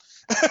Gon.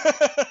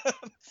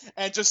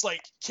 And just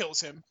kills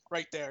him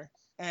right there.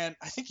 And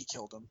I think he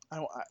killed him.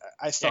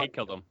 I thought. Yeah, he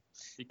killed him.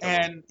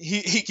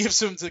 He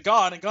gives him to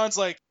Gon, and Gon's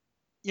like,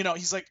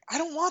 he's like, I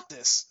don't want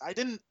this. I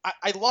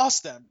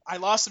lost them. I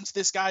lost them to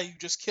this guy you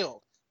just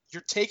killed.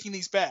 You're taking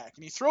these back.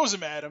 And he throws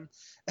them at him.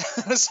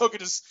 And Ahsoka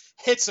just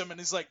hits him, and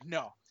he's like,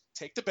 no,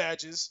 take the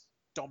badges.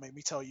 Don't make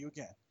me tell you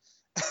again.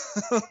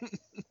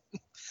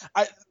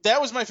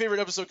 that was my favorite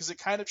episode because it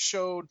kind of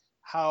showed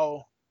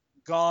how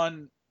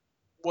Gon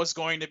was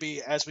going to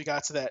be as we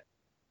got to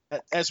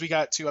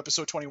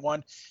episode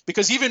 21.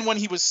 Because even when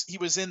he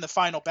was in the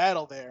final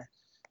battle there,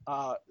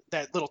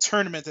 that little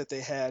tournament that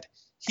they had,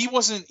 he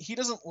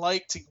doesn't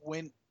like to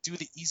do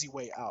the easy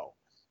way out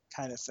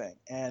kind of thing.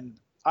 And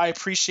I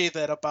appreciate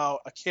that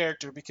about a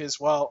character because,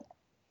 well,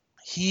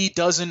 he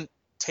doesn't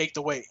take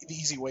the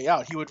easy way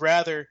out. He would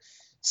rather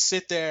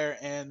sit there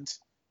and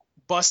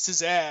bust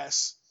his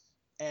ass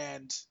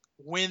and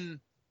win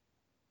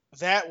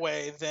that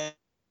way than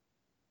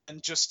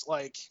just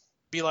like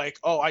be like,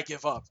 oh, I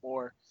give up,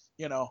 or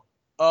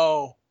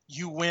oh,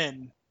 you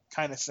win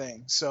kind of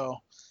thing. So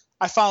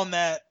I found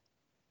that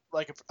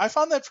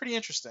pretty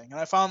interesting, and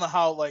I found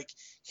how like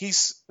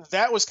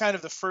that was kind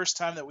of the first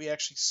time that we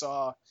actually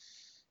saw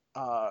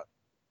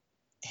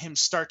him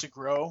start to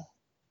grow,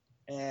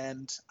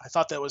 and I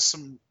thought that was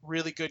some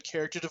really good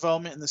character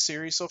development in the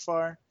series so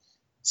far.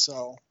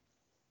 So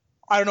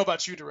I don't know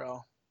about you,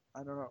 Darrell.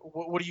 I don't know.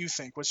 What do you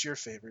think? What's your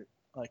favorite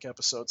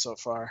episode so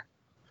far?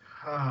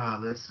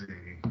 Let's see.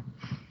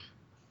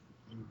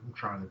 I'm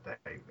trying to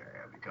think,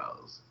 man,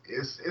 because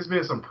it's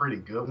been some pretty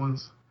good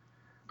ones.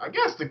 I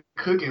guess the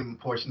cooking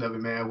portion of it,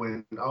 man,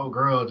 when old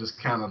girl just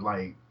kind of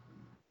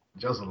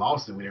just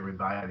lost it with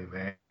everybody,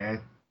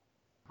 man.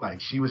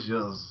 Like she was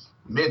just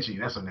Minji,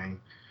 that's her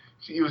name.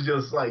 She was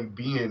just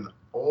being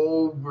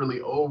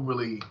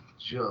overly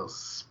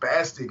just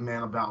spastic,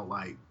 man, about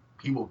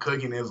people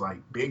cooking. Is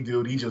big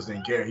dude, he just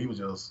didn't care. He was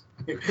just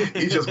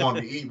he just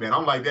wanted to eat, man.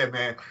 I'm like that,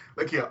 man.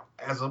 Look here,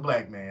 as a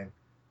black man,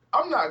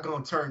 I'm not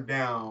gonna turn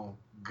down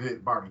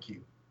good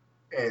barbecue.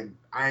 And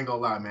I ain't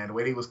gonna lie, man, the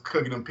way they was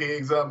cooking them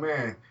pigs up,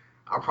 man,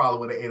 I probably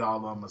would have ate all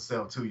of them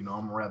myself too.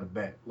 I'm a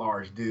rather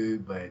large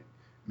dude, but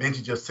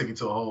Minji just took it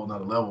to a whole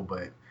nother level.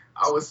 But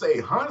I would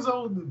say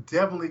Hanzo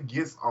definitely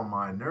gets on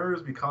my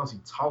nerves because he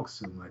talks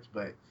too much.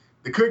 But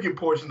the cooking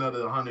portion of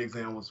the Hunter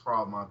exam was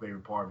probably my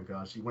favorite part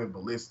because she went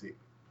ballistic.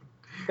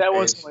 That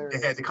was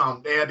hilarious. They had to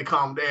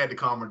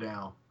calm her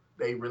down.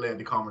 They really had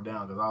to calm her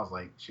down because I was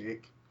like,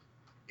 chick,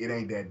 it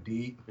ain't that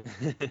deep.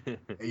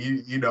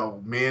 you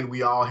know, men,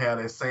 we all have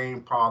that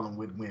same problem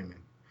with women.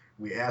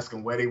 We ask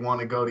them where they want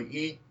to go to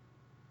eat.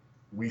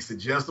 We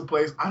suggest a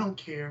place. I don't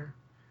care.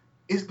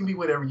 It's gonna be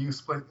whatever you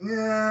split.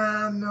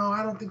 Yeah, no,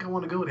 I don't think I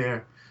want to go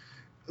there.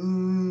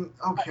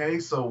 Okay,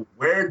 so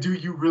where do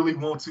you really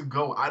want to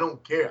go? I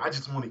don't care. I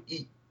just want to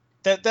eat.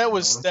 That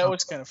was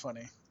kind of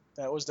funny.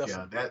 That was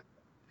definitely.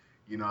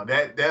 Yeah,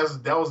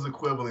 that was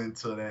equivalent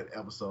to that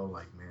episode.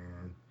 Like,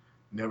 man,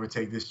 never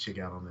take this chick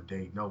out on a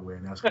date nowhere,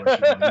 and that's where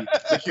she want to eat.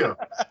 Look here,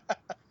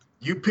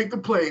 you pick the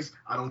place.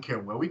 I don't care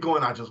where we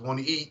going. I just want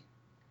to eat.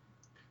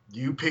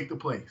 You pick the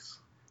place.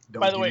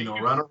 Don't give me no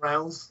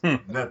runarounds.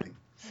 Nothing.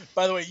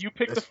 By the way, you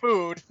pick the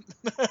food,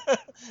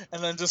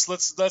 and then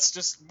let's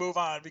just move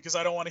on because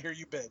I don't want to hear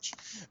you bitch.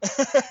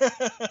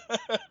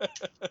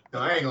 No,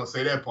 I ain't gonna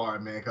say that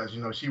part, man, because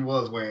she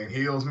was wearing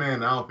heels, man.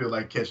 And I don't feel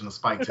like catching a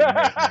spike to the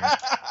neck, man.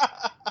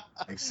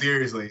 Like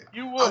seriously,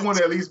 I want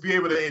to at least be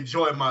able to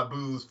enjoy my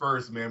booze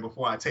first, man,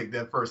 before I take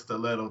that first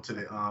stiletto to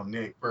the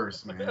neck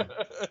first, man.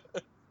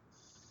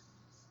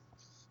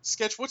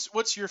 Sketch,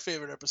 what's your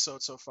favorite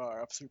episode so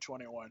far up through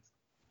 21?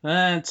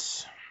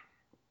 It's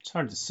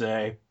hard to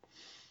say.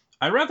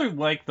 I rather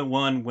like the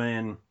one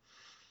when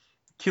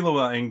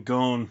Killua and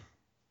Gon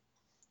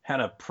had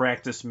a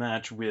practice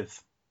match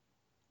with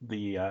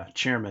the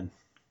chairman.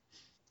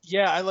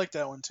 Yeah, I like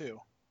that one too.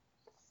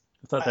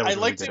 I thought that was a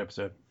really good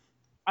episode.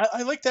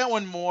 I like that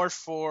one more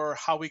for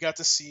how we got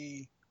to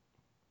see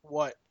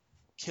what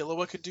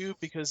Killua could do,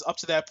 because up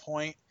to that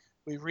point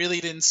we really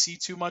didn't see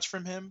too much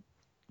from him.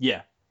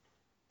 Yeah.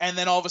 And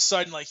then all of a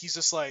sudden, he's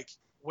just like,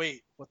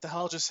 wait, what the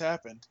hell just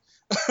happened?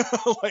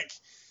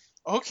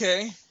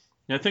 Okay.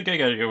 I think I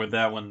gotta go with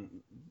that one.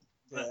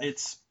 Yeah.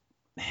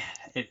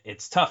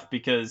 It's tough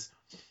because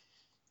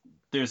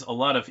there's a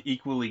lot of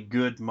equally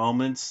good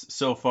moments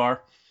so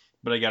far,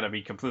 but I gotta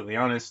be completely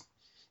honest.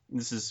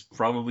 This is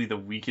probably the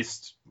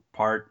weakest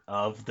part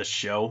of the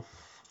show.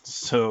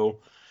 So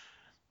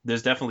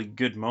there's definitely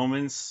good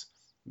moments,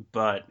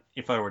 but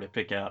if I were to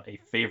pick out a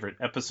favorite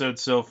episode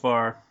so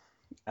far,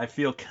 I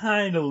feel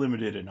kind of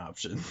limited in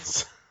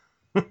options.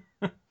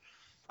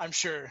 I'm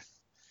sure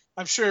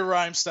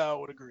Rhyme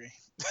Style would agree.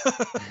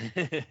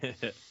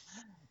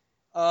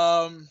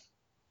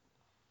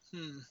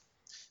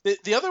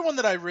 The other one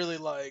that I really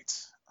liked,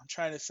 I'm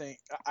trying to think.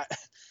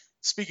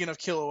 Speaking of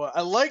Killua,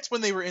 I liked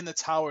when they were in the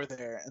tower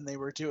there and they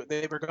were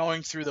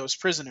going through those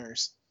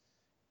prisoners,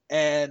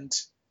 and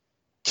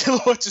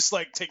Killua just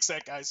takes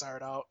that guy's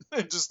heart out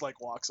and just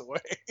walks away.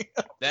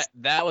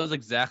 That was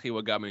exactly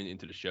what got me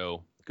into the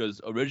show,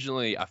 because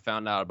originally I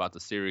found out about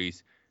the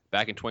series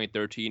back in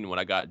 2013 when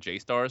I got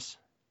J-Stars,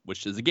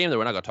 which is a game that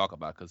we're not gonna talk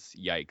about because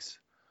yikes.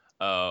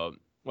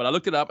 When I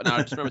looked it up, and I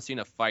just remember seeing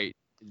a fight,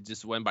 it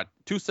just went by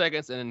 2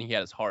 seconds, and then he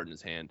had his heart in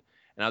his hand,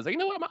 and I was like, you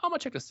know what, I'm gonna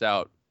check this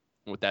out.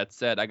 And with that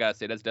said, I gotta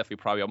say that's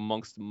definitely probably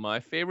amongst my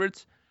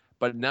favorites,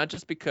 but not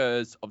just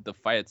because of the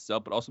fight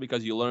itself, but also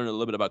because you learn a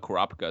little bit about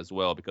Kurapika as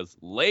well. Because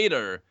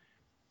later,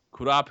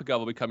 Kurapika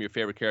will become your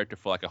favorite character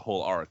for like a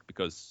whole arc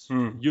because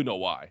you know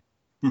why.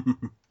 Oh,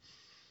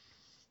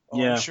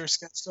 Yeah. I'm sure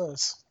Sketch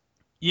does.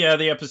 Yeah,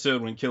 the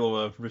episode when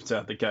Killua rips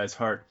out the guy's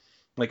heart,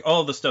 like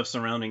all the stuff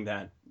surrounding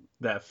that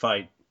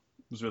fight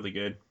was really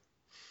good.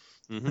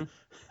 Mm-hmm.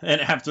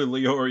 And after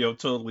Leorio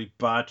totally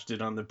botched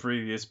it on the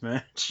previous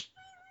match.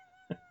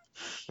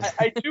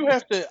 I do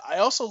have to. I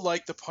also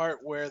like the part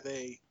where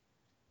they,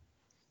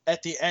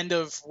 at the end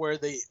of where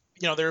they,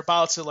 they're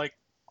about to like,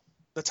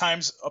 the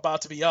time's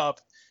about to be up,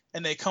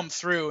 and they come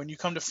through, and you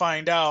come to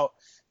find out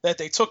that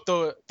they took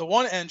the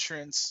one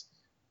entrance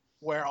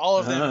where all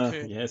of them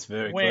could, yeah, it's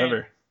very win.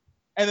 clever.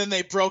 and then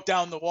they broke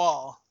down the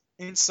wall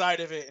inside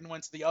of it and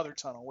went to the other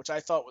tunnel, which I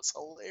thought was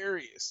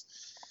hilarious.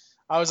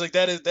 I was like,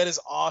 that is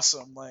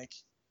awesome. Like,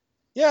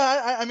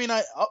 yeah, I mean,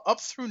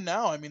 up through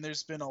now, I mean,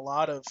 there's been a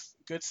lot of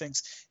good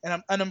things,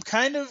 and I'm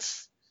kind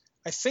of,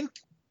 I think,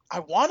 I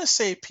want to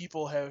say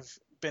people have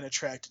been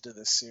attracted to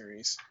this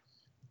series.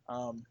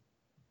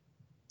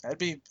 That'd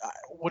be,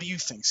 what do you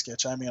think,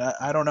 Sketch? I mean,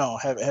 I don't know.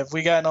 Have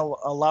we gotten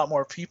a lot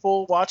more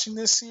people watching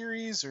this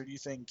series, or do you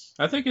think?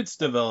 I think it's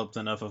developed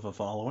enough of a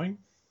following.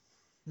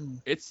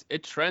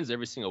 It trends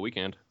every single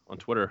weekend on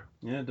Twitter.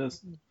 Yeah, it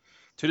does.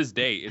 To this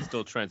day, it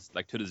still trends,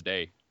 like to this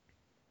day.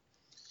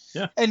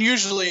 Yeah. And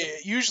usually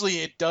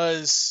it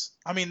does.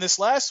 I mean, this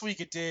last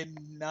week it did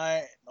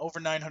over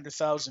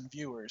 900,000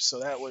 viewers,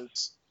 so that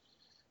was,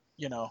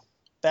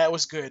 that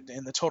was good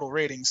in the total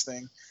ratings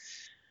thing.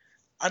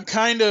 I'm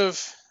kind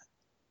of,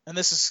 and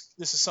this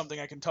is something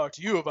I can talk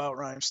to you about,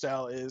 Rhyme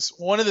Style, is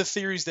one of the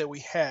theories that we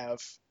have,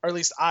 or at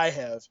least I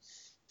have,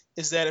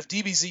 is that if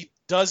DBZ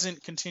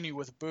doesn't continue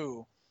with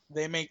Boo,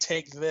 they may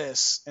take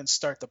this and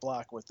start the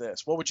block with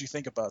this. What would you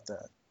think about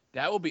that?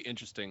 That would be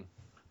interesting.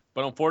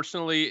 But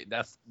unfortunately,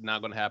 that's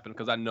not going to happen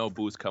because I know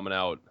Boo's coming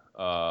out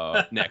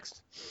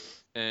next.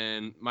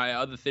 And my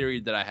other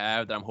theory that I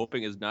have that I'm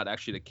hoping is not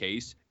actually the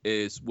case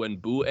is when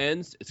Boo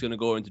ends, it's going to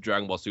go into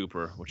Dragon Ball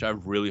Super, which I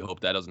really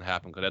hope that doesn't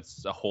happen because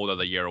that's a whole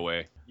other year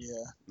away.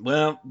 Yeah.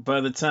 Well,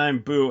 by the time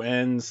Boo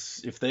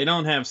ends, if they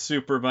don't have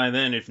Super by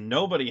then, if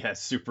nobody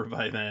has Super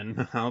by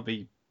then, I'll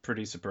be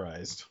pretty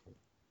surprised.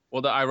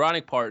 Well, the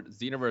ironic part,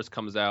 Xenoverse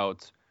comes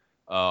out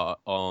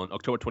on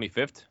October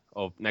 25th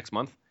of next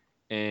month.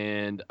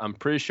 And I'm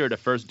pretty sure the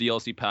first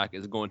DLC pack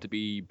is going to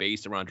be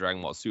based around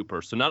Dragon Ball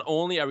Super. So not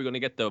only are we going to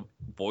get the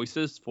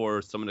voices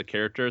for some of the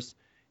characters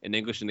in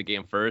English in the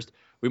game first,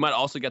 we might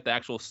also get the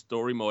actual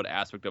story mode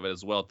aspect of it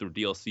as well through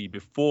DLC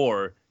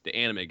before the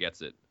anime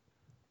gets it.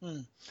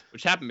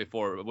 Which happened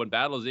before. When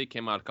Battle Z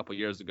came out a couple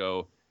years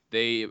ago,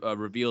 they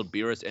revealed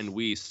Beerus and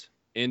Whis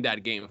in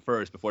that game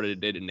first before they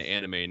did in the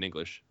anime in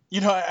English.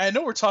 I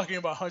know we're talking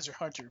about Hunter x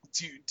Hunter.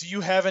 Do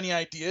you have any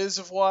ideas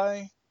of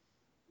why?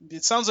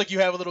 It sounds like you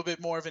have a little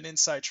bit more of an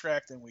inside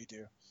track than we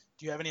do.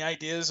 Do you have any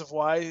ideas of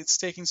why it's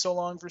taking so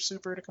long for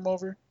Super to come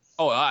over?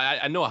 Oh,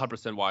 I know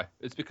 100% why.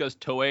 It's because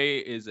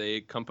Toei is a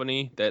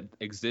company that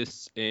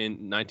exists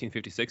in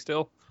 1956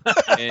 still,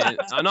 and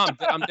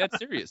I'm dead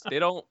serious. They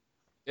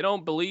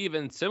don't believe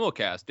in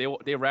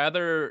simulcast. They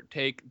rather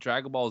take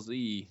Dragon Ball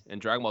Z and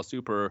Dragon Ball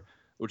Super,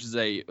 which is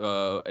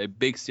a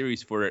big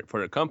series for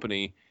their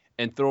company,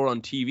 and throw it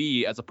on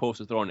TV as opposed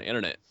to throw it on the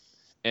internet.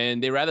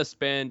 And they rather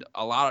spend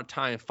a lot of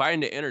time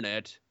fighting the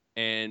internet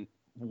and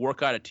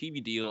work out a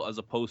TV deal as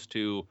opposed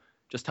to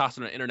just toss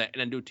it on the internet and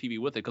then do TV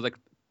with it. Because, like,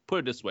 put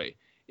it this way.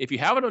 If you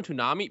have it on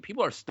Toonami,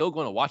 people are still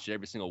going to watch it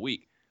every single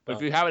week. But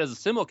if you have it as a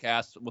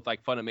simulcast with,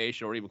 like,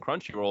 Funimation or even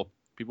Crunchyroll,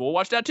 people will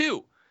watch that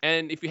too.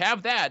 And if you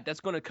have that,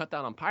 that's going to cut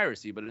down on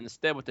piracy. But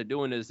instead what they're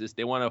doing is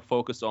they want to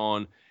focus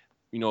on,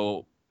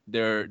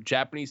 their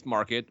Japanese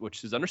market,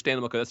 which is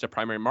understandable because that's their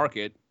primary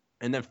market,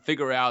 and then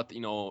figure out,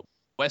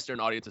 Western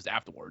audiences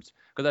afterwards.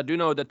 Because I do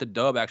know that the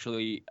dub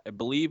actually, I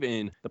believe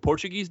in the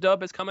Portuguese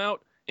dub has come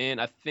out, and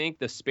I think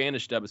the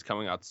Spanish dub is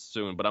coming out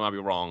soon, but I might be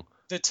wrong.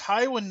 The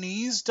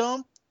Taiwanese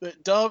dub,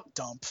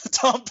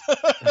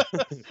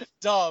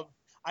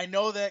 I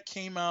know that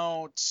came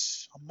out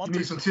a month You ago.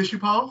 need some tissue,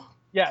 Paul?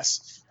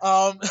 Yes.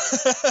 Don't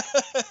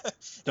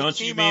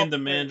you mean the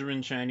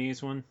Mandarin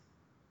Chinese one?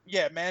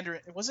 Yeah, Mandarin.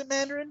 Was it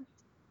Mandarin?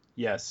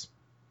 Yes.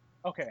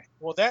 Okay.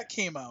 Well, that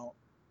came out.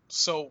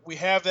 So we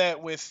have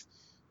that with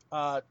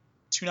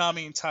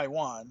Toonami in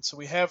Taiwan. So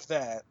we have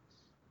that.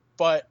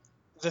 But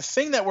the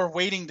thing that we're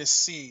waiting to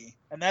see,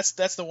 and that's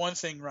the one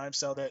thing,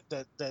 Rhymestyle,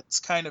 that's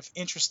kind of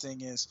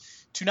interesting, is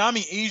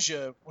Toonami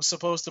Asia was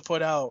supposed to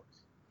put out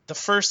the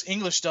first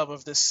English dub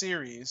of this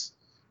series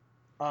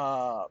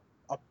a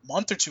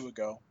month or two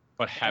ago.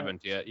 But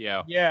haven't yet,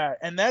 yeah. Yeah,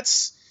 and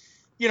that's,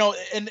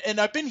 and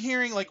I've been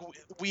hearing, like,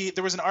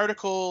 there was an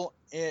article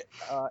at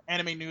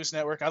Anime News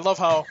Network. I love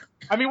how,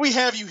 we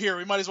have you here.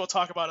 We might as well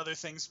talk about other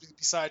things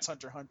besides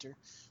Hunter x Hunter.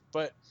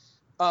 But,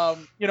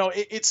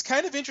 it's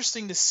kind of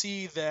interesting to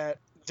see that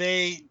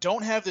they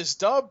don't have this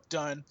dub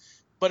done,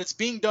 but it's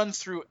being done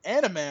through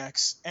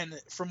Animax. And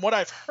from what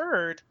I've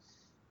heard,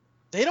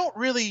 they don't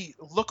really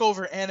look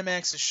over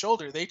Animax's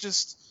shoulder. They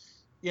just,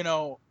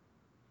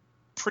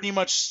 pretty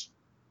much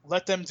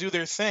let them do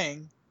their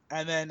thing,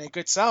 and then it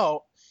gets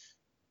out.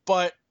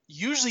 But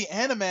usually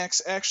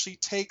Animax actually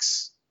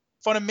takes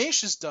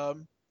Funimation's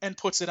dub and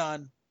puts it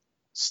on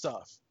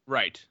stuff.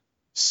 Right.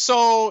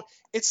 So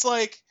it's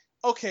like,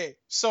 okay,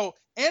 so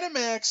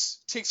Animax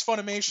takes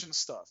Funimation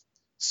stuff.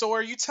 So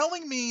are you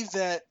telling me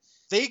that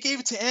they gave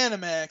it to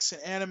Animax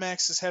and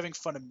Animax is having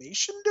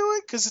Funimation do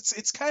it? Because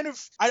it's kind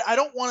of, I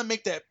don't want to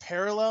make that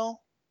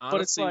parallel, Honestly,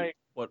 but it's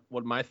like,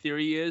 what my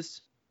theory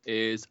is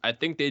I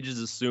think they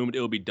just assumed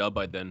it would be dubbed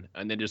by then,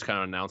 and they just kind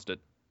of announced it.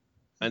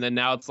 And then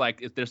now it's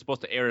like they're supposed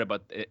to air it,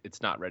 but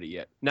it's not ready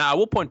yet. Now I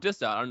will point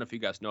this out. I don't know if you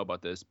guys know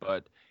about this,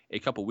 but a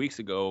couple weeks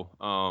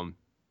ago,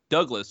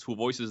 Douglas, who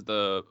voices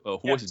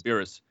voices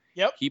Beerus,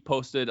 Yep. he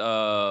posted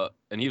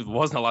and he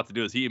wasn't allowed to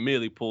do this. He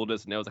immediately pulled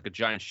this, and there was like a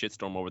giant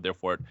shitstorm over there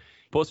for it.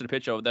 He posted a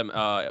picture of them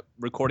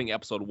recording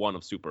episode 1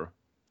 of Super.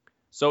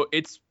 So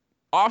it's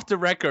off the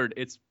record.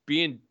 It's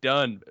being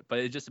done, but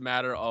it's just a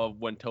matter of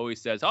when Toei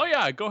says, "Oh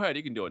yeah, go ahead,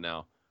 you can do it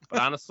now."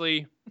 But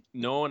honestly,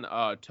 knowing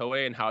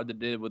Toei and how they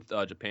did with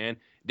Japan,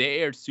 they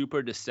aired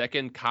Super the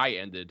second Kai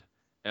ended,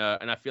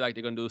 and I feel like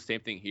they're gonna do the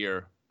same thing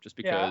here, just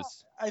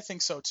because. Yeah, I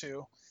think so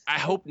too. I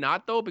hope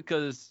not though,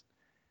 because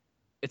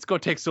it's gonna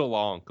take so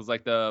long. Because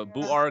like the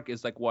Boo arc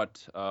is like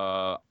what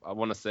I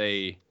want to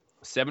say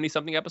 70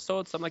 something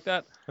episodes, something like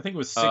that. I think it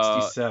was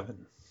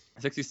 67.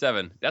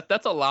 67.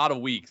 That's a lot of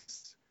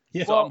weeks.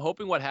 Yeah. So I'm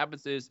hoping what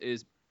happens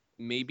is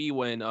maybe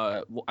when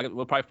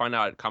we'll probably find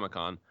out at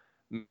Comic-Con.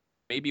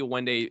 Maybe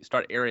when they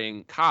start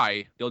airing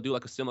Kai, they'll do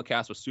like a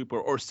simulcast with Super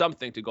or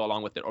something to go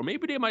along with it. Or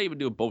maybe they might even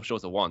do both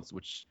shows at once,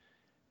 which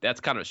that's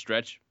kind of a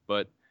stretch.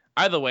 But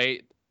either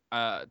way,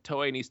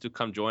 Toei needs to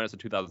come join us in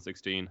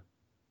 2016.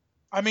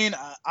 I mean,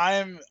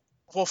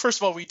 well, first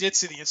of all, we did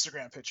see the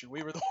Instagram picture.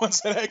 We were the ones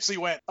that actually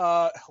went,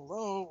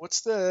 hello,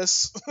 what's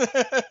this?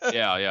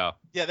 Yeah.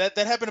 Yeah, that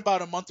happened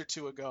about a month or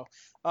two ago.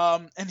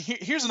 And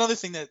here's another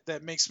thing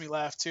that makes me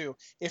laugh too.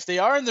 If they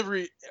are in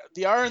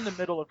the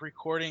middle of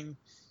recording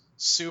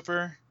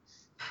Super,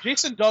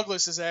 Jason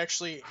Douglas is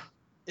actually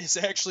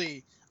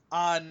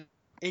on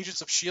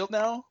Agents of S.H.I.E.L.D.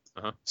 now.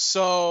 Uh-huh.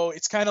 So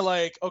it's kind of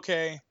like,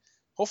 okay,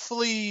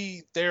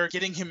 hopefully they're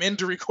getting him in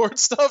to record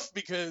stuff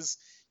because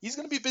he's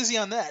going to be busy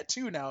on that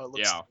too now, it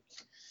looks like.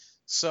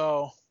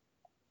 So,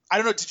 I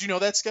don't know. Did you know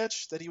that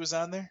sketch that he was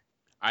on there?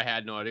 I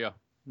had no idea.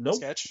 Nope.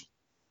 Sketch?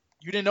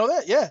 You didn't know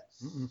that? Yeah.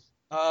 Mm-mm.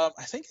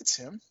 I think it's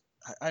him.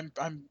 I'm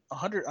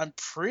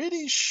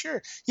pretty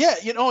sure. Yeah,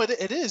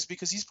 it is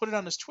because he's put it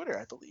on his Twitter,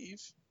 I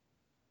believe.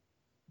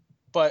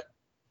 But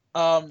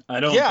I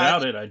don't yeah,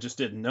 doubt it. I just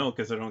didn't know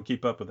because I don't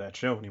keep up with that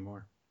show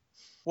anymore.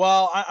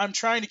 Well, I'm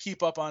trying to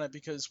keep up on it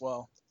because,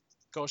 well,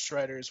 Ghost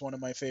Rider is one of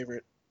my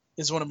favorite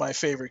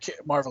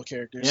Marvel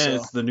characters. Yeah, so.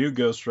 it's the new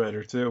Ghost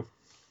Rider too.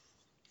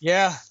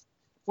 Yeah,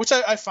 which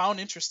I found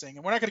interesting,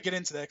 and we're not going to get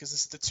into that because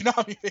this is the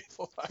Toonami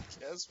Faithful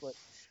podcast. But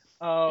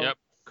Yep,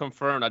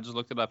 confirmed. I just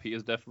looked it up. He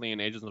is definitely in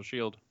Agents of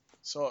S.H.I.E.L.D.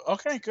 So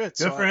okay, good.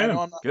 Good for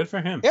him. Good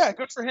for him. Yeah,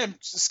 good for him.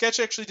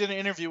 Sketch actually did an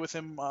interview with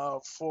him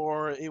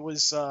it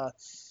was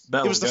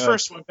Battle the of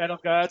first one, Battle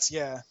of Gods.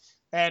 Yeah,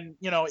 and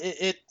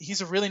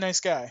he's a really nice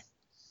guy.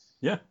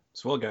 Yeah,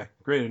 swell guy.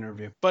 Great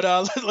interview. But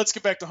let's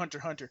get back to Hunter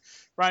x Hunter.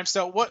 Rhyme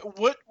Stout,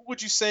 what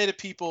would you say to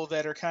people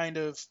that are kind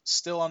of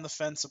still on the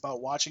fence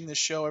about watching this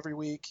show every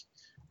week,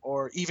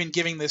 or even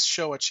giving this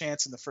show a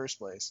chance in the first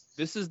place?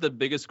 This is the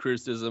biggest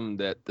criticism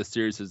that the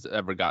series has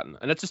ever gotten,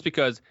 and that's just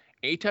because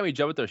anytime you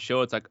jump into a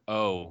show, it's like,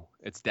 oh,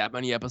 it's that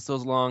many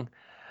episodes long.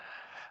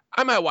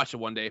 I might watch it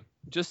one day.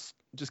 Just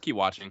keep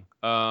watching.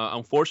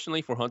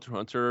 Unfortunately for Hunter x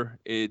Hunter,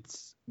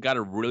 it's got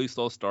a really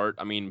slow start.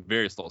 I mean,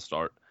 very slow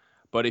start.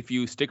 But if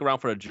you stick around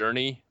for a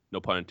journey,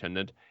 no pun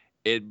intended,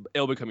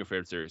 it'll become your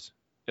favorite series.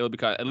 It'll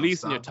become at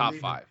least in your top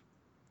 5.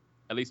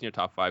 At least in your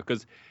top 5.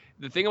 Because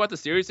the thing about the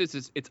series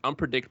is it's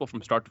unpredictable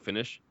from start to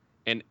finish.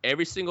 And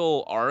every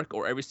single arc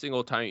or every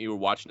single time you're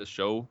watching the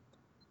show,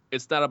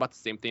 it's not about the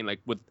same thing. Like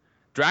with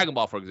Dragon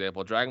Ball, for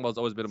example, Dragon Ball's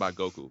always been about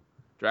Goku.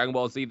 Dragon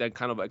Ball Z then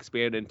kind of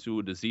expanded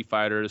into the Z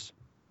Fighters,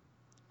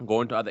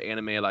 going to other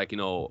anime like,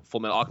 Full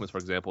Metal Alchemist, for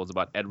example, is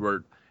about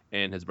Edward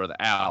and his brother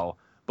Al.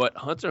 But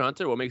Hunter x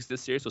Hunter, what makes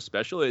this series so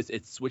special is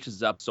it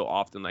switches up so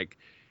often. Like,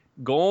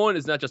 Gon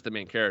is not just the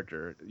main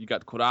character. You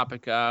got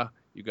Kurapika,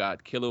 you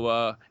got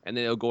Killua, and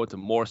then it'll go into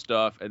more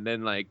stuff. And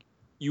then, like,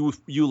 you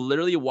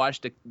literally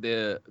watch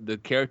the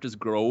characters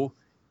grow,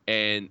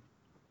 and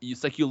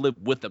it's like you live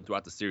with them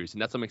throughout the series.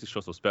 And that's what makes the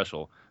show so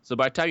special. So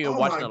by the time you're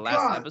watching the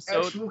last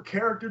episode... Actual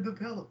character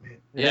development.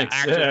 Yeah,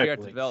 exactly. Actual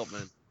character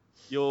development.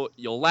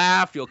 You'll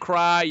laugh, you'll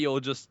cry, you'll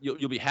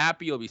be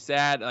happy, you'll be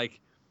sad. Like,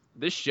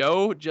 this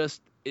show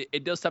just...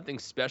 It does something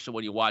special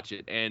when you watch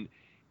it, and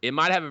it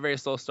might have a very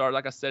slow start.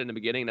 Like I said in the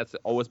beginning, that's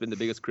always been the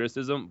biggest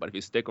criticism. But if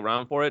you stick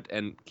around for it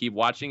and keep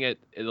watching it,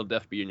 it'll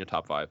definitely be in your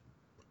top 5.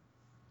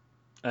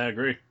 I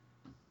agree.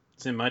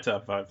 It's in my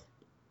top 5.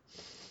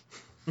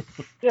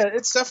 Yeah,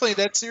 it's definitely,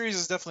 that series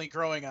is definitely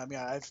growing on me.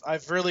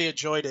 I've really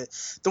enjoyed it.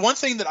 The one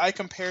thing that I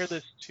compare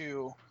this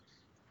to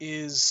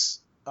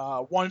is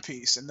One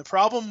Piece, and the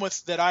problem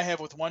that I have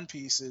with One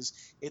Piece is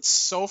it's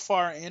so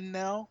far in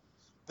now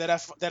that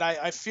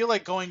I feel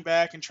like going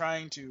back and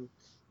trying to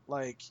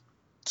like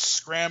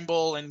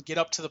scramble and get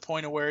up to the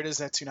point of where it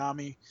is at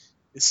Toonami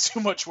is too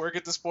much work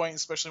at this point,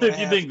 especially when If I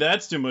you have... think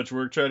that's too much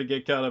work, try to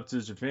get caught up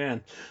to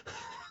Japan.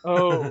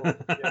 Oh,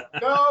 yeah.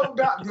 No,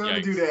 not gonna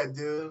Yikes. do that,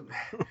 dude.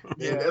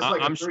 Yeah. That's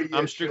like I'm a 3 year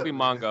I'm strictly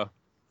manga.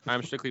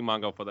 I'm strictly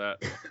manga for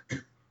that.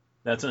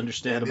 That's And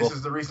understandable. this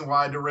is the reason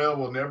why Darrell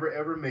will never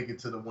ever make it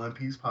to the One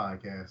Piece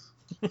podcast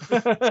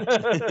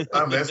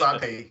unless I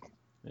pay.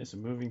 It's a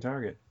moving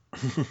target.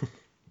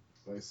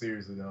 Like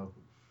seriously though,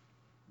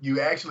 you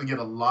actually get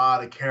a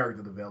lot of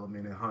character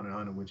development in Hunter x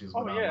Hunter, which is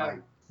what I yeah.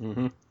 like. Hmm. you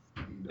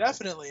know.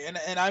 Definitely, and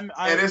I'm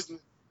And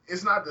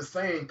it's not the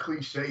same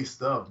cliche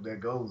stuff that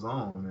goes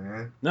on,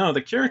 man. No,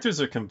 the characters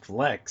are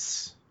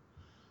complex.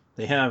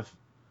 They have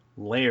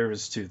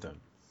layers to them.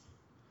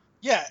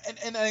 yeah,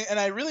 and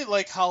I really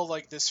like how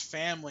like this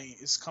family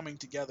is coming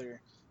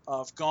together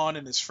of Gon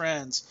and his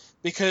friends,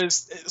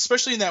 because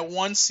especially in that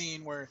one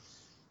scene where,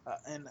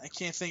 and I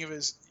can't think of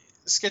his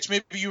sketch.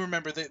 Maybe you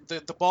remember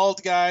the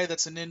bald guy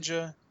that's a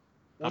ninja.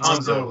 What's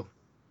his name? Hanzo,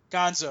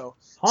 Gonzo.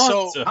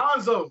 Hanzo. So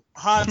Hanzo.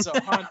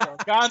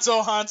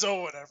 Gonzo,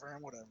 Hanzo, whatever.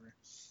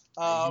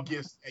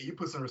 Hey, you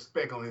put some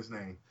respect on his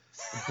name.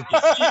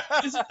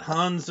 Isn't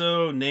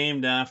Hanzo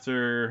named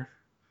after,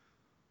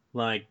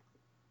 like,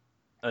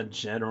 a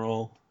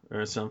general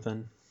or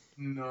something?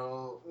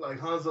 No, like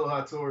Hanzo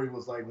Hattori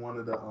was like one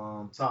of the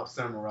top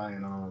samurai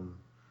in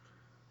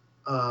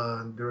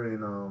during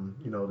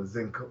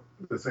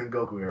the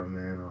Sengoku era,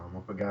 man.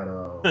 I forgot A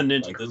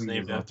ninja like, that's who he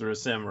named was on. after a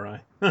samurai.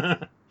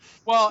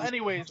 Well,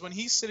 anyways, when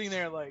he's sitting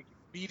there like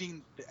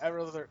beating the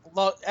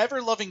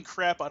ever loving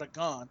crap out of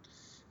Gon,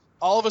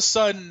 all of a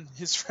sudden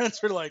his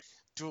friends are like,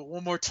 "Do it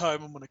one more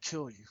time, I'm gonna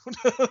kill you."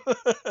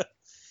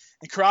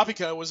 And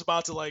Kurapika was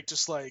about to like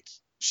just like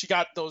she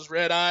got those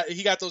red eyes.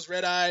 He got those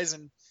red eyes,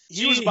 and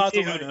he was about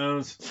to Who like,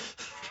 knows?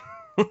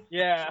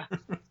 yeah.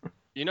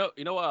 You know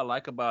what I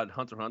like about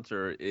Hunter x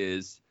Hunter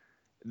is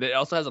that it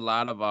also has a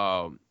lot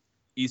of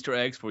Easter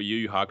eggs for Yu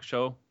Yu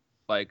Hakusho.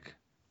 Like,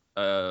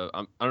 I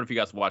don't know if you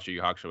guys watched Yu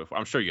Yu Hakusho before.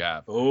 I'm sure you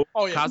have. Oh,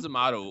 Oh yeah.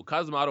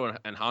 Kazemaru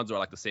and Hanzo are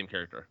like the same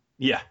character.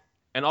 yeah.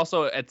 And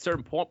also at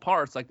certain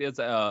parts, like there's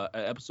an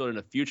episode in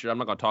the future. I'm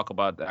not going to talk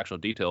about the actual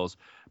details,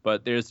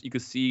 but you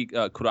can see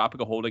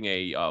Kurapika holding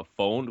a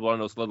phone, one of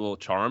those little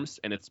charms,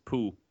 and it's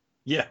Pooh.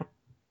 Yeah.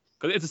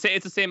 Cause it's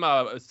the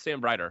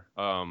same writer,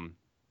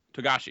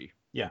 Togashi.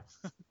 Yeah.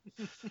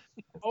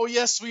 Oh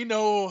yes, we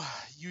know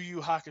Yu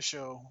Yu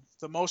Hakusho,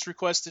 the most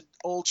requested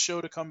old show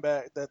to come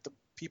back that the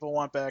people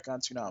want back on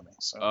Toonami.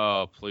 So.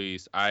 Oh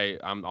please,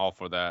 I'm all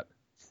for that.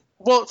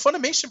 Well,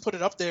 Funimation put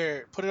it up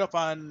there, put it up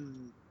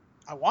on.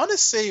 I want to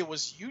say it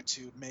was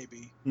YouTube,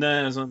 maybe.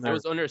 No, it was on It there.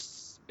 was on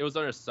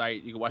their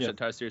site. You can watch Yeah. the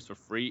entire series for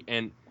free,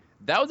 and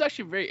that was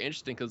actually very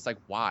interesting because it's like,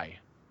 why?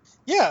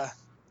 Yeah.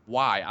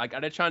 Like,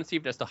 are they trying to see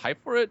if there's the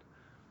hype for it?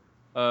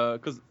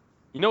 Because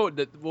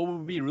what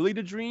would be really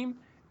the dream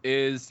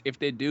is if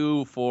they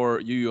do for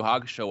Yu Yu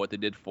Hakusho what they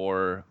did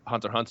for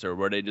Hunter x Hunter,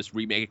 where they just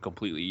remake it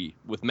completely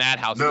with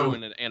Madhouse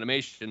doing an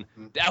animation.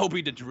 That would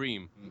be the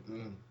dream.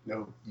 Mm-mm.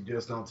 No, you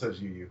just don't touch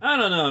Yu. I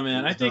don't know,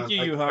 man. It was I think done Yu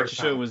right Yu the first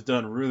Hakusho time. was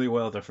done really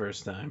well the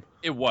first time.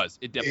 It was.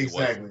 It definitely was.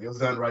 Exactly, it was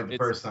done right the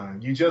It's- first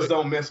time. You just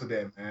don't mess with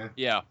that, man.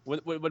 Yeah.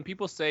 When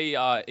people say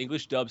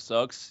English dub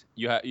sucks,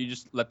 you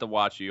just let them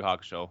watch Yu Yu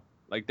Hakusho.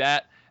 Like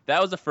that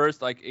was the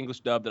first like English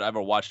dub that I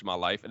ever watched in my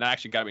life, and that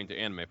actually got me into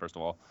anime first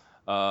of all.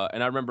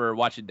 And I remember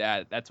watching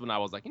that. That's when I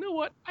was like, you know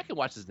what? I can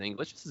watch this in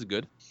English. This is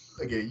good.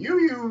 Again,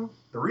 Yu,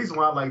 the reason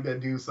why I like that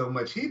dude so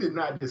much, he did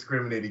not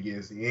discriminate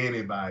against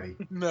anybody.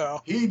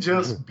 No. He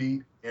just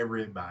beat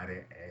everybody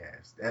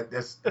ass.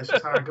 That's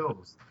just how it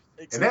goes.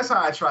 And that's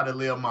how I try to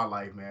live my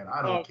life, man.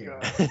 I don't care.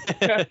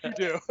 Yeah, you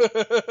do.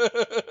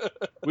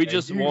 We And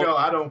just you won't. know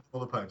I don't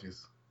pull the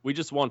punches. We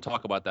just won't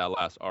talk about that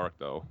last arc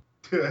though.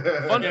 Fun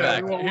Fun Yeah,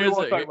 fact. we won't Here's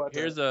talk about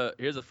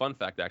here's a fun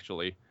fact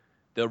actually.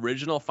 The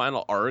original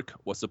final arc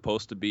was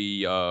supposed to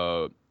be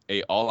a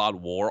all-out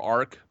war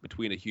arc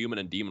between a human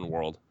and demon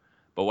world.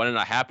 But what ended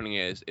up happening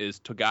is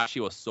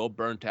Togashi was so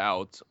burnt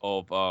out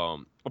of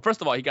well, first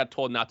of all, he got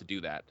told not to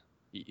do that.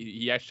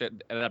 He actually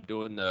ended up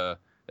doing the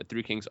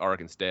Three Kings arc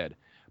instead.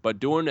 But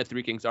during the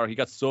Three Kings arc, he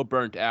got so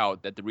burnt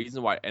out that the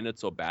reason why it ended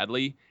so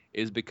badly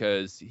is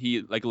because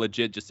he like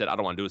legit just said, I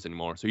don't want to do this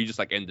anymore. So he just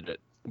like ended it.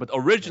 But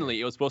originally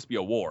it was supposed to be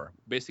a war.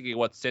 Basically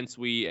what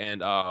Sensui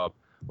and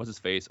what's his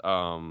face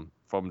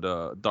from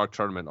the Dark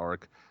Tournament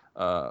arc,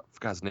 forgot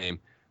his name.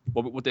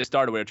 What they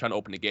started, where they're trying to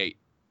open the gate.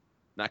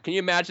 Now, can you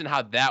imagine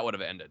how that would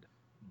have ended?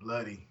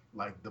 Bloody,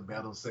 like the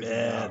battle section.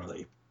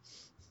 Badly.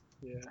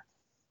 Yeah.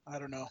 I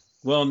don't know.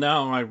 Well,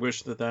 now I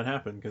wish that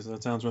happened because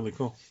that sounds really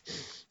cool.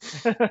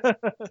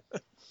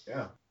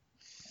 Yeah.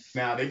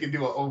 Now they can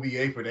do an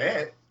OVA for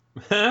that.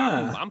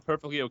 I'm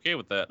perfectly okay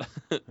with that.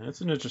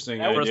 That's an interesting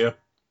That was- idea.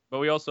 But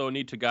we also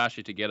need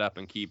Togashi to get up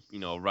and keep,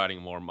 writing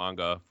more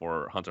manga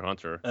for Hunter x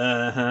Hunter.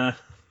 Uh-huh.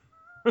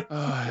 It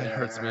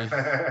hurts me.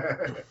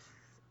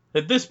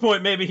 At this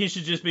point, maybe he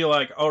should just be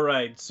like, all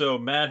right, so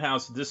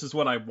Madhouse, this is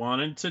what I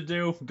wanted to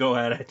do. Go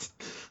at it.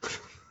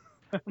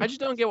 I just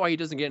don't get why he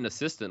doesn't get an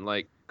assistant.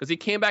 Like, because he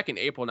came back in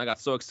April, and I got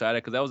so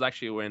excited because that was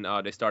actually when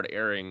they started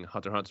airing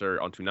Hunter x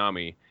Hunter on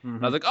Toonami.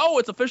 And I was like, oh,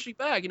 it's officially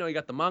back. You know, you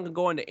got the manga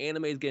going, the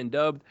anime is getting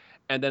dubbed,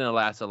 and then it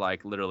lasted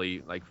like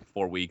literally like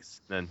 4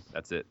 weeks, and then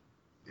that's it.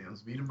 Damn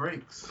speed and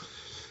breaks.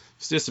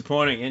 It's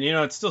disappointing, and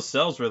it still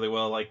sells really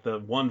well. Like the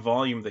one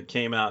volume that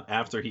came out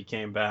after he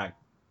came back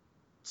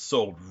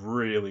sold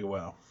really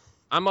well.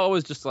 I'm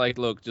always just like,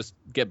 look, just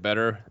get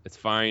better. It's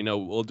fine.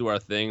 We'll do our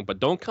thing, but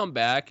don't come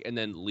back and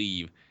then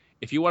leave.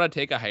 If you want to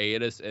take a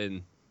hiatus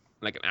and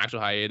like an actual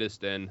hiatus,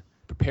 then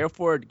prepare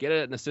for it. Get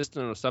an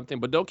assistant or something,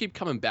 but don't keep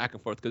coming back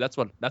and forth because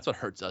that's what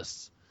hurts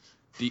us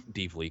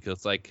deeply. Because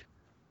it's like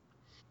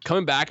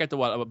coming back after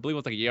what I believe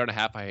was like a 1.5 year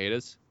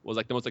hiatus was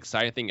like the most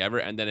exciting thing ever,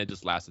 and then it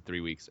just lasted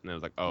 3 weeks, and it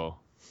was like, oh,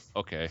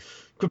 okay.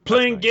 Quit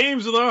playing nice.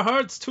 games with our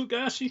hearts,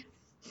 Togashi.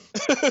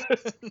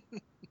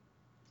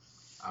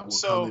 I will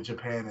So- come to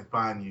Japan and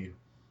find you.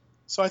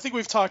 So I think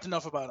we've talked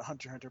enough about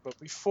Hunter x Hunter, but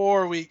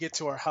before we get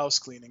to our house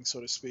cleaning,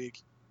 so to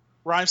speak,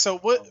 Rhyme, so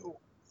what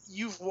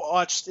you've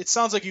watched? It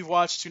sounds like you've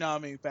watched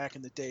Toonami back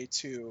in the day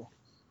too,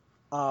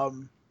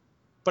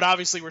 but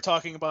obviously we're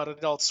talking about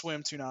Adult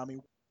Swim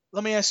Toonami.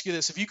 Let me ask you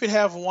this: if you could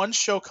have one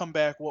show come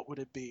back, what would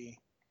it be?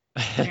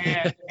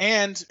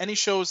 And any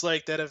shows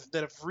like that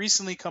have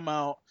recently come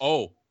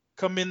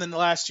in the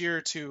last year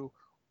or two,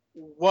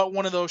 what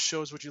one of those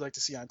shows would you like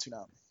to see on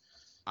Toonami?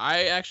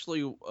 I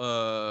actually,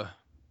 and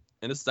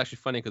this is actually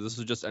funny because this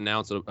was just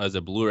announced as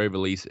a Blu-ray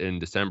release in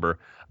December.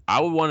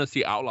 I would want to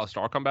see Outlaw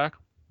Star come back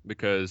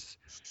because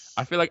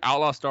I feel like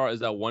Outlaw Star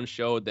is that one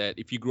show that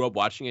if you grew up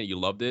watching it, you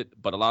loved it,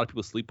 but a lot of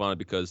people sleep on it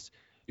because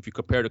if you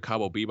compare it to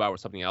Cowboy Bebop or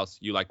something else,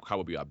 you like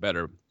Cowboy Bebop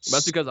better. But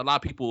that's because a lot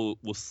of people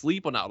will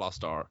sleep on Outlaw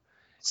Star.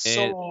 So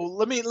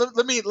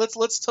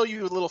let's tell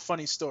you a little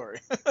funny story.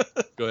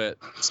 Go ahead.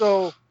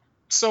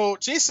 So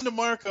Jason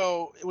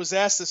DeMarco was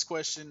asked this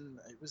question.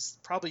 It was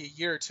probably a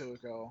year or two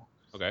ago.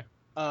 Okay.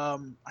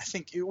 I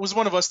think it was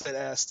one of us that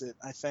asked it.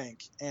 I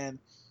think, and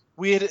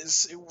we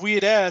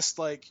had asked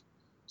like,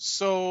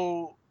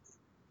 so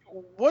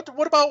what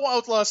about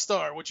Outlaw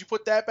Star? Would you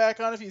put that back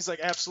on? If he's like,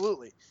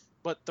 absolutely,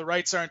 but the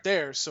rights aren't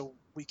there, so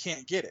we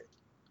can't get it.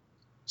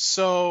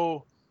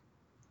 So,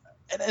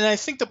 and I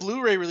think the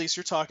Blu-ray release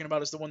you're talking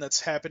about is the one that's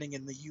happening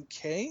in the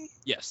UK.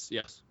 Yes.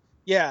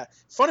 Yeah,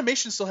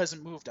 Funimation still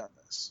hasn't moved on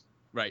this.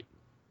 Right.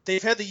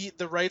 They've had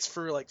the rights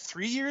for like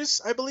 3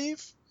 years, I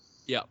believe.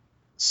 Yeah.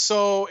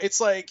 So it's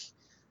like,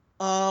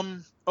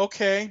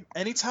 okay,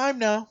 anytime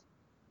now,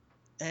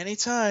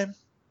 anytime.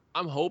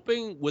 I'm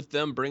hoping with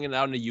them bringing it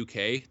out in the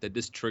UK that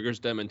this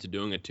triggers them into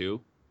doing it too.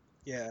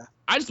 Yeah.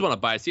 I just want to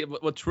buy it. See,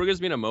 what triggers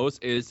me the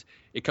most is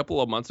a couple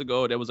of months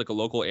ago, there was like a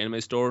local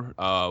anime store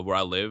where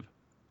I live,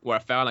 where I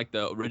found like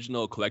the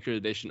original collector's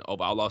edition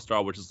of Outlaw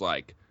Star, which is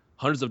like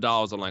hundreds of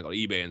dollars on like on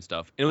eBay and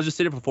stuff. And it was just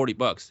sitting for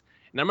 $40.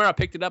 And I remember I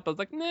picked it up. I was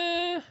like,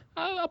 nah,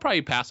 I'll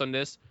probably pass on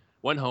this.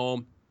 Went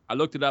home. I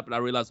looked it up and I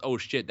realized, oh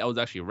shit, that was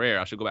actually rare.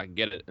 I should go back and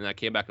get it. And I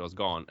came back and it was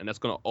gone. And that's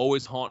gonna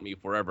always haunt me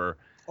forever.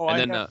 Oh,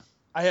 And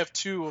I have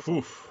two of them.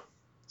 Oof.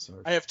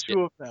 Sorry. I have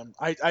two of them.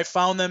 I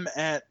found them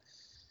at.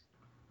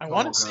 I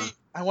want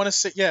to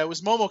say yeah, it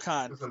was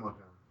Momocon. It's in my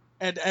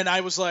And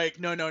I was like,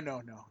 no,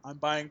 I'm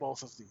buying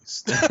both of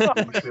these.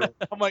 family.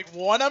 I'm like,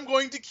 one I'm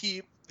going to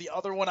keep, the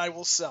other one I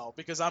will sell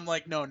because I'm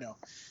like, no.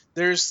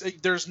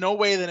 There's no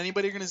way that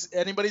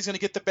anybody's gonna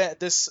get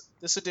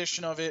this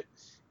edition of it,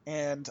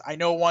 and I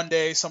know one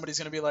day somebody's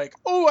gonna be like,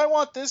 oh, I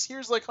want this.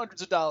 Here's like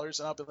hundreds of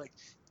dollars, and I'll be like,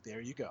 there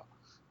you go.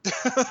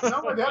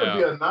 No, that'd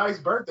be a nice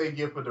birthday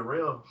gift for the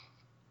real.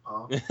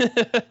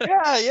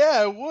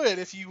 Yeah, it would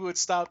if you would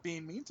stop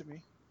being mean to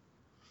me.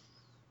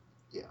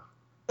 Yeah.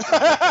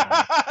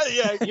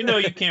 Yeah,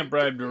 You can't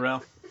bribe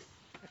Darrell.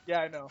 yeah,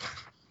 I know.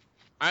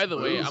 Either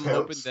way, Blues I'm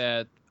helps.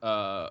 hoping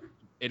that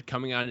it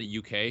coming out in the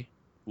UK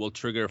will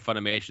trigger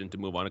Funimation to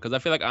move on, because I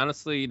feel like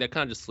honestly they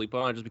kind of just sleep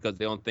on it just because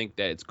they don't think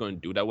that it's going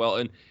to do that well.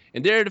 And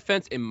in their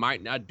defense, it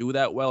might not do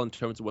that well in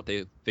terms of what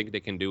they think they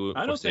can do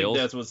I for don't sales.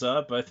 think that's what's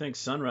up. I think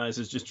Sunrise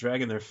is just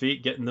dragging their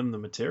feet, getting them the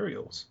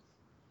materials.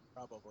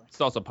 Probably.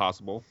 It's also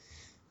possible.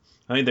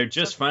 I mean, they're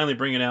just finally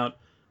bringing out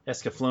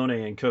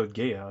Escaflowne and Code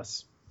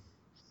Geass.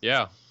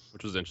 Yeah,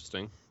 which was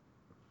interesting.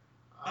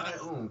 I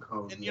own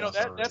Code And Geass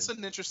that's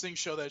already. an interesting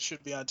show that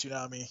should be on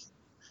Toonami,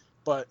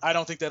 but I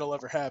don't think that'll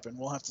ever happen.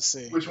 We'll have to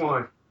see. Which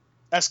one?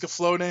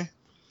 Escaflowne.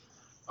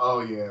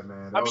 Oh yeah, man.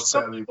 That I mean, was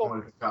some sadly people-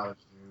 going to college,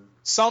 dude.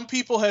 Some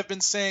people have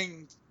been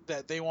saying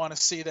that they want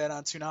to see that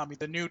on Toonami,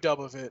 the new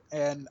dub of it.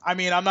 And I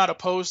mean, I'm not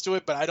opposed to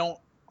it, but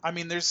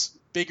there's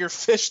bigger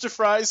fish to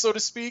fry, so to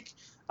speak,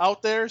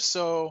 out there.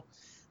 So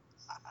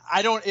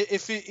I don't,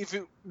 if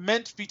it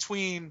meant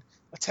between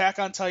Attack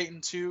on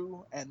Titan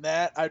 2 and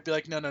that, I'd be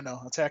like, no,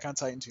 Attack on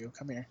Titan 2,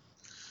 come here.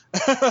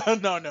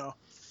 No.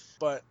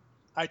 But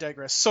I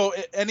digress. So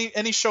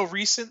any show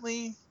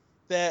recently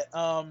that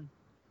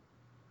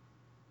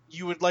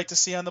you would like to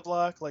see on the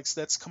block, like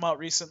that's come out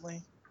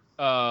recently?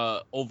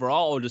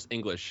 Overall or just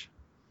English?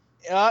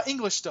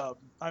 English dub.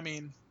 I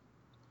mean,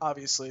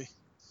 obviously.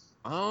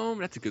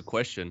 That's a good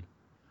question.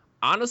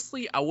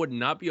 Honestly, I would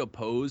not be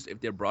opposed if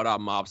they brought out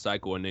Mob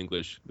Psycho in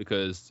English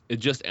because it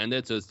just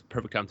ended, so it's the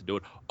perfect time to do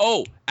it.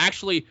 Oh,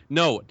 actually,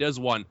 no, there's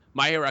one.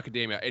 My Hero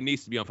Academia. It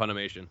needs to be on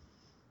Funimation.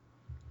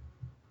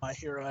 My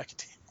Hero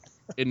Academia.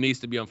 It needs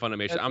to be on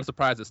Funimation. I'm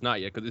surprised it's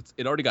not yet because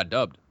it already got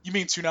dubbed. You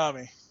mean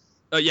Toonami?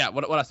 Yeah,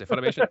 what I say?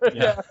 Funimation?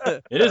 Yeah.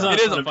 It is on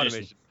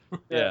Funimation. Funimation.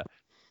 Yeah.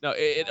 No,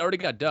 it already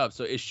got dubbed,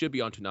 so it should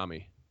be on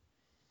Toonami.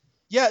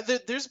 Yeah,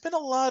 there's been a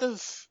lot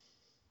of,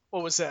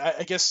 what was that?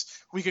 I guess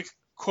we could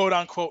quote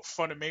unquote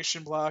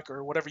Funimation block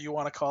or whatever you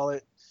want to call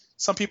it.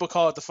 Some people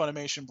call it the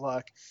Funimation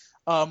block,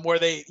 where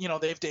they've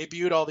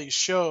debuted all these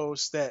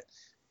shows that,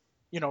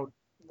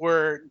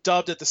 were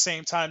dubbed at the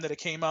same time that it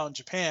came out in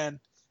Japan,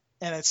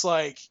 and it's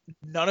like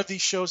none of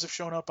these shows have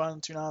shown up on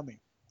Toonami,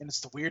 and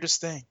it's the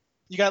weirdest thing.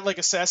 You got like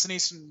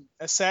Assassination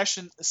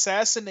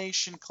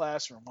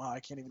Classroom. Wow,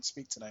 I can't even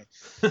speak tonight.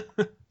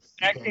 That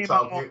Can't came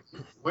talk. out.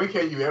 When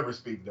can you ever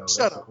speak though? Shut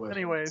That's the up. question.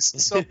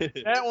 Anyways, so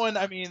that one,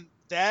 I mean,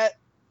 that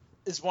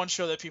is one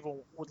show that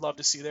people would love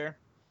to see there.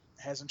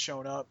 It hasn't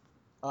shown up.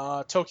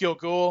 Tokyo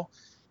Ghoul.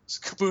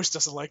 Caboose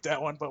doesn't like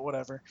that one, but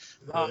whatever.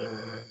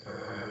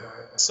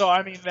 So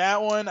I mean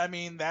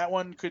that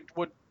one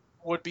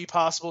would be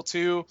possible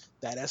too.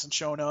 That hasn't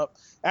shown up.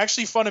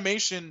 Actually,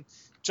 Funimation,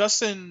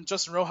 Justin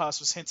Rojas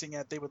was hinting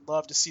at they would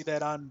love to see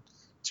that on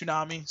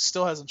Toonami.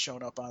 Still hasn't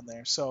shown up on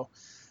there. So,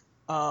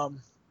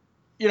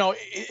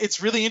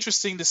 it's really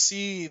interesting to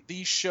see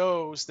these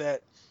shows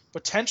that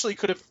potentially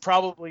could have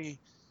probably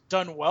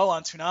done well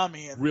on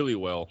Toonami and Really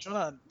well.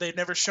 they've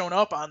never shown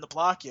up on the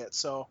block yet.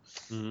 So,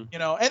 Mhm.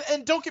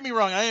 and don't get me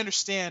wrong, I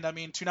understand. I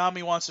mean,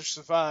 Toonami wants to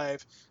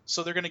survive,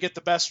 so they're going to get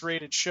the best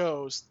rated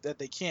shows that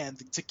they can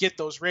to get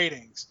those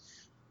ratings.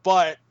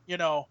 But,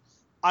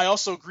 I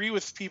also agree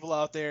with people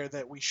out there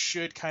that we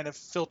should kind of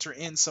filter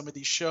in some of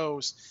these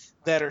shows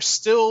that are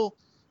still,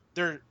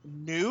 they're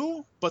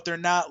new, but they're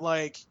not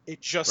like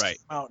it just Right.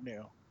 came out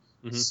new.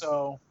 Mhm.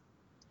 So,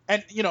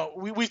 and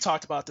we've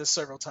talked about this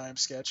several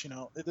times, Sketch.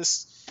 Well,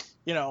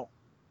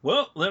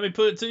 let me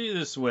put it to you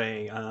this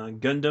way: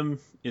 Gundam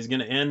is going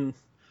to end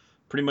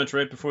pretty much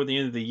right before the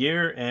end of the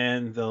year,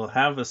 and they'll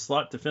have a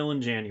slot to fill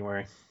in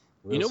January.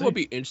 You know what would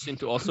be interesting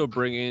to also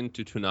bring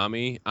into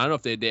Toonami? I don't know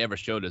if they ever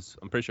showed this.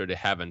 I'm pretty sure they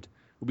haven't.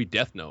 Would be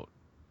Death Note.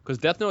 Because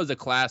Death Note is a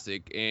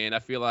classic, and I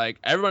feel like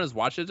everyone has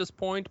watched it at this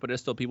point, but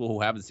there's still people who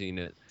haven't seen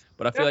it.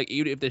 But I feel like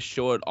even if they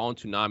show it on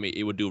Toonami,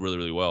 it would do really,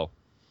 really well.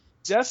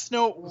 Death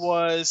Note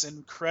was,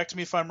 and correct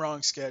me if I'm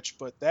wrong, Sketch,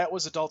 but that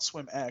was Adult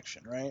Swim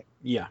action, right?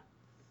 Yeah.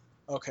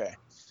 Okay.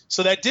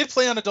 So that did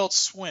play on Adult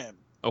Swim.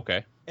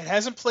 Okay. It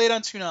hasn't played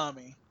on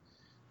Toonami,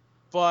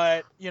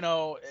 but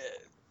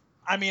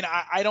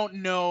I don't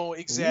know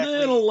exactly.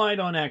 Little light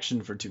on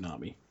action for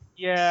Toonami.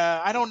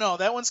 Yeah, I don't know.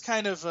 That one's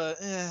kind of a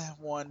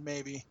one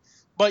maybe.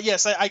 But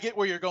yes, I get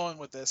where you're going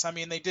with this. I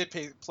mean, they did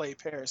play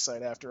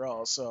Parasite after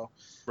all, so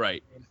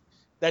Right.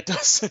 that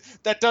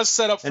does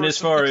set up. And as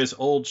far as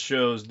old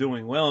shows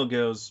doing well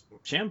goes,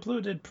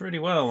 Champloo did pretty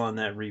well on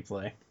that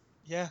replay.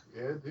 yeah,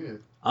 Yeah, it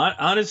did.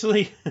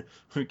 Honestly,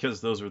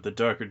 because those were the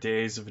darker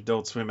days of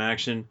Adult Swim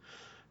action,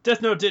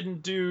 Death Note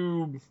didn't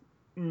do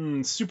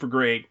super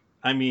great.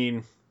 I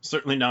mean,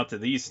 certainly not to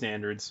these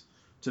standards.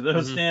 To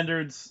those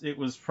standards, it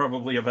was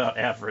probably about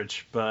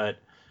average, but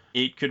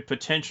it could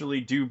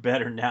potentially do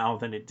better now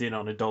than it did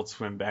on Adult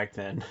Swim back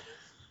then.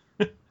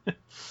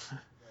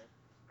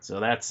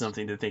 So that's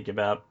something to think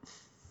about.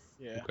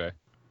 yeah. Okay.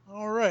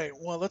 All right.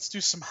 Well, let's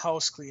do some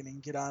house cleaning.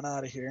 Get on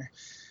out of here.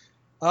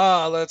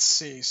 Let's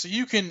see. So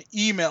you can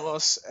email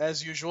us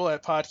as usual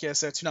at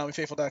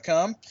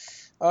podcast@toonamifaithful.com.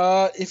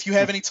 If you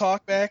have any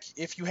talk back,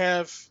 if you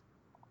have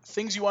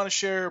things you want to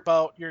share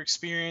about your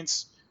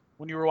experience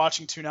when you were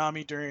watching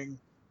Toonami during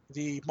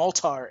the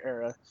Moltar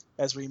era,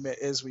 as we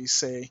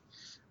say,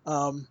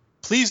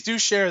 please do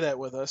share that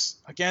with us.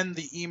 Again,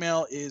 the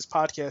email is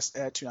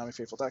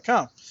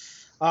podcast@toonamifaithful.com.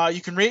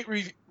 You can rate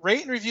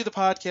and review the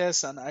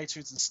podcast on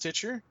iTunes and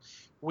Stitcher.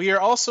 We are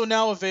also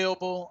now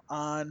available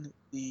on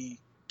the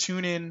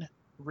TuneIn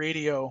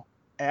Radio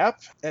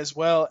app as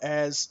well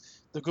as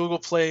the Google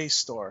Play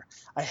store.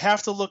 I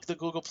have to look the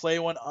Google Play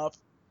one up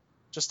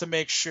just to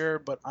make sure,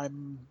 but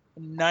I'm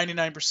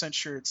 99%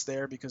 sure it's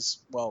there because,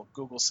 well,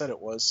 Google said it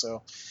was.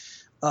 So,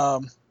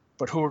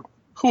 but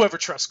whoever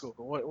trusts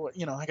Google,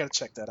 I got to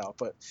check that out.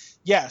 But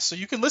yeah, so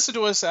you can listen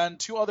to us on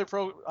two other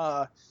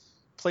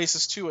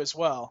places too as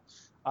well.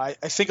 I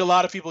think a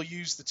lot of people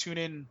use the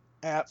TuneIn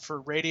app for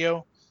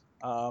radio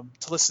to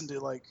listen to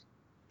like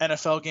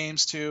NFL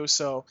games too.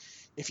 So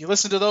if you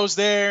listen to those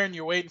there and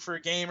you're waiting for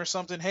a game or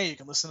something, hey, you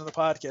can listen to the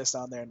podcast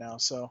on there now.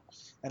 So,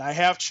 and I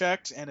have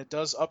checked and it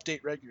does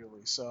update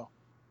regularly. So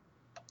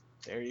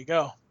there you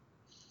go.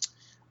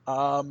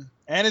 And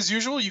as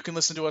usual, you can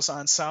listen to us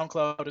on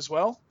SoundCloud as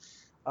well.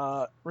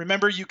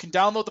 Remember, you can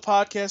download the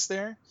podcast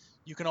there.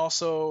 You can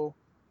also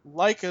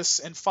like us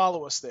and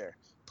follow us there.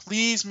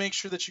 Please make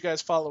sure that you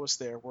guys follow us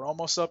there. We're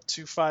almost up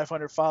to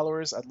 500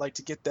 followers. I'd like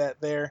to get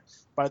that there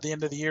by the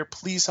end of the year.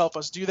 Please help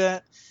us do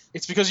that.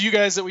 It's because of you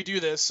guys that we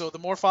do this. So the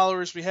more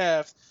followers we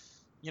have,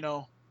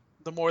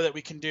 the more that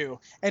we can do.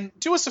 And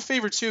do us a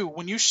favor too,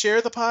 when you share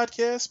the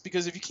podcast,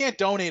 because if you can't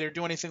donate or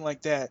do anything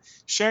like that,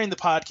 sharing the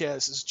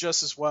podcast is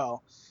just as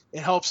well.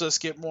 It helps us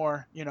get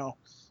more,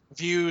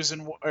 views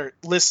and or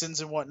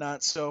listens and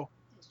whatnot. So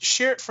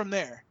share it from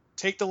there.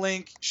 Take the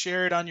link,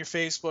 share it on your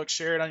Facebook,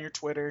 share it on your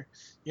Twitter.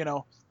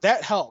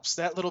 That helps.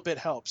 That little bit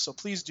helps. So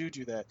please do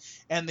that.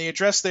 And the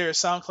address there is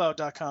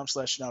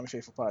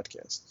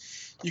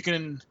soundcloud.com/ToonamiFaithfulPodcast. You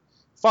can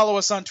follow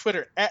us on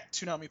Twitter at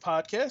Toonami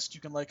Podcast.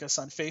 You can like us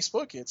on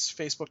Facebook. It's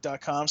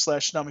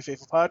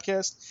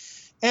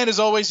facebook.com/ToonamiFaithfulPodcast. And as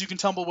always, you can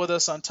tumble with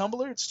us on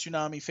Tumblr. It's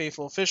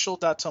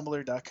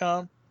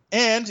ToonamiFaithfulOfficial.tumblr.com.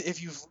 And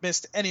if you've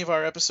missed any of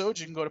our episodes,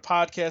 you can go to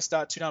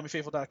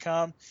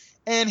podcast.toonamifaithful.com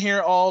and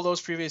hear all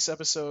those previous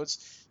episodes.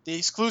 The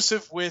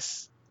exclusive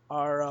with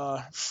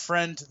our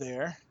friend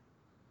there,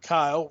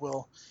 Kyle,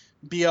 will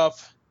be up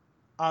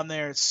on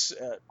there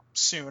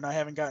soon. I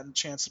haven't gotten a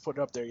chance to put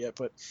it up there yet,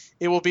 but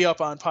it will be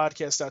up on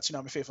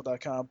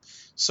podcast.toonamifaithful.com.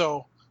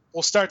 So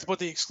we'll start to put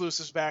the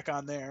exclusives back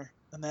on there,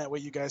 and that way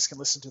you guys can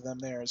listen to them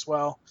there as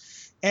well.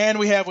 And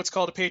we have what's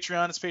called a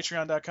Patreon. It's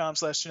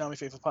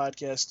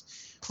patreon.com/ToonamiFaithfulPodcast.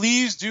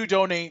 Please do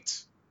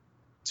donate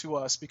to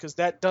us because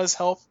that does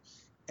help.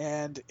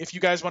 And if you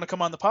guys want to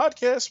come on the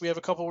podcast, we have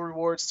a couple of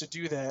rewards to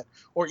do that,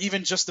 or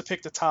even just to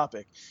pick the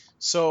topic.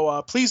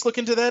 So please look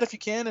into that if you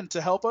can, and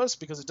to help us,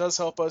 because it does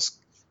help us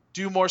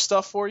do more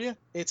stuff for you.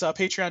 It's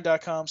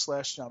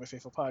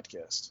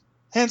patreon.com/ToonamiFaithfulPodcast.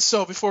 And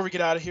so before we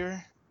get out of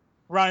here,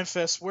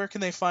 Rhymefest, where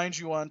can they find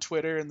you on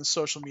Twitter and the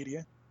social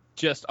media?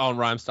 Just on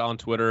Rhymestyle on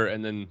Twitter,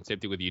 and then same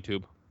thing with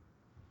YouTube.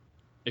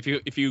 If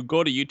you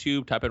go to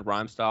YouTube, type in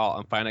Rhymestyle,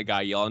 and find a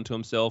guy yelling to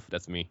himself,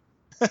 that's me.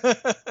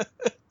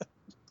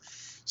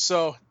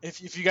 So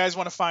if you guys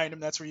want to find him,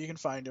 that's where you can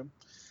find him.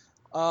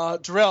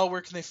 Darrell,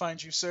 where can they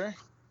find you, sir?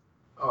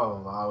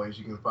 Oh, always,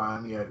 you can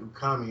find me at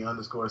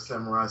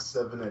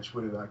ukami_samurai7 at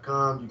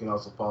twitter.com. You can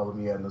also follow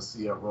me at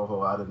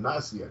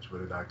NasiaRojo at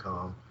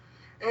twitter.com.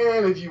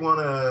 And if you want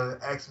to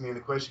ask me any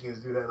question, you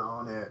can do that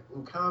on at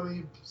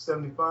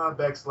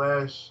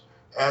ukami75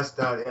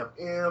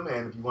 /ask.fm.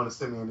 And if you want to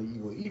send me any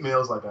evil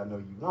emails, like I know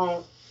you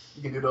won't,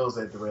 you can do those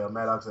at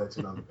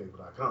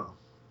DarrellMaddox@ToonamiFaithful.com.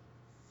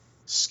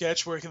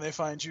 Sketch, where can they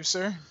find you,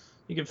 sir?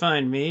 You can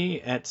find me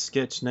at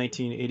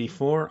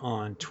Sketch1984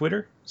 on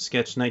Twitter,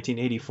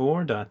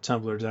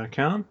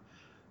 sketch1984.tumblr.com.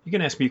 You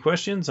can ask me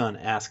questions on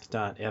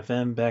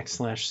ask.fm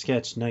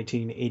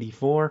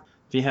 /Sketch1984.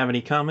 If you have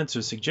any comments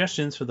or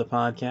suggestions for the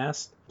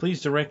podcast,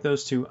 please direct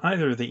those to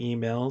either of the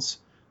emails,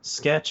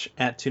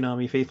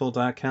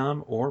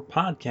 sketch@ToonamiFaithful.com or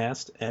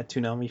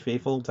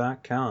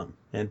podcast@ToonamiFaithful.com.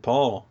 And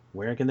Paul,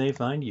 where can they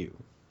find you?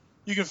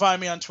 You can find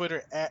me on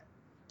Twitter at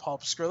Paul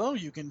Pascrillo.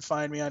 You can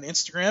find me on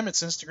Instagram.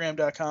 It's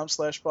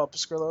instagram.com/Paul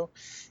Pascrillo.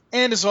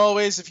 And as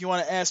always, if you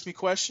want to ask me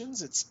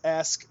questions, it's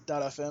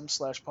ask.fm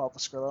 /Paul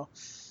Pascrillo.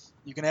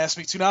 You can ask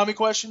me Toonami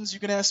questions.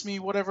 You can ask me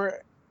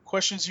whatever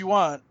questions you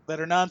want that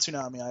are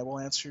non-Toonami. I will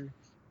answer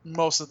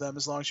most of them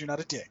as long as you're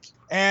not a dick.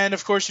 And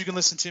of course, you can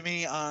listen to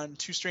me on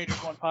Two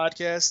Strangers One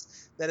Podcast.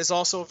 That is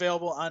also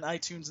available on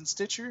iTunes and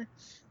Stitcher,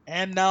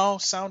 and now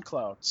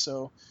SoundCloud.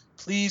 So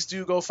please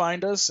do go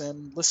find us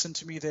and listen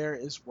to me there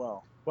as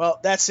well.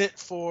 Well, that's it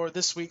for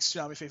this week's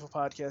Toonami Faithful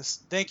Podcast.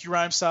 Thank you,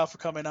 Rhymestyle, for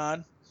coming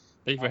on.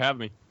 Thank you for having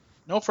me.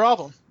 No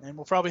problem. And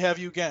we'll probably have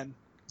you again.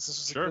 This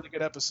was Sure. a really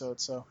good episode.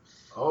 So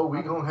Oh,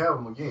 we gonna have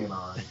them again,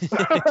 all right.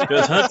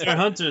 Because Hunter x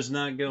Hunter's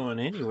not going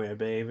anywhere,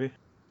 baby.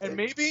 and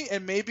maybe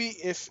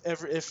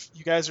if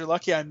you guys are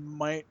lucky, I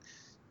might,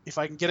 if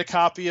I can get a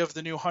copy of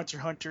the new Hunter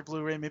x Hunter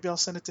Blu-ray, maybe I'll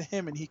send it to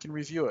him and he can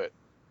review it.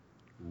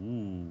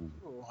 Ooh,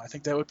 Ooh, I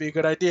think that would be a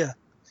good idea.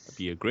 that'd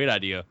be a great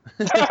idea.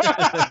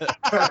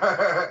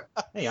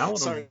 Hey, I want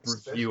Sorry. to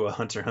review a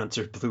Hunter x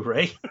Hunter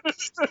Blu-ray.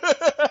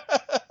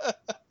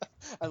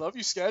 I love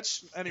you,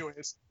 Sketch.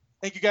 Anyways,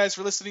 thank you guys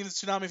for listening to the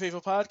Toonami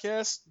Faithful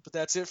Podcast. But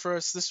that's it for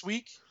us this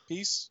week.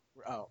 Peace.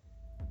 We're out.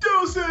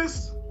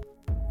 Deuces!